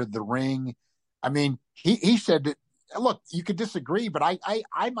 editor of the Ring. I mean, he said that, look, you could disagree, but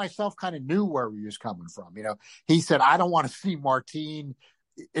I myself kind of knew where he was coming from. He said, I don't want to see Martine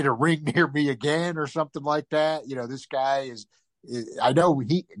in a ring near me again or something like that. This guy is, I know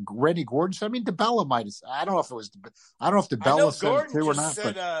Randy Gordon said, I mean, DeBella might have, I don't know if I know DeBella said it Gordon too or just not,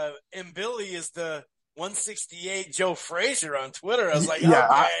 said but and Billy is the 168 Joe Frazier on Twitter. I was like, yeah,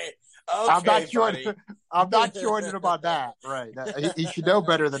 okay, I'm okay, not joining. buddy. I'm not joining him on that. Right? He should know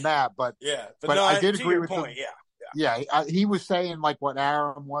better than that. But Yeah, but but no, I did to agree your with point, him. yeah, Yeah, he was saying like what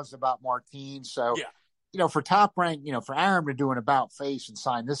Aram was about Martine. So yeah, for Top Rank, for Aram to do an about face and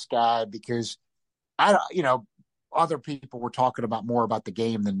sign this guy because I other people were talking about more about the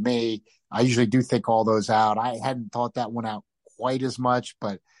game than me. I usually do think all those out. I hadn't thought that one out quite as much,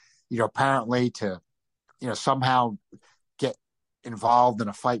 but apparently to somehow get involved in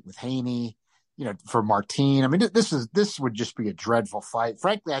a fight with Haney, for Martine. I mean, this would just be a dreadful fight.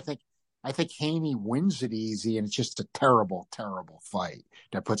 Frankly, I think Haney wins it easy, and it's just a terrible, terrible fight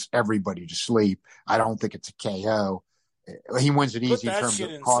that puts everybody to sleep. I don't think it's a KO. He wins it put easy in that terms shit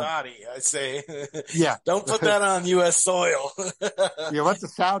of in card. Saudi. I say, Yeah. don't put that on U.S. soil. Let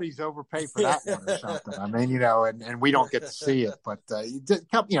the Saudis overpay for that one or something. I mean, and we don't get to see it, but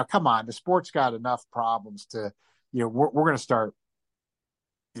come on, the sport's got enough problems to, we're going to start.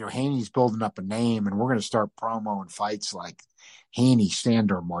 Haney's building up a name, and we're going to start promoing fights like Haney,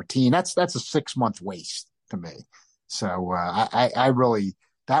 Sander, Martine. That's a 6-month waste to me. So I really,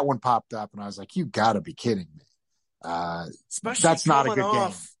 that one popped up, and I was like, you got to be kidding me. Especially That's not a coming good game.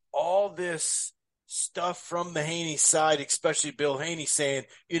 off all this stuff from the Haney side, especially Bill Haney saying,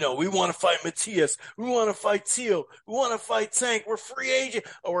 we want to fight Matias, we want to fight Teal, we want to fight Tank, we're free agent,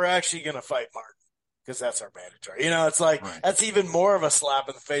 or we're actually going to fight Martin because that's our mandatory. It's like Right. that's even more of a slap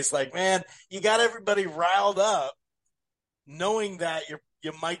in the face. Like, man, you got everybody riled up, knowing that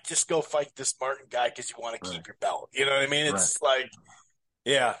you might just go fight this Martin guy because you want to Right. keep your belt. You know what I mean? Right. It's like,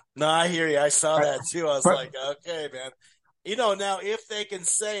 yeah, no, I hear you. I saw that too. I was But like, okay, man. Now if they can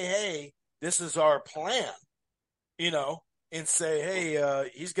say, hey, this is our plan, and say, hey,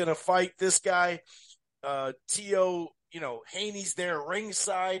 he's going to fight this guy, Tio, Haney's there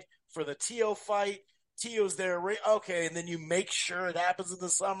ringside for the Tio fight. Tio's there. Okay. And then you make sure it happens in the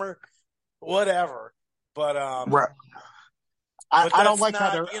summer, whatever. But, right. but I don't that's like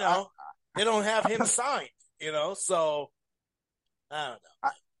how not, they're. they don't have him signed, so I don't know.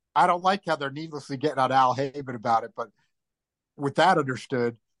 I don't like how they're needlessly getting on Al Heyman about it, but with that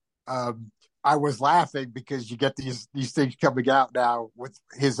understood, I was laughing because you get these things coming out now with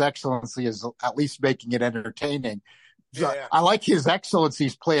His Excellency is at least making it entertaining. So Yeah. I like His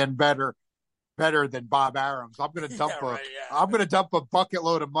Excellency's plan better than Bob Arum's. I'm going to dump I'm going to dump a bucket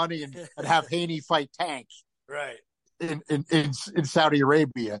load of money and have Haney fight Tank. Right. In Saudi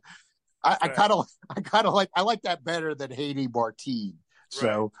Arabia. I Right. kind of like that better than Haney Martine.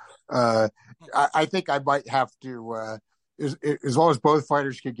 So I think I might have to as long as both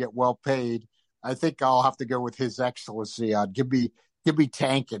fighters can get well paid, I think I'll have to go with His Excellency on give me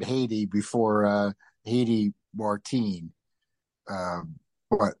Tank and Haney before Haney Martine.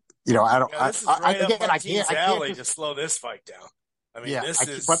 But I don't. Yeah, this is right up Martine's alley just, to slow this fight down. I mean,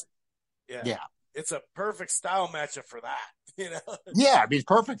 yeah. It's a perfect style matchup for that. Yeah, I mean, it's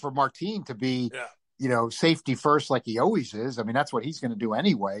perfect for Martine to be, safety first like he always is. I mean, that's what he's going to do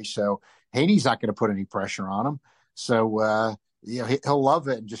anyway. So Haney's not going to put any pressure on him. So he'll love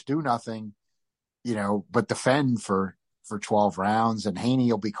it and just do nothing, but defend for 12 rounds. And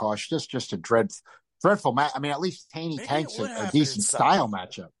Haney will be cautious. Just a dreadful match. I mean, at least Haney Tank's a decent style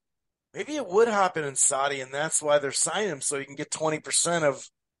matchup. Maybe it would happen in Saudi, and that's why they're signing him so he can get 20% of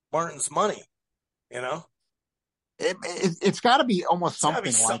Martin's money. It's got to be almost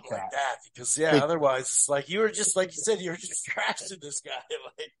something like that. Because otherwise, it's like you said, you were just trashing this guy.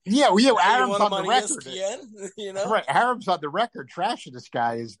 Aram's on the record. ESPN, right? Aram's on the record trashing this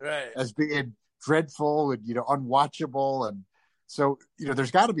guy as being dreadful and unwatchable, and so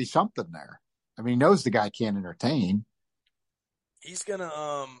there's got to be something there. I mean, he knows the guy can't entertain. He's gonna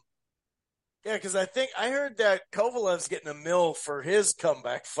Yeah, because I think I heard that Kovalev's getting a mill for his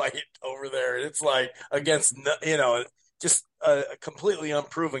comeback fight over there. It's like against, just a completely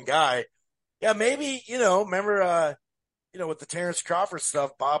unproven guy. Yeah, maybe, remember, with the Terrence Crawford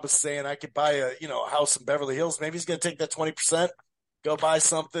stuff, Bob was saying I could buy a house in Beverly Hills. Maybe he's going to take that 20%, go buy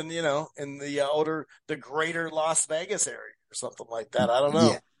something, in the greater Las Vegas area or something like that. I don't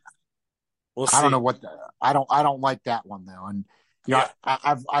know. Yeah. We'll see. I don't know I don't like that one though. And,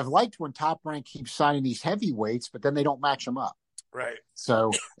 I've liked when Top Rank keeps signing these heavyweights, but then they don't match them up. Right.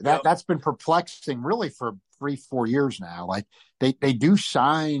 So Yep. that's been perplexing really for 3 4 years now. Like they do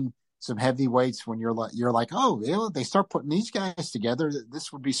sign some heavyweights when you're like, oh, they start putting these guys together.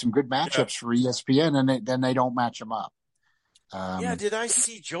 This would be some good Yeah. matchups for ESPN, and then they don't match them up. Yeah. Um, Did I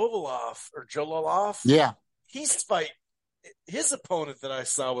see Jovalov or Jolalov? yeah, He's fight. His opponent that I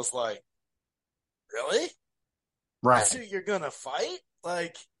saw was like, really? That's who right, you're gonna fight?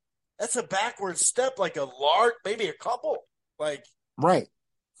 Like, that's a backward step. Like a large, maybe a couple. Like, right,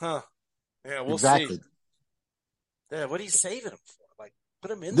 huh? Yeah, we'll see. exactly. Yeah, what are you saving him for? Like,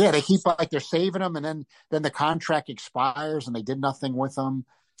 put him in Yeah, there. they keep like they're saving them, and then the contract expires, and they did nothing with them.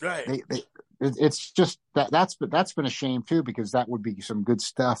 Right. They it's just that's been a shame too, because that would be some good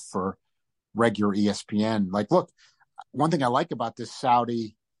stuff for regular ESPN. Like, look, one thing I like about this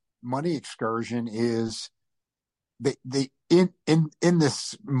Saudi money excursion is they in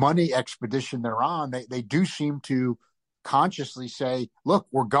this money expedition they're on, they do seem to consciously say, look,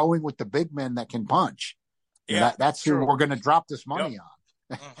 we're going with the big men that can punch. Yeah. That's who True. we're going to drop this Yep. money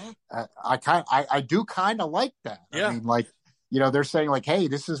on. Mm-hmm. I do kind of like that. I Yeah. mean, like, they're saying like, hey,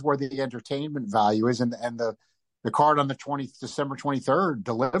 this is where the entertainment value is, and the card on the December 23rd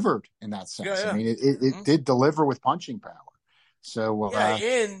delivered in that Yeah. sense. I Yeah. mean, it Mm-hmm. did deliver with punching power. So Yeah.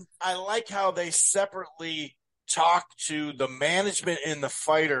 And I like how they separately talk to the management and the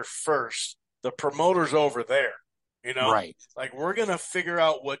fighter first. The promoter's over there. You know, right, like we're gonna figure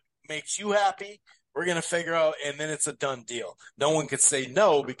out what makes you happy. We're gonna figure out, and then it's a done deal. No one could say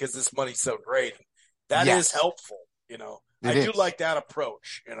no because this money's so great. That is yes, helpful. You know, I it do is. like that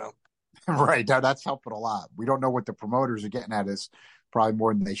approach. You know, Right. That's helping a lot. We don't know what the promoters are getting at is probably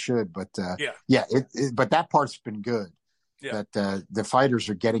more than they should, but yeah, yeah, but that part's been good yeah. that the fighters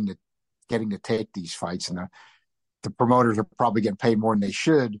are getting to take these fights, and the promoters are probably getting paid more than they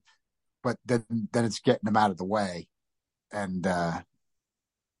should, but then it's getting them out of the way. And yeah,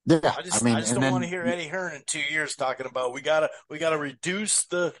 I I just, I mean, just and don't want to then hear Eddie Hearn in 2 years talking about we gotta reduce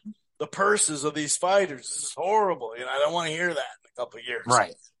the purses of these fighters. This is horrible. You know, I don't want to hear that in a couple of years.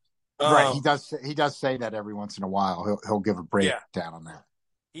 right, right, Um, he does say that every once in a while. He'll give a yeah, breakdown on that.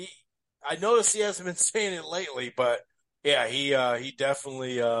 he. I noticed he hasn't been saying it lately, but yeah, he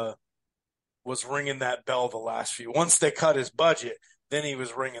definitely was ringing that bell the last few. Once they cut his budget, then he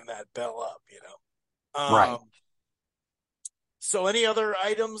was ringing that bell up. You know. Right. So any other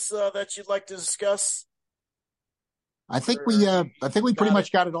items that you'd like to discuss? Or I think we pretty got it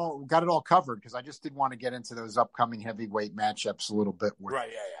much got it all covered, because I just did want to get into those upcoming heavyweight matchups a little bit with right?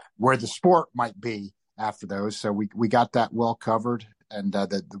 Yeah, yeah. where the sport might be after those. So we got that well covered. And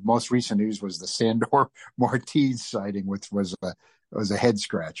the most recent news was the Sandor Martinez sighting, which was a head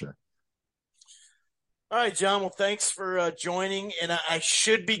scratcher. All right, John. Well, thanks for joining, and I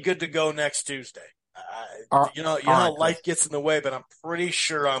should be good to go next Tuesday. You know All how right, life Chris. gets in the way, but I'm pretty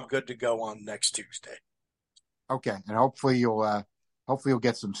sure I'm good to go on next Tuesday. Okay, and hopefully you'll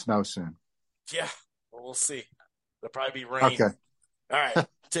get some snow soon. Yeah, well, we'll see. There'll probably be rain. Okay. All right,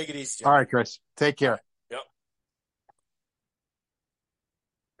 take it easy, All John. right, Chris. Take All right. care. Yep.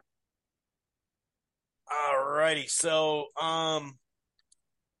 All righty. So, kind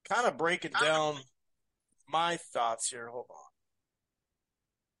of breaking down my thoughts here. Hold on.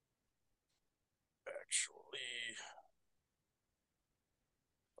 Actually,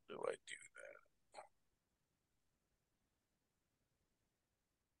 how do I do that?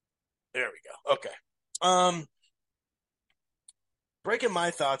 There we go. Okay. Um, breaking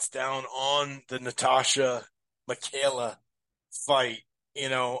my thoughts down on the Natasha Michaela fight. You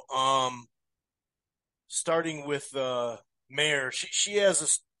know, starting with Mayer, she has a.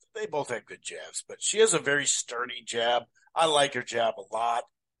 They both have good jabs, but she has a very sturdy jab. I like her jab a lot.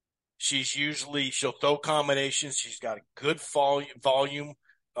 She'll throw combinations. She's got a good volume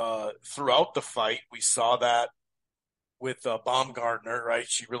throughout the fight. We saw that with Baumgartner, right?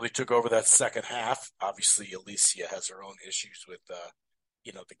 She really took over that second half. Obviously, Alicia has her own issues with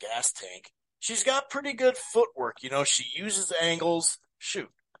the gas tank. She's got pretty good footwork. You know, she uses angles. Shoot,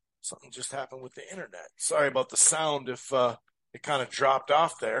 something just happened with the internet. Sorry about the sound if it kind of dropped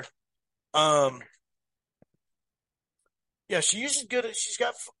off there. Um, yeah, she uses good. She's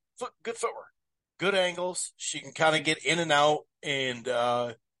got good footwork, good angles. She can kind of get in and out, and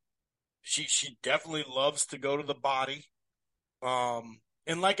she definitely loves to go to the body.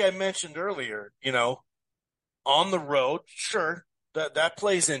 And like I mentioned earlier, you know, on the road, sure, that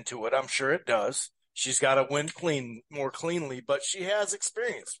plays into it. I'm sure it does. She's got to win more cleanly, but she has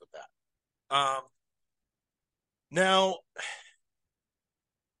experience with that. Now,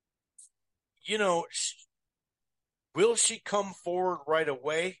 you know, will she come forward right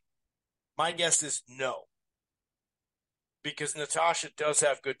away? My guess is no. because Natasha does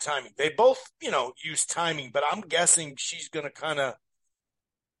have good timing. They both, use timing, but I'm guessing she's going to kind of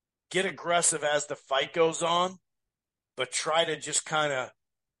get aggressive as the fight goes on, but try to just kind of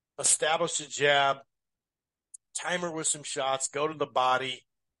establish a jab, time her with some shots, go to the body,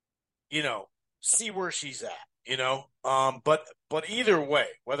 you know, see where she's at. But either way,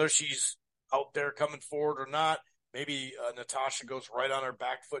 whether she's out there coming forward or not, maybe Natasha goes right on her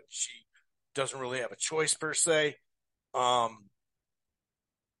back foot. She doesn't really have a choice per se. Um,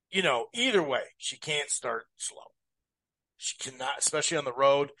 either way, she can't start slow. She cannot, especially on the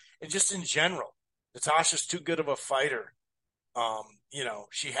road and just in general. Natasha's too good of a fighter.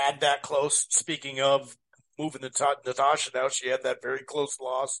 She had that close. Speaking of moving Natasha now, she had that very close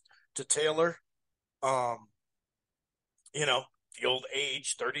loss to Taylor. Um, the old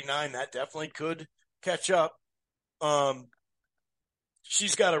age, 39, that definitely could catch up. Um,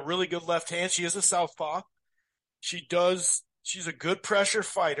 she's got a really good left hand. She is a southpaw. She's a good pressure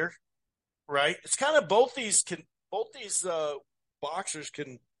fighter, right? It's kind of both these boxers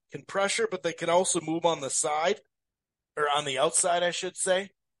can pressure, but they can also move on the side or on the outside, I should say.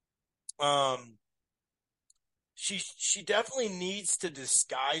 Um, she definitely needs to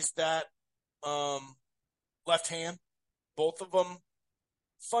disguise that left hand. Both of them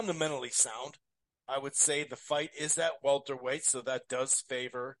fundamentally sound. I would say the fight is at welterweight, so that does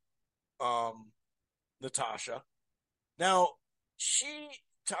favor um, Natasha. Now, she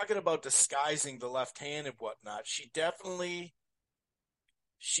talking about disguising the left hand and whatnot. She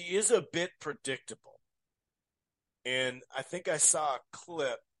is a bit predictable, and I think I saw a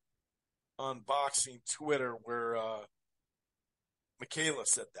clip on boxing Twitter where Michaela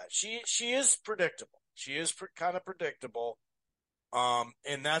said that she is predictable. She is kind of predictable,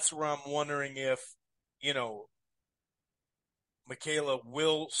 and that's where I'm wondering if you know Michaela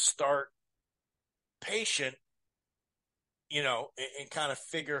will start patient, and kind of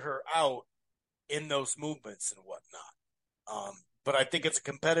figure her out in those movements and whatnot. But I think it's a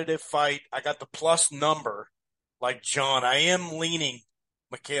competitive fight. I got the plus number, like John. I am leaning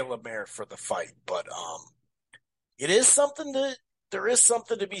Michaela Mayer for the fight, but it is something to there is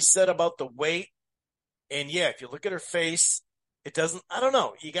something to be said about the weight. And yeah, if you look at her face, it doesn't. I don't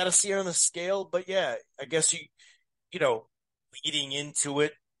know. You got to see her on the scale, but yeah, I guess you know, leading into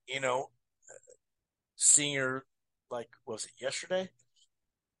it, seeing her like was it yesterday?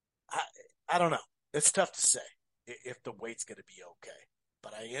 I I don't know. It's tough to say if the weight's going to be okay.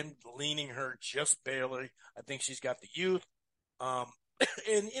 But I am leaning her just barely. I think she's got the youth, um,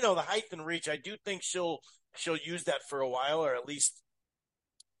 and the height and reach. I do think she'll use that for a while, or at least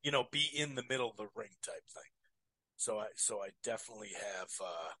be in the middle of the ring type thing. So I definitely have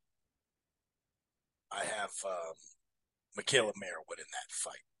I have Michaela Mayer winning that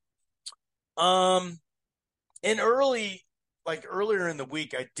fight. Um, and earlier in the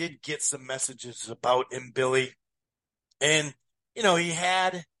week, I did get some messages about him, Billy, and he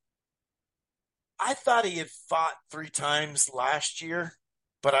had. I thought he had fought 3 times last year,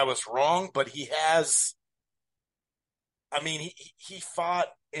 but I was wrong. But he has. I mean, he fought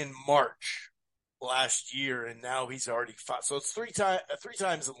in March last year, and now he's already fought. So it's three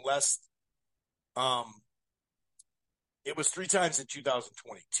times in less. Um, it was 3 times in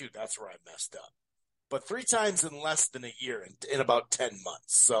 2022. That's where I messed up. But 3 times in less than a year, in about 10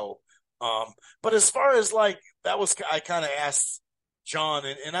 months. So, but as far as like that was, I kind of asked John,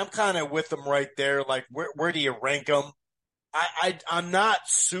 and I'm kind of with him right there. Like, where do you rank him? I'm not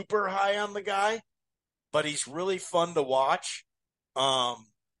super high on the guy, but he's really fun to watch. Um,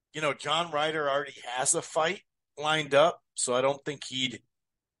 John Ryder already has a fight lined up, so I don't think he'd,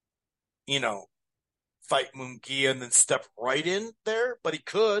 you know, fight Munguia and then step right in there, but he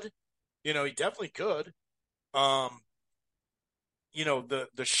could. He definitely could. Um, the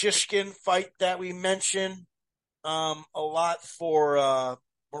Shishkin fight that we mentioned a lot for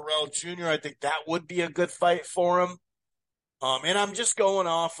Morrell Jr. I think that would be a good fight for him. And I'm just going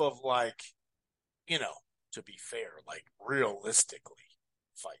off of like, you know, to be fair, like realistically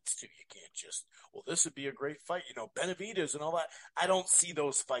fights too. You can't just, well, this would be a great fight, Benavidez and all that. I don't see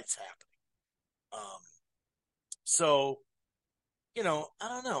those fights happening. So, I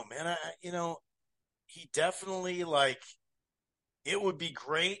don't know, man. He definitely like, it would be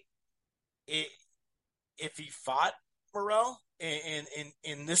great if he fought Morrell.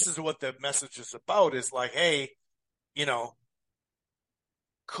 And this is what the message is about is like, hey, you know,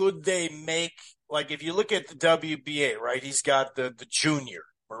 could they make like if you look at the WBA, right? He's got the junior.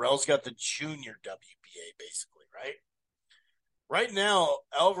 Morrell's got the junior WBA, basically, right? Right now,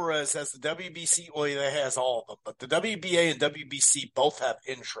 Alvarez has the WBC. Well, he has all of them, but the WBA and WBC both have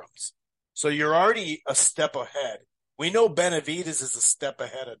interims. So you're already a step ahead We know Benavidez is a step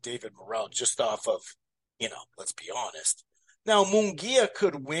ahead of David Morrell just off of, let's be honest. Now, Munguia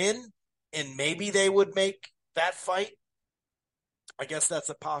could win, and maybe they would make that fight. I guess that's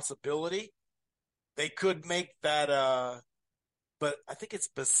a possibility. They could make that, but I think it's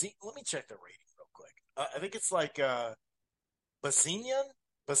Bazin. Let me check the rating real quick. I think it's like Bazinian.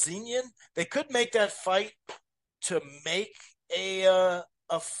 Bazinian. They could make that fight to make a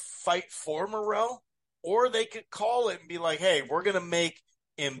fight for Morrell, or they could call it and be like, "Hey, we're gonna make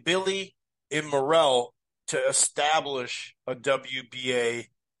Billy and Morrell to establish a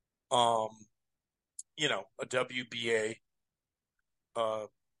WBA, a WBA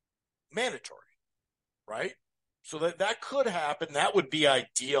mandatory, right?" So that could happen. That would be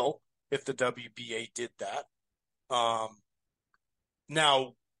ideal if the WBA did that.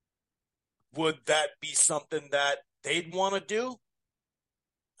 Now, would that be something that they'd want to do?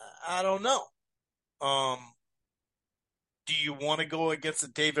 I don't know. Do you want to go against a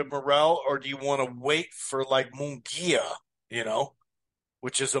David Morrell, or do you want to wait for like Munguia,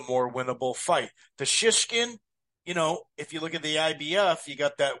 which is a more winnable fight? The Shishkin, if you look at the IBF, you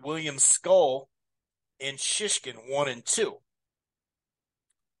got that William Skull and Shishkin 1 and 2.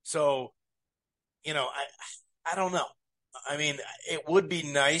 So, I don't know. I mean, it would be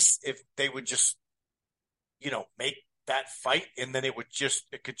nice if they would just, make that fight and then it could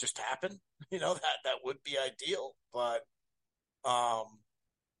just happen. That would be ideal, but I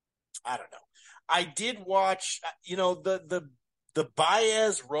don't know. I did watch, the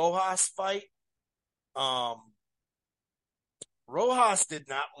Baez Rojas fight. Rojas did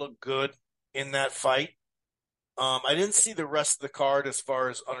not look good in that fight. I didn't see the rest of the card as far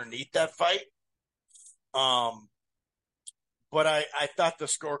as underneath that fight. But I thought the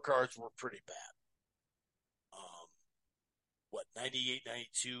scorecards were pretty bad. 98,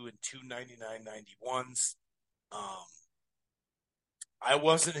 92, and 299, 91s. I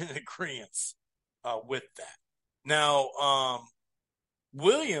wasn't in agreement with that. Now,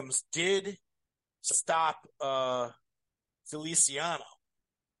 Williams did stop Feliciano,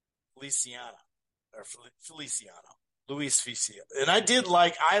 Luis Feliciano, and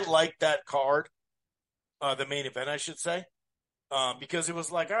I liked that card, the main event, I should say, because it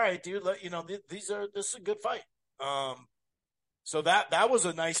was like, all right, dude, this is a good fight. So that was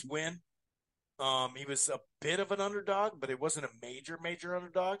a nice win. He was a bit of an underdog, but it wasn't a major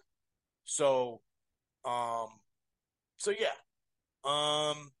underdog. So, yeah.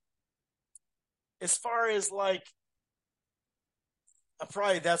 As far as like,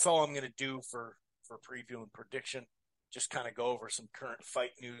 probably that's all I'm going to do for preview and prediction. Just kind of go over some current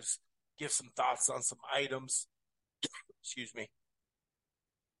fight news, give some thoughts on some items. Excuse me.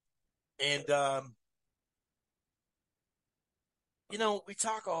 And, we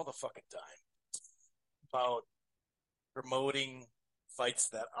talk all the fucking time about promoting fights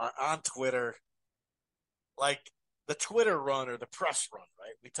that are on Twitter, like the Twitter run or the press run,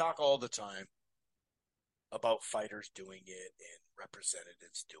 right? We talk all the time about fighters doing it and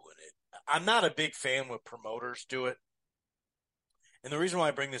representatives doing it. I'm not a big fan when promoters do it. And the reason why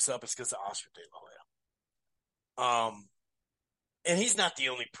I bring this up is because of Oscar De La Hoya. And he's not the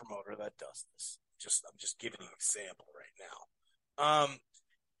only promoter that does this. I'm just giving you an example right now.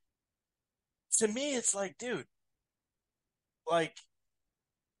 To me, it's like, dude, like,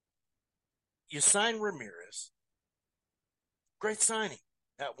 you sign Ramirez, great signing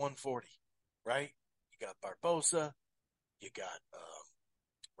at 140, right? You got Barbosa, you got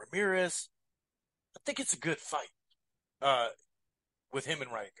Ramirez. I think it's a good fight with him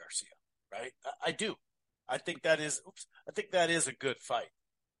and Ryan Garcia, right? I do. I think that is a good fight.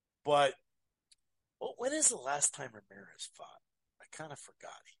 But when is the last time Ramirez fought? I kind of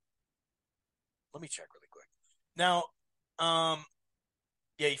forgot. Let me check really quick. Now,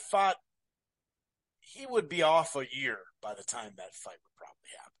 yeah, he would be off a year by the time that fight would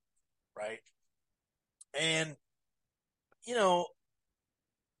probably happen, right? And,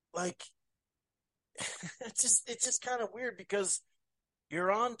 like, it's just kind of weird because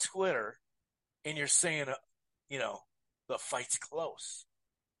you're on Twitter and you're saying, the fight's close.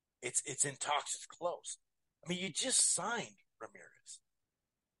 It's in talks, it's close. I mean, you just signed Ramirez.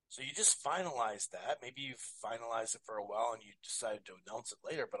 So you just finalized that. Maybe you finalized it for a while and you decided to announce it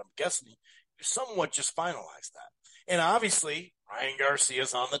later, but I'm guessing you somewhat just finalized that. And obviously, Ryan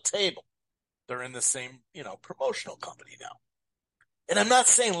Garcia's on the table. They're in the same, promotional company now. And I'm not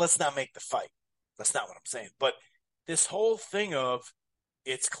saying let's not make the fight. That's not what I'm saying. But this whole thing of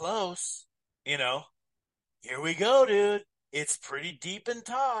it's close, here we go, dude. It's pretty deep in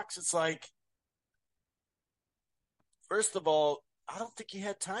talks. It's like, first of all, I don't think you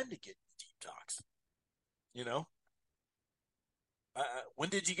had time to get deep talks, When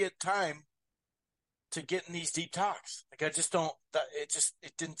did you get time to get in these deep talks? Like, I just don't.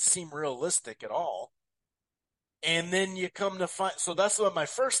 It didn't seem realistic at all. And then you come to find, so that's what my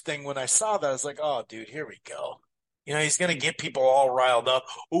first thing when I saw that, I was like, oh, dude, here we go. He's going to get people all riled up.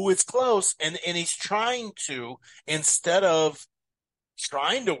 Oh, it's close. And he's trying to, instead of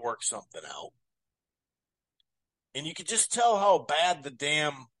trying to work something out, and you could just tell how bad the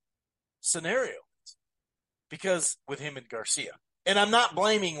damn scenario is because with him and Garcia. And I'm not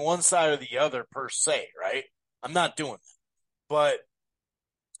blaming one side or the other per se, right? I'm not doing that. But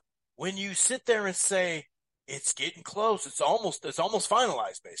when you sit there and say, it's getting close, it's almost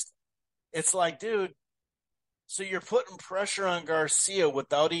finalized, basically. It's like, dude, so you're putting pressure on Garcia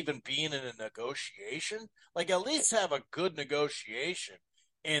without even being in a negotiation? Like, at least have a good negotiation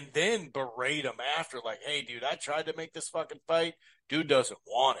and then berate him after, like, hey, dude, I tried to make this fucking fight. Dude doesn't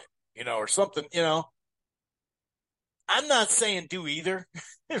want it, or something. I'm not saying do either,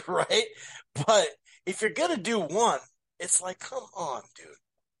 right? But if you're going to do one, it's like, come on, dude.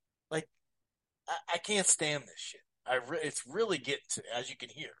 Like, I can't stand this shit. It's really getting to, as you can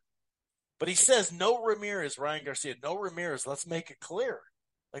hear. But he says no Ramirez, Ryan Garcia, no Ramirez. Let's make it clear.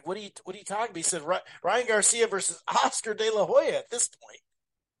 Like, what are you talking about? He said Ryan Garcia versus Oscar De La Hoya at this point.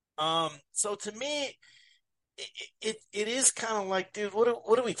 So to me, it is kind of like, dude, what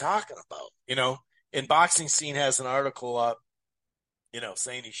are we talking about? In Boxing Scene has an article up,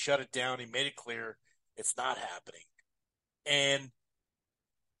 saying he shut it down. He made it clear it's not happening, and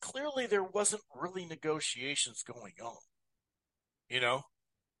clearly there wasn't really negotiations going on. You know,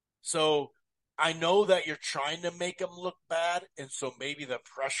 So I know that you're trying to make him look bad, and so maybe the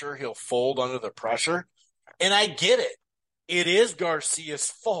pressure he'll fold under the pressure. And I get it. It is Garcia's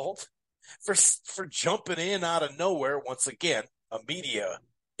fault for jumping in out of nowhere once again, a media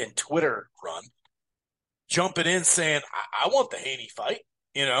and Twitter run, jumping in saying I want the Haney fight,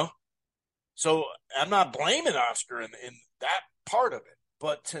 you know. So I'm not blaming Oscar in that part of it,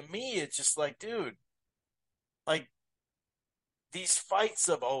 but to me it's just like, dude, like these fights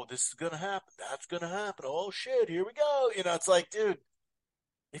of, oh, this is gonna happen, that's gonna happen, oh shit, here we go. It's like, dude,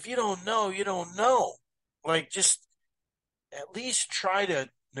 if you don't know, you don't know. Like, just at least try to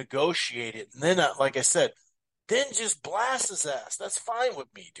negotiate it, and then, like I said, then just blast his ass. That's fine with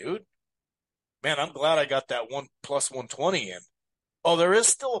me, dude. Man, I'm glad I got that one plus 120 in. Oh, there is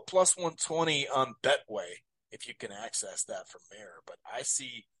still a plus 120 on Betway if you can access that from there. But I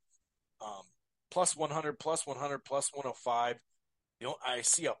see um, plus 100, plus 100, plus 105. I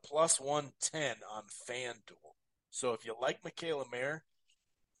see a plus 110 on FanDuel. So if you like Michaela Mayer,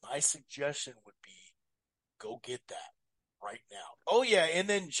 my suggestion would be go get that right now. Oh, yeah. And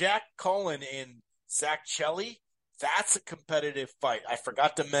then Jack Cullen and Zach Chelly. That's a competitive fight. I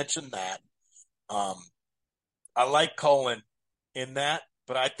forgot to mention that. Um, I like Cullen in that,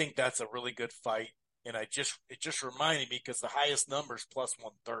 but I think that's a really good fight. And it just reminded me because the highest number is plus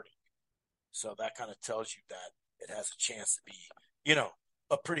 130. So that kind of tells you that it has a chance to be,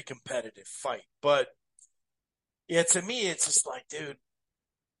 a pretty competitive fight. But yeah, to me, it's just like, dude,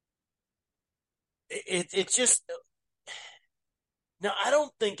 it just, now I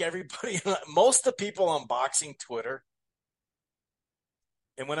don't think everybody, most of the people on boxing Twitter,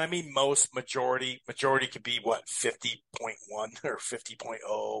 and when I mean most, majority could be what, 50.1 or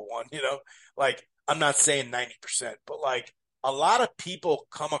 50.01, like I'm not saying 90%, but like a lot of people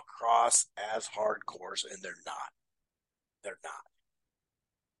come across as hardcores and they're not. They're not.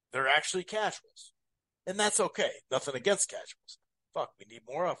 They're actually casuals. And that's okay. Nothing against casuals. Fuck, we need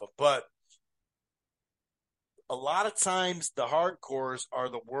more of them. But a lot of times the hardcores are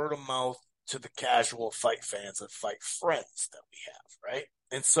the word of mouth to the casual fight fans and fight friends that we have, right?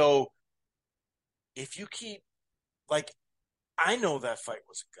 And so if you keep, like, I know that fight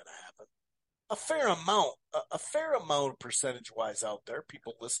wasn't going to happen. A fair amount percentage wise out there,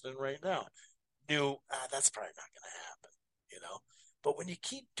 people listening right now knew that's probably not going to happen. But when you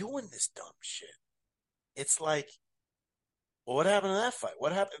keep doing this dumb shit, it's like, well, what happened to that fight?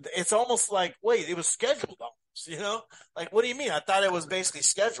 What happened? It's almost like, wait, it was scheduled almost. Like, what do you mean? I thought it was basically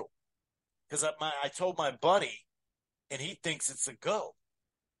scheduled because I told my buddy, and he thinks it's a go.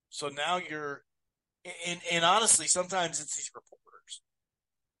 So now you're, and honestly, sometimes it's these reporters.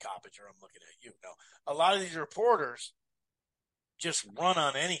 Coppinger, I'm looking at you. No, a lot of these reporters just run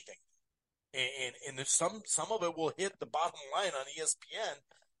on anything, and some of it will hit the bottom line on ESPN,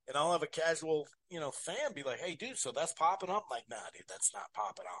 and I'll have a casual fan be like, "Hey, dude, so that's popping up?" I'm like, nah, dude, that's not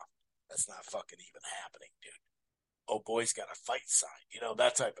popping off. That's not fucking even happening, dude. Oh, boy's got a fight sign,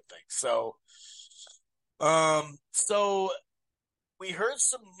 that type of thing. So we heard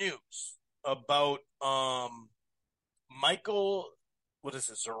some news about Michael what is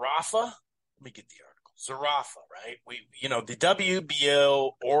it, Zarafa? Let me get the article. Zarafa, right? The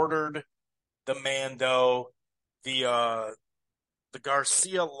WBO ordered the Mando. The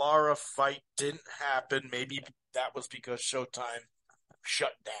Garcia Lara fight didn't happen. Maybe that was because Showtime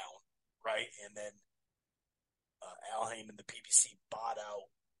shut down, right? And then Al Haim and the PBC bought out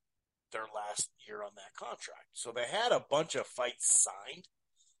their last year on that contract. So they had a bunch of fights signed.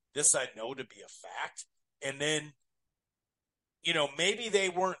 This I know to be a fact. And then, maybe they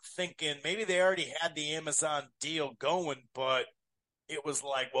weren't thinking, maybe they already had the Amazon deal going, but it was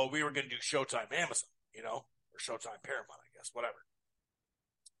like, well, we were going to do Showtime Amazon, or Showtime Paramount, I guess, whatever.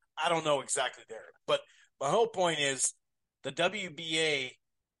 I don't know exactly there. But my whole point is the WBA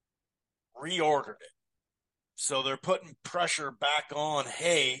reordered it. So they're putting pressure back on,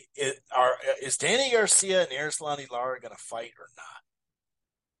 hey, is Danny Garcia and Arislani Lara going to fight or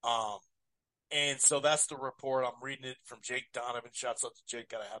not? And so that's the report. I'm reading it from Jake Donovan. Shouts out to Jake.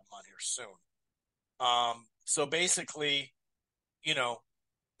 Got to have him on here soon. So basically,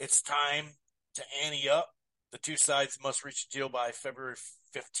 it's time to ante up. The two sides must reach a deal by February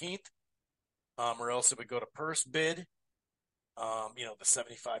 15th, or else it would go to purse bid. The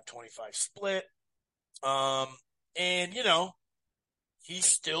 75-25 split. And, he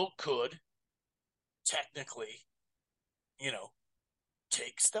still could technically,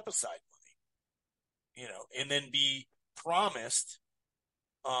 take step aside money, and then be promised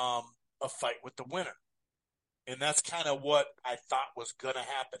a fight with the winner. And that's kind of what I thought was going to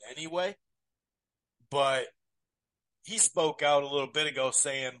happen anyway. But he spoke out a little bit ago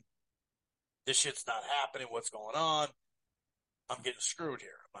saying, this shit's not happening. What's going on? I'm getting screwed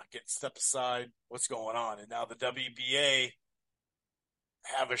here. I'm not getting step aside. What's going on? And now the WBA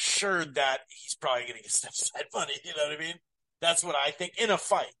have assured that he's probably going to get step aside money. You know what I mean? That's what I think in a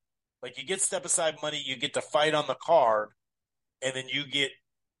fight. Like you get step aside money, you get to fight on the card, and then you get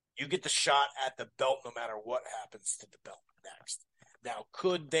the shot at the belt no matter what happens to the belt next. Now,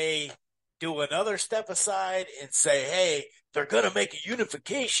 could they do another step aside and say, hey, they're going to make a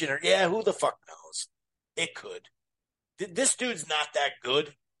unification? Or, yeah, who the fuck knows? It could. This dude's not that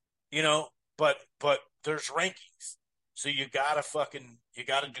good, but there's rankings. So you got to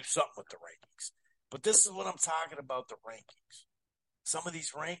do something with the rankings. But this is what I'm talking about, the rankings. Some of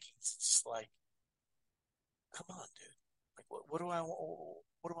these rankings, it's just like, come on, dude. Like, what do I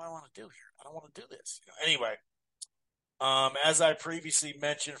want to do here? I don't want to do this. Anyway, as I previously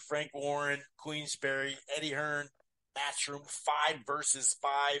mentioned, Frank Warren, Queensberry, Eddie Hearn, Matchroom, 5-5.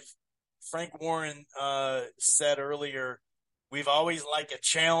 Frank Warren said earlier, we've always liked a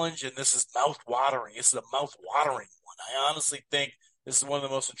challenge, and this is mouth-watering. This is a mouth-watering one. I honestly think this is one of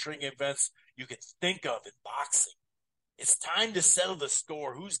the most intriguing events you could think of in boxing. It's time to settle the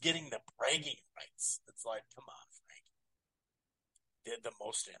score. Who's getting the bragging rights? It's like, come on, Frank. Did the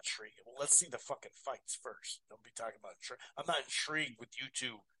most intriguing. Well, let's see the fucking fights first. Don't be talking about intrigue. I'm not intrigued with you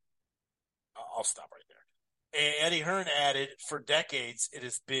two. I'll stop right there. And Eddie Hearn added, for decades, it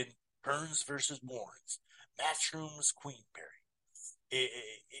has been Hearns versus Warrens. Matchroom's Queenberry.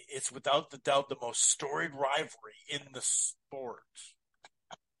 It's without the doubt the most storied rivalry in the sport.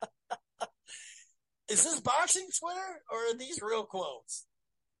 Is this boxing Twitter or are these real quotes?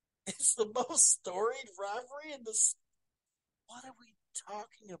 It's the most storied rivalry in the. What are we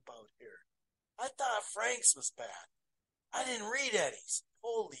talking about here? I thought Frank's was bad. I didn't read Eddie's.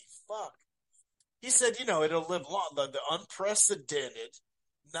 Holy fuck. He said, it'll live long. The unprecedented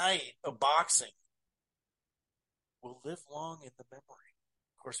night of boxing will live long in the memory.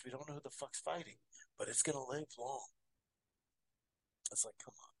 Of course, we don't know who the fuck's fighting, but it's going to live long. It's like,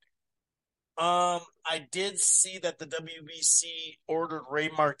 come on. I did see that the WBC ordered Ray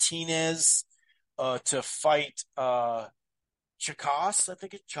Martinez to fight Chihas. I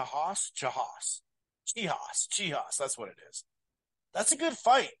think it's Chihas. That's what it is. That's a good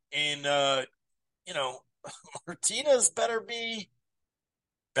fight, and Martinez better be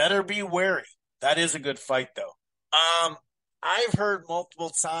wary. That is a good fight, though. I've heard multiple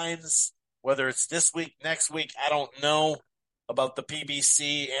times, whether it's this week, next week, I don't know, about the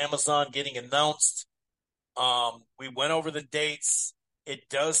PBC Amazon getting announced. We went over the dates. It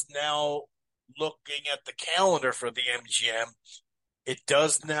does now, looking at the calendar for the MGM, it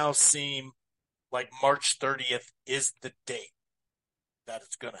does now seem like March 30th is the date that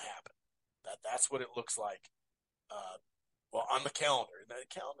it's going to happen. That's what it looks like. On the calendar. The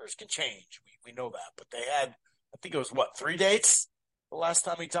calendars can change. We know that. But they had, I think it was 3 dates the last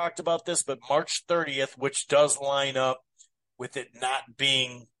time we talked about this, but March 30th, which does line up with it not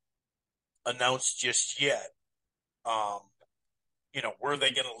being announced just yet. Were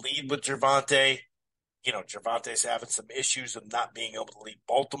they going to lead with Gervonta? Gervonta's having some issues of not being able to leave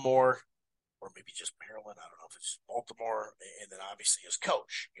Baltimore, or maybe just Maryland. I don't know if it's Baltimore. And then obviously his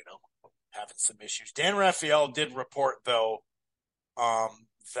coach, having some issues. Dan Raphael did report, though,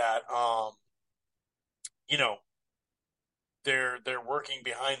 that, you know, they're working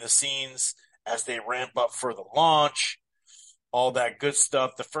behind the scenes as they ramp up for the launch, all that good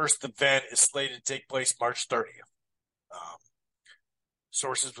stuff. The first event is slated to take place March 30th. Um,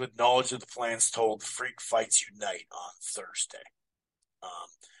 Sources with knowledge of the plans told Freak Fights Unite on Thursday.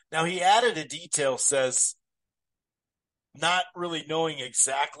 Now, he added a detail, says not really knowing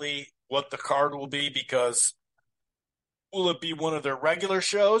exactly what the card will be, because will it be one of their regular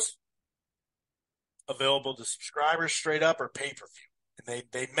shows available to subscribers straight up, or pay-per-view? And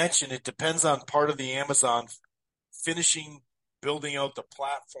they mentioned it depends on part of the Amazon finishing building out the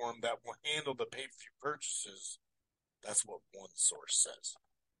platform that will handle the pay-per-view purchases. That's what one source says.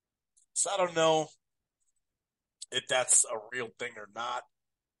 So I don't know if that's a real thing or not.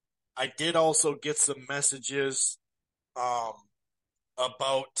 I did also get some messages about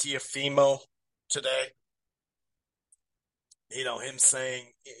Tiafimo today. Him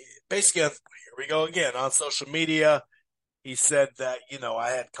saying, basically, here we go again on social media. He said that, I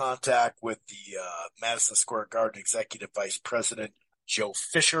had contact with the Madison Square Garden Executive Vice President, Joe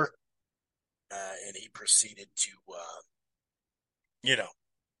Fisher, and he proceeded to,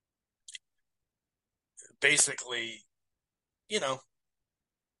 basically, you know,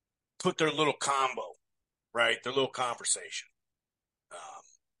 put their little combo, right? Their little conversation.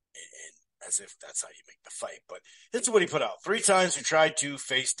 And as if that's how you make the fight. But this is what he put out. 3 times we tried to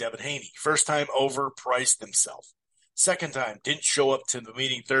face Devin Haney. First time overpriced himself. Second time, didn't show up to the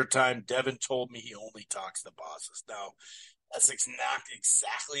meeting. Third time, Devin told me he only talks to bosses. Now, that's not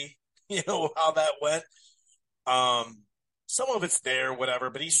exactly, how that went. Some of it's there, whatever.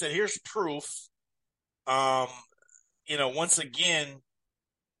 But he said, here's proof. Once again,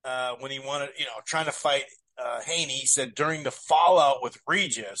 when he wanted, trying to fight Haney, he said during the fallout with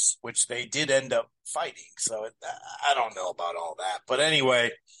Regis, which they did end up fighting. So I don't know about all that. But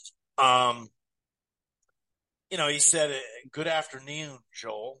anyway, he said, good afternoon,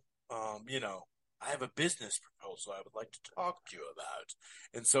 Joel. I have a business proposal I would like to talk to you about.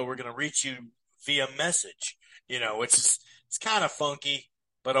 And so we're going to reach you via message, which is, it's kind of funky.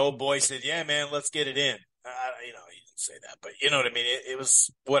 But old boy said, yeah, man, let's get it in. He didn't say that, but you know what I mean? It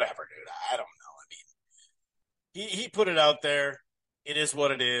was whatever, dude. I don't know. I mean, he put it out there. It is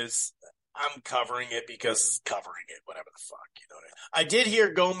what it is. I'm covering it because it's covering it, whatever the fuck, what I mean? I did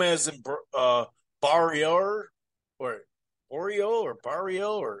hear Gomez and Barrio or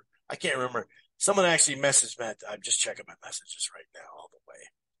Barrio, or I can't remember. Someone actually messaged me. I'm just checking my messages right now all the way.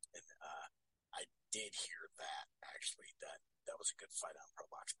 And I did hear that, actually, that was a good fight on Pro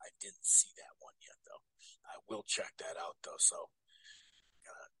Box. I didn't see that one yet, though. I will check that out, though. So,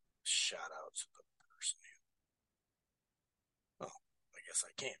 shout out to the person who, I guess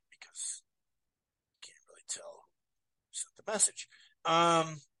I can't, because I can't really tell who sent the message.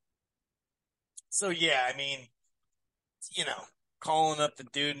 So yeah, I mean, calling up the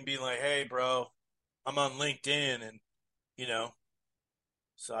dude and being like, hey, bro, I'm on LinkedIn, and,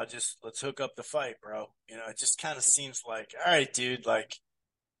 so let's hook up the fight, bro. It just kind of seems like, all right, dude, like,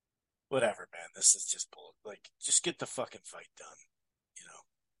 whatever, man. This is just bull. Like, just get the fucking fight done.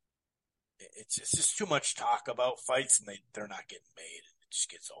 It's just too much talk about fights, and they're not getting made. It just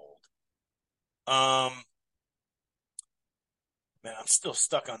gets old. Man, I'm still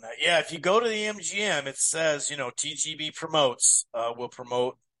stuck on that. Yeah, if you go to the MGM, it says, TGB promotes, will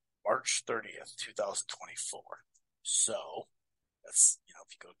promote March 30th, 2024. So that's, if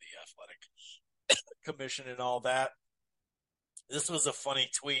you go to the athletic commission and all that. This was a funny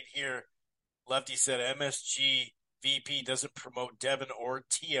tweet here. Lefty said MSG VP doesn't promote Devin or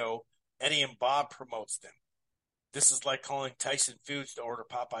Tio. Eddie and Bob promotes them. This is like calling Tyson Foods to order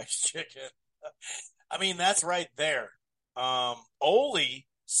Popeye's chicken. I mean, that's right there. Oli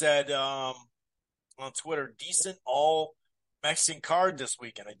said on Twitter, decent all Mexican card this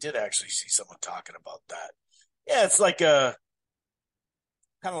weekend. I did actually see someone talking about that. Yeah, it's like kind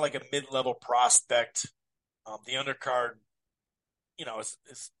of like a mid-level prospect. The undercard,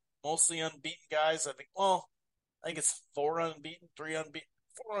 is mostly unbeaten guys. I think it's 4 unbeaten, 3 unbeaten.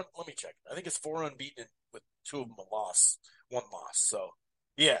 Let me check. I think it's 4 unbeaten with 2 of them a loss, 1 loss. So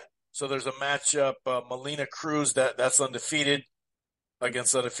yeah. So there's a matchup, Molina Cruz, that's undefeated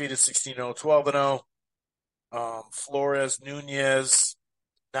against undefeated 16-0, 12-0. Flores Nunez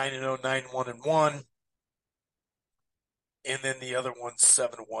 9-0, 9-1-1. And then the other one's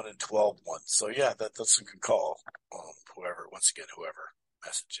 7-1 and 12-1. So yeah, that's a good call. Whoever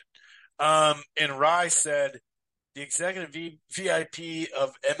messaged it. And Rye said the executive VIP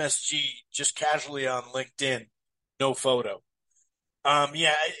of MSG just casually on LinkedIn, no photo.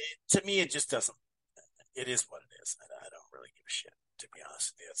 Yeah, to me, it just doesn't. It is what it is. I don't really give a shit, to be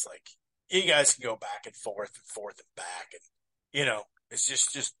honest with you. It's like you guys can go back and forth and back, and it's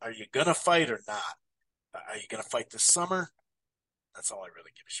just are you gonna fight or not? Are you gonna fight this summer? That's all I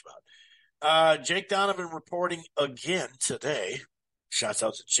really give a shit about. Jake Donovan reporting again today. Shouts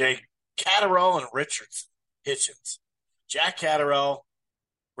out to Jake Catterall and Richardson Hitchens. Jack Catterall,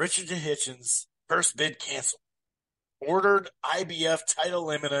 Richardson Hitchens, first bid canceled. Ordered IBF title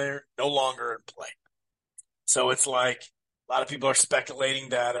eliminator no longer in play. So it's like a lot of people are speculating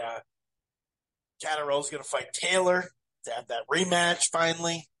that Catterall's going to fight Taylor to have that rematch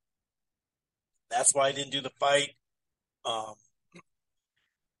finally. That's why I didn't do the fight. Um,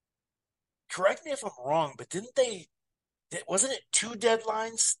 Correct me if I'm wrong, but wasn't it 2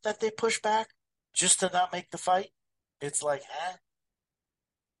 deadlines that they pushed back just to not make the fight? It's like, huh?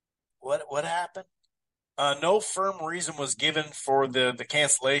 What happened? No firm reason was given for the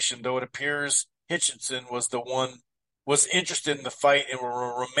cancellation, though it appears Hitchinson was interested in the fight and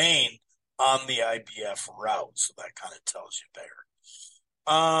will remain on the IBF route. So that kind of tells you there.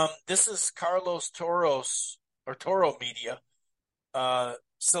 This is Carlos Toro Media.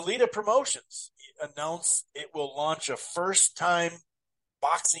 Salida Promotions announced it will launch a first time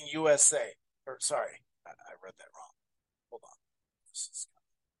Boxing USA. Or sorry, I read that wrong. Hold on. I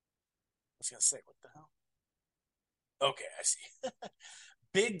was going to say, what the hell? Okay, I see.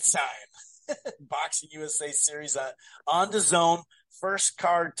 Big time Boxing USA series on the zone. First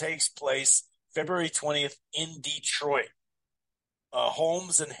card takes place February 20th in Detroit.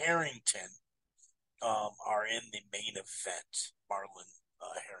 Holmes and Harrington are in the main event. Marlon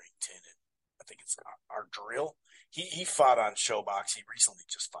Harrington and I think it's our drill. He fought on Showbox. He recently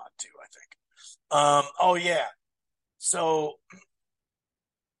just fought too, I think. Oh yeah. So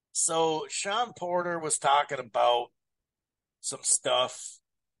Sean Porter was talking about some stuff,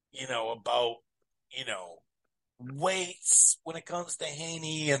 about weights when it comes to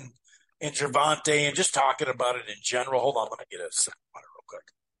Haney and Gervonta and just talking about it in general. Hold on, let me get a sip of water real quick.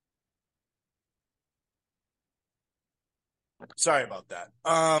 Sorry about that.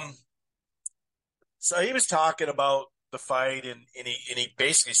 So he was talking about the fight, and he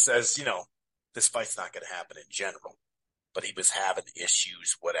basically says, this fight's not going to happen in general, but he was having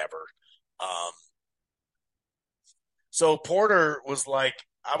issues, whatever. So Porter was like,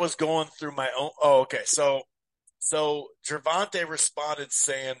 I was going through my own. Oh, okay. So Gervonta responded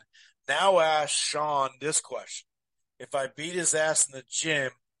saying, "Now ask Sean this question: If I beat his ass in the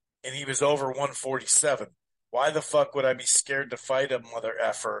gym and he was over 147, why the fuck would I be scared to fight him, mother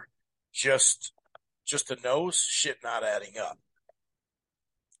effer? Just a nose? Shit not adding up.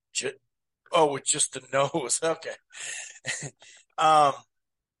 With just a nose. Okay. um,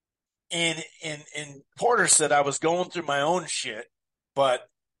 and Porter said I was going through my own shit, but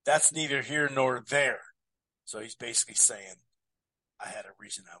that's neither here nor there. So he's basically saying I had a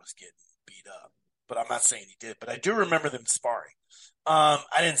reason I was getting beat up, but I'm not saying he did. But I do remember them sparring. I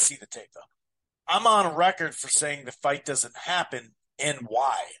didn't see the tape though. I'm on record for saying the fight doesn't happen and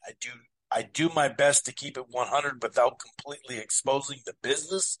why. I do my best to keep it 100 without completely exposing the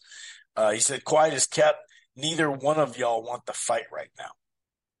business. He said, quiet as kept. Neither one of y'all want the fight right now.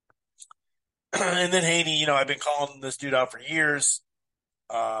 And then Haney, I've been calling this dude out for years.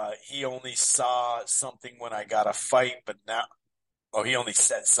 He only saw something when I got a fight, but now, he only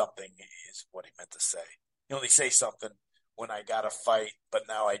said something is what he meant to say. He only say something when I got a fight, but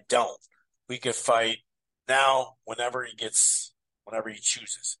now I don't. We could fight now whenever he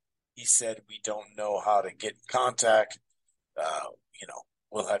chooses. He said we don't know how to get in contact.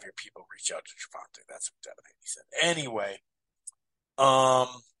 We'll have your people reach out to Gervonta. That's what he said. Anyway, yeah,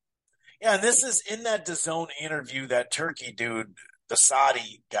 and this is in that DAZN interview, that Turkey dude, the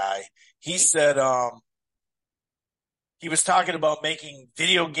Saudi guy, he said he was talking about making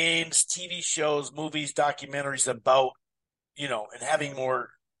video games, TV shows, movies, documentaries about, and having more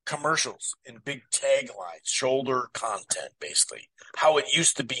commercials and big taglines, shoulder content, basically, how it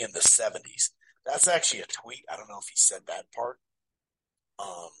used to be in the 70s. That's actually a tweet. I don't know if he said that part.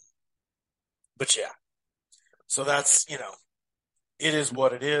 But yeah. So that's, it is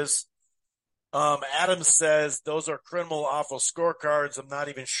what it is. Adam says those are criminal awful scorecards. I'm not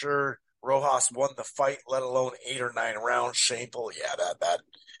even sure Rojas won the fight, let alone 8 or 9 rounds. Shameful. Yeah, that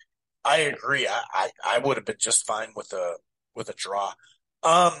I agree. I would have been just fine with a draw.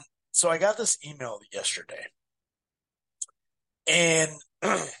 So I got this email yesterday, and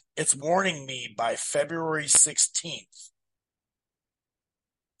it's warning me by February 16th.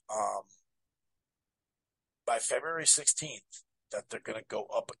 um, by February 16th that they're going to go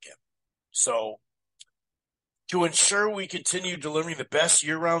up again. So to ensure we continue delivering the best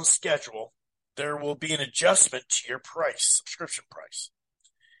year-round schedule, there will be an adjustment to your subscription price.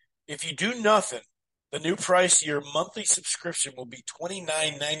 If you do nothing, the new price of your monthly subscription will be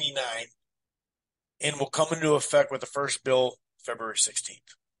 $29.99 and will come into effect with the first bill February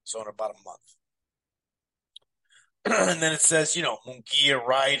 16th. So in about a month. And then it says, Munguia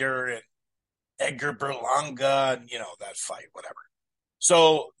Ryder and Edgar Berlanga and, that fight, whatever.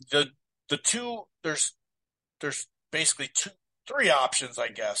 So the two, there's basically three options, I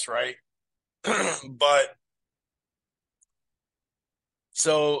guess, right? But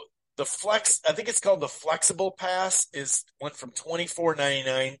so the flex, I think it's called the flexible pass, went from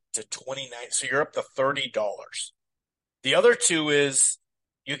 $24.99 to $29. So you're up to $30. The other two is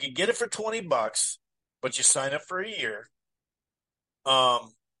you can get it for $20, but you sign up for a year.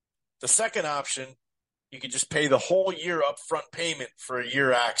 The second option, you can just pay the whole year upfront payment for a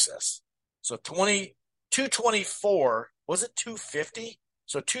year access. So 224, was it 250?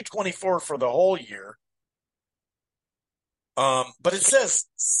 So 224 for the whole year. But it says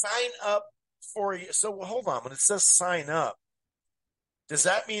sign up for you. So hold on, when it says sign up, does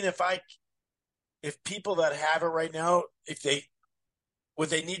that mean if people that have it right now, would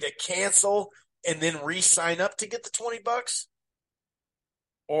they need to cancel and then re-sign up to get the $20?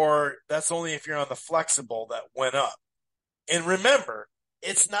 Or that's only if you're on the flexible that went up. And remember,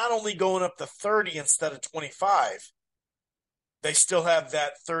 it's not only going up to 30 instead of 25. They still have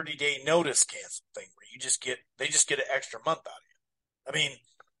that 30-day notice cancel thing where they just get an extra month out of you. I mean,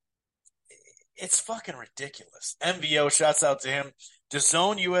 it's fucking ridiculous. MVO, shouts out to him.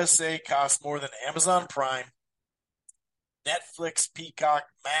 DAZN USA costs more than Amazon Prime, Netflix, Peacock,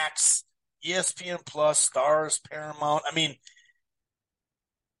 Max, ESPN Plus, Stars, Paramount. I mean,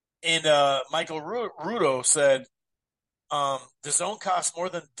 and Michael Rudo said, DAZN costs more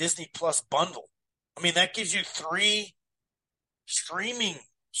than Disney Plus bundle. I mean, that gives you 3 streaming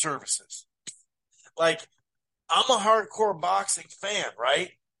services. Like, I'm a hardcore boxing fan,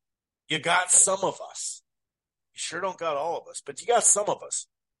 right? You got some of us. You sure don't got all of us, but you got some of us.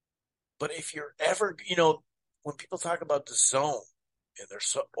 But if you're ever, when people talk about DAZN, and they're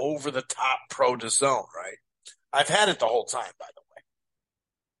so over the top pro DAZN, right? I've had it the whole time, by the way.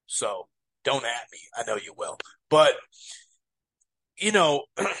 So don't at me. I know you will. But,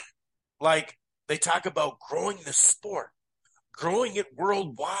 like they talk about growing the sport, growing it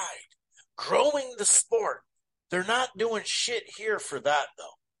worldwide, growing the sport. They're not doing shit here for that,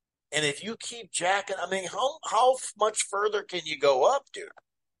 though. And if you keep jacking, I mean, how much further can you go up, dude?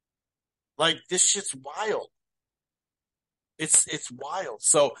 Like, this shit's wild. It's wild.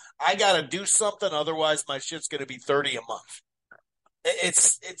 So I got to do something, otherwise my shit's going to be 30 a month.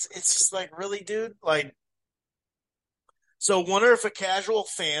 It's just like, really, dude? Like, so wonder if a casual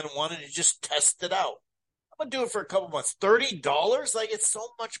fan wanted to just test it out. I'm gonna do it for a couple months. $30? Like, it's so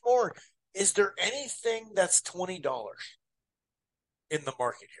much more. Is there anything that's $20 in the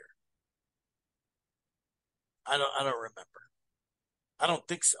market here? I don't remember. I don't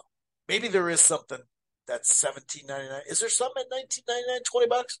think so. Maybe there is something that's $17.99. Is there something at $19.99,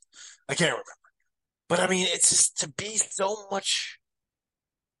 $20? I can't remember. But I mean, it's just to be so much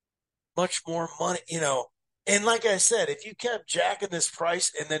more money, And like I said, if you kept jacking this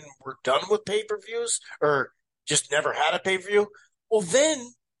price and then we're done with pay-per-views or just never had a pay-per-view, well,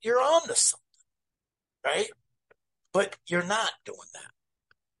 then you're on to something, right? But you're not doing that.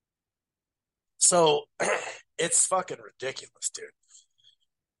 So it's fucking ridiculous, dude.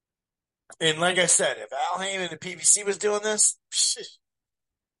 And like I said, if Al Heyman and PBC was doing this,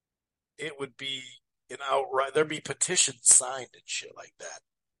 it would be an outright, there'd be petitions signed and shit like that.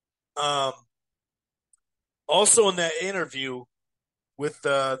 Also in that interview with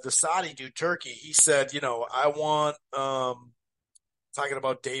the Saudi dude, Turkey, he said, I want, talking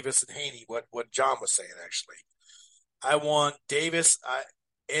about Davis and Haney, what John was saying, actually. I want Davis,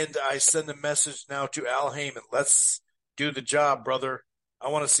 and I send a message now to Al Heyman. Let's do the job, brother. I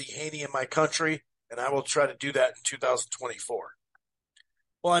want to see Haney in my country, and I will try to do that in 2024.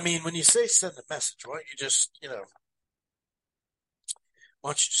 Well, I mean, when you say send a message, why don't you just, why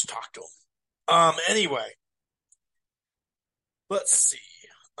don't you just talk to him? Anyway, let's see.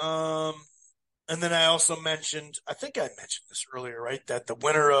 And then I also mentioned, I think I mentioned this earlier, right? That the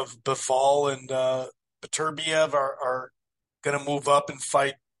winner of Bafal and Beterbiev are going to move up and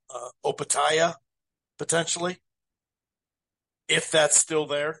fight Opataya, potentially, if that's still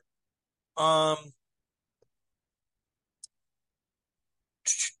there. All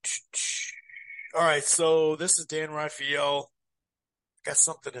right, so this is Dan Raphael. got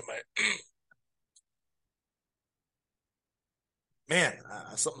something in my man.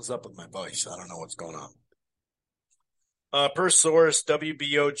 Something's up with my voice. I don't know what's going on. Per source,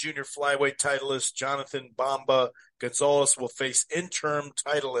 WBO junior flyweight titleist Jonathan Bamba Gonzalez will face interim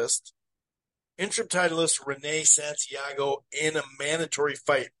titleist Rene Santiago in a mandatory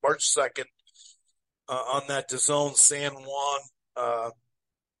fight March 2nd on that DAZN San Juan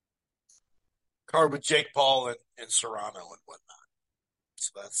card with Jake Paul and Serrano and whatnot.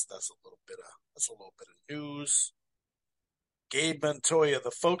 So that's a little bit of news. Gabe Montoya,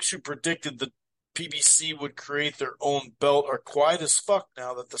 the folks who predicted the PBC would create their own belt are quiet as fuck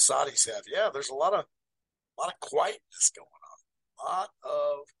now that the Saudis have. Yeah, there's a lot of quietness going on. A lot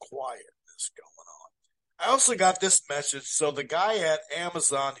of quietness going on. I also got this message. So the guy at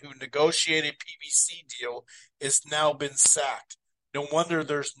Amazon who negotiated PBC deal has now been sacked. No wonder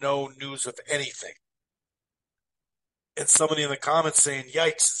there's no news of anything. And somebody in the comments saying,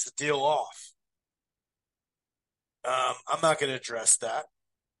 "Yikes, is the deal off?" I'm not going to address that.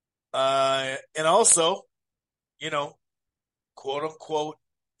 And also, you know, quote unquote,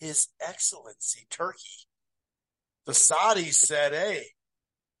 His Excellency Turkey. The Saudis said, hey,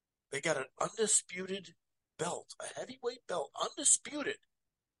 they got an undisputed belt, a heavyweight belt, undisputed.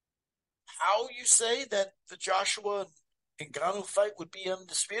 How you say that the Joshua and Ngannou fight would be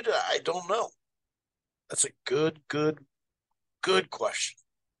undisputed? I don't know. That's a good question.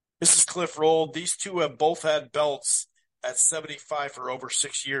 This is Cliff Roll. These two have both had belts at 75 for over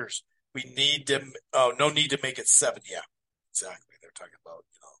 6 years. We need to, no need to make it 7. Yeah, exactly. They're talking about,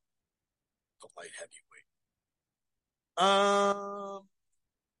 the light heavyweight.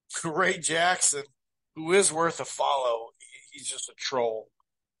 Ray Jackson, who is worth a follow. He's just a troll.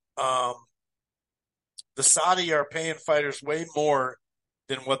 The Saudi are paying fighters way more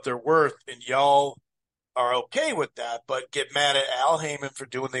than what they're worth, and y'all are okay with that, but get mad at Al Heyman for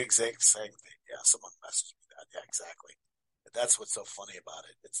doing the exact same thing. Yeah, someone messaged me that. Yeah, exactly. That's what's so funny about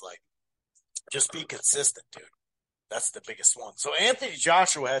it. It's like, just be consistent, dude. That's the biggest one. So Anthony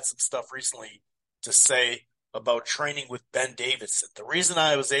Joshua had some stuff recently to say about training with Ben Davidson. The reason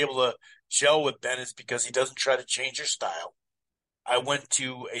I was able to gel with Ben is because he doesn't try to change your style. I went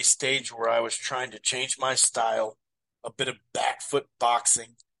to a stage where I was trying to change my style, a bit of back foot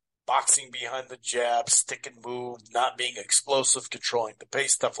boxing behind the jab, stick and move, not being explosive, controlling the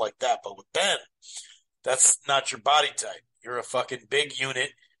pace, stuff like that. But with Ben, that's not your body type. You're a fucking big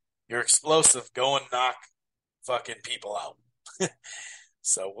unit. You're explosive. Go and knock fucking people out.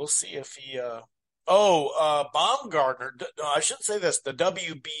 So we'll see if he. Baumgartner. No, I shouldn't say this. The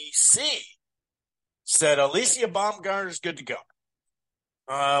WBC said Alicia Baumgartner is good to go.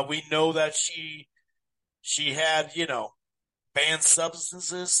 We know that she had banned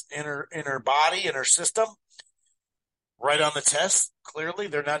substances in her body, in her system, right on the test. Clearly,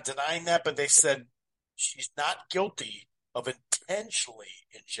 they're not denying that, but they said she's not guilty of intentionally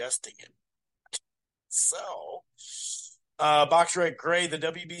ingesting it. So, Boxer at Gray, the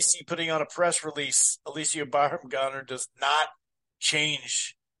WBC putting on a press release. Alicia Baumgartner does not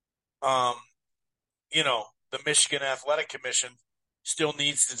change, the Michigan Athletic Commission still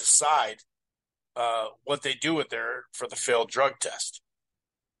needs to decide what they do with her for the failed drug test.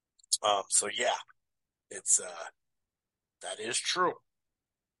 So yeah, it's that is true.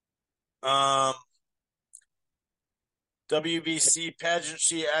 WBC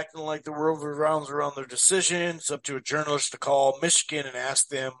pageantry acting like the world revolves around their decisions. Up to a journalist to call Michigan and ask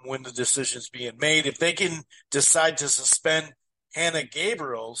them when the decision's being made. If they can decide to suspend Hannah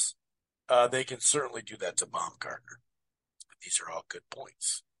Gabriel's, they can certainly do that to Baumgartner. But these are all good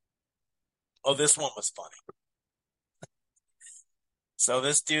points. Oh, this one was funny. So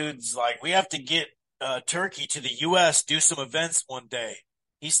this dude's like, we have to get Turkey to the U.S., do some events one day.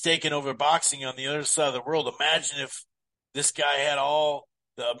 He's taking over boxing on the other side of the world. Imagine if this guy had all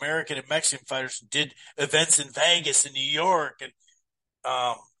the American and Mexican fighters did events in Vegas and New York. And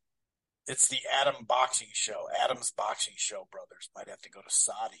it's the Adams Boxing Show brothers. Might have to go to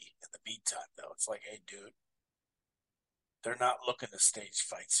Saudi in the meantime, though. It's like, hey, dude, they're not looking to stage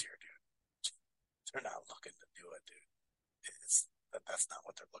fights here, dude. They're not looking to do it, dude. That's not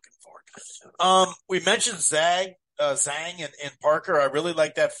what they're looking for. We mentioned Zhang and Parker. I really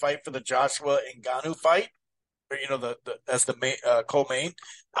like that fight for the Joshua and Ngannou fight. Or, as the co-main.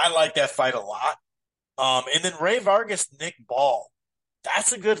 I like that fight a lot. And then Ray Vargas, Nick Ball.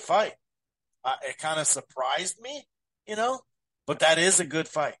 That's a good fight. It kind of surprised me, but that is a good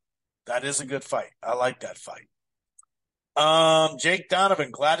fight. I like that fight. Jake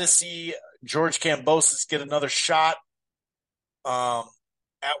Donovan, glad to see George Kambosos get another shot.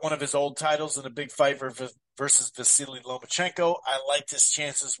 at one of his old titles in a big fight versus Vasily Lomachenko. I liked his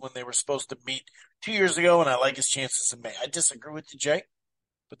chances when they were supposed to meet 2 years ago, and I like his chances in May. I disagree with you, Jake,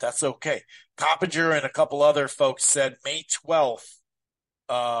 but that's okay. Coppinger and a couple other folks said May 12th,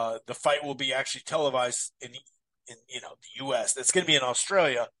 the fight will be actually televised in the U.S. It's going to be in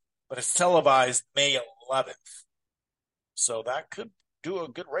Australia, but it's televised May 11th, so that could do a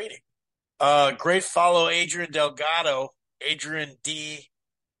good rating. Great follow, Adrian Delgado, Adrian D.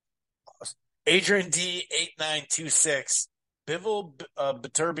 Adrian D 8926. Bivol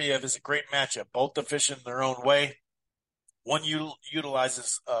Beterbiev is a great matchup. Both efficient in their own way. One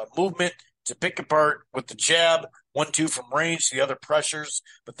utilizes movement to pick apart with the jab. 1-2 from range. The other pressures,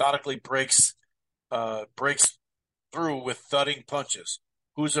 methodically breaks through with thudding punches.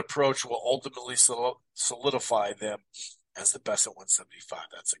 Whose approach will ultimately solidify them as the best at 175?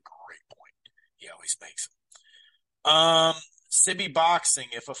 That's a great point. He always makes them. Sibby Boxing.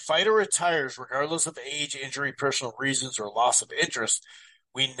 If a fighter retires, regardless of age, injury, personal reasons, or loss of interest,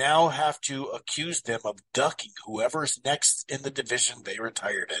 we now have to accuse them of ducking whoever's next in the division they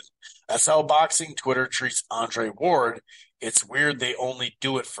retired in. That's how boxing Twitter treats Andre Ward. It's weird they only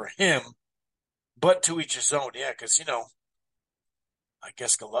do it for him, but to each his own. Yeah, because, I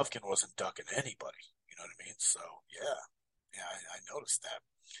guess Golovkin wasn't ducking anybody. You know what I mean? So, yeah, I noticed that.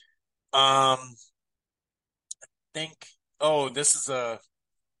 Think, this is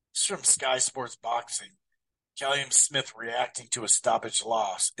from Sky Sports Boxing. Callium Smith reacting to a stoppage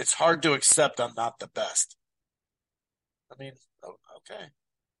loss. It's hard to accept I'm not the best. I mean, okay.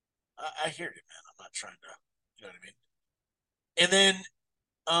 I hear you, man. I'm not trying to, you know what I mean? And then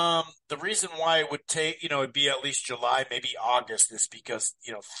the reason why it would take, it'd be at least July, maybe August, is because,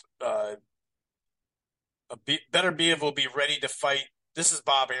 Beterbiev will be ready to fight. This is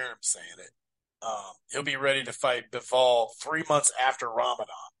Bob Arum saying it. He'll be ready to fight Bivol 3 months after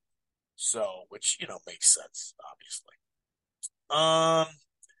Ramadan. So, which, makes sense, obviously.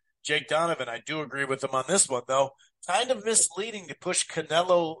 Jake Donovan, I do agree with him on this one, though. Kind of misleading to push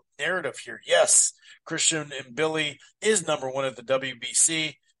Canelo narrative here. Yes, Christian and Billy is number one at the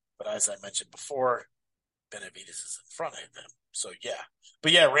WBC, but as I mentioned before, Benavidez is in front of him. So, yeah.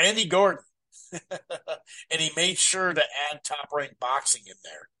 But, yeah, Randy Gordon. And he made sure to add top-ranked boxing in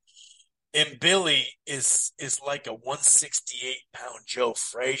there. And Billy is like a 168-pound Joe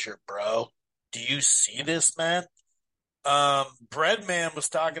Frazier, bro. Do you see this, man? Breadman was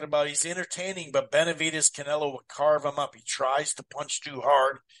talking about he's entertaining, but Benavidez Canelo would carve him up. He tries to punch too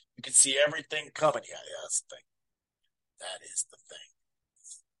hard. You can see everything coming. Yeah, that's the thing. That is the thing.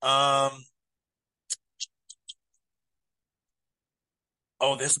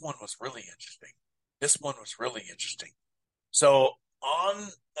 This one was really interesting. So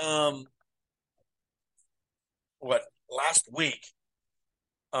on last week,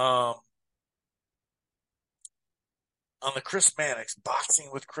 on the Chris Mannix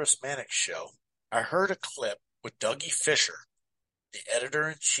Boxing with Chris Mannix show, I heard a clip with Dougie Fisher, the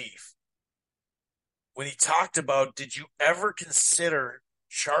editor-in-chief, when he talked about, did you ever consider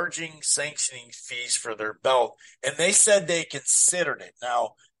charging sanctioning fees for their belt? And they said they considered it.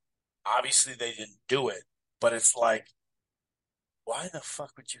 Now, obviously they didn't do it, but it's like, why the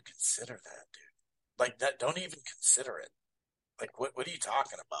fuck would you consider that, dude? Like that, don't even consider it. Like, what are you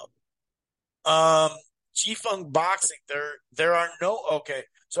talking about? G-Funk Boxing, there are no, okay.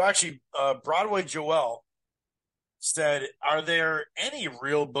 So actually, Broadway Joel said, are there any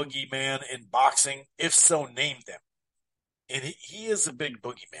real boogeyman in boxing? If so, name them. And he is a big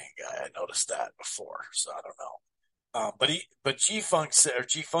boogeyman guy. I noticed that before, so I don't know. But G-Funk said, or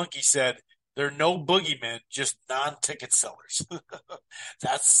G-Funky said, there are no boogeymen, just non-ticket sellers.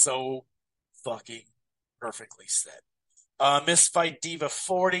 That's so fucking perfectly said. Miss Fight Diva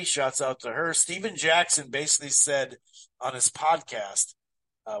 40, shouts out to her. Steven Jackson basically said on his podcast,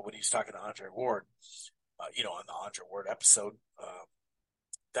 when he was talking to Andre Ward, on the Andre Ward episode,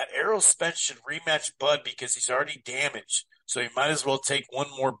 that Errol Spence should rematch Bud because he's already damaged. So he might as well take one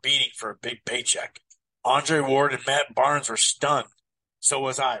more beating for a big paycheck. Andre Ward and Matt Barnes were stunned. So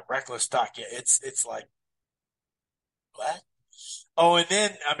was I. Reckless talk. Yeah, it's like, what? Oh, and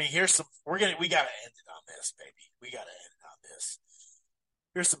then, here's some, we got to end it on this, baby. We got to end it on this.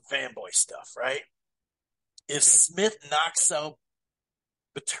 Here's some fanboy stuff, right? If Smith knocks out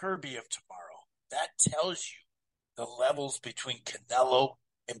Beterbiev tomorrow, that tells you the levels between Canelo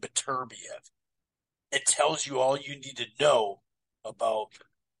and Beterbiev. It tells you all you need to know about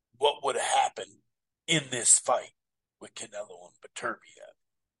what would happen in this fight with Canelo and Beterbiev.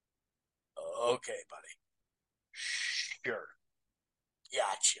 Okay, buddy. Sure.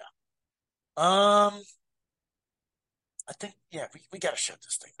 Gotcha. I think, yeah, we got to shut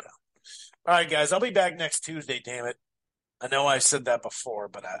this thing down. All right, guys, I'll be back next Tuesday, damn it. I know I said that before,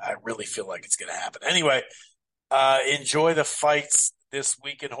 but I really feel like it's going to happen. Anyway, enjoy the fights this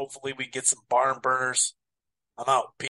weekend. Hopefully we get some barn burners. I'm out.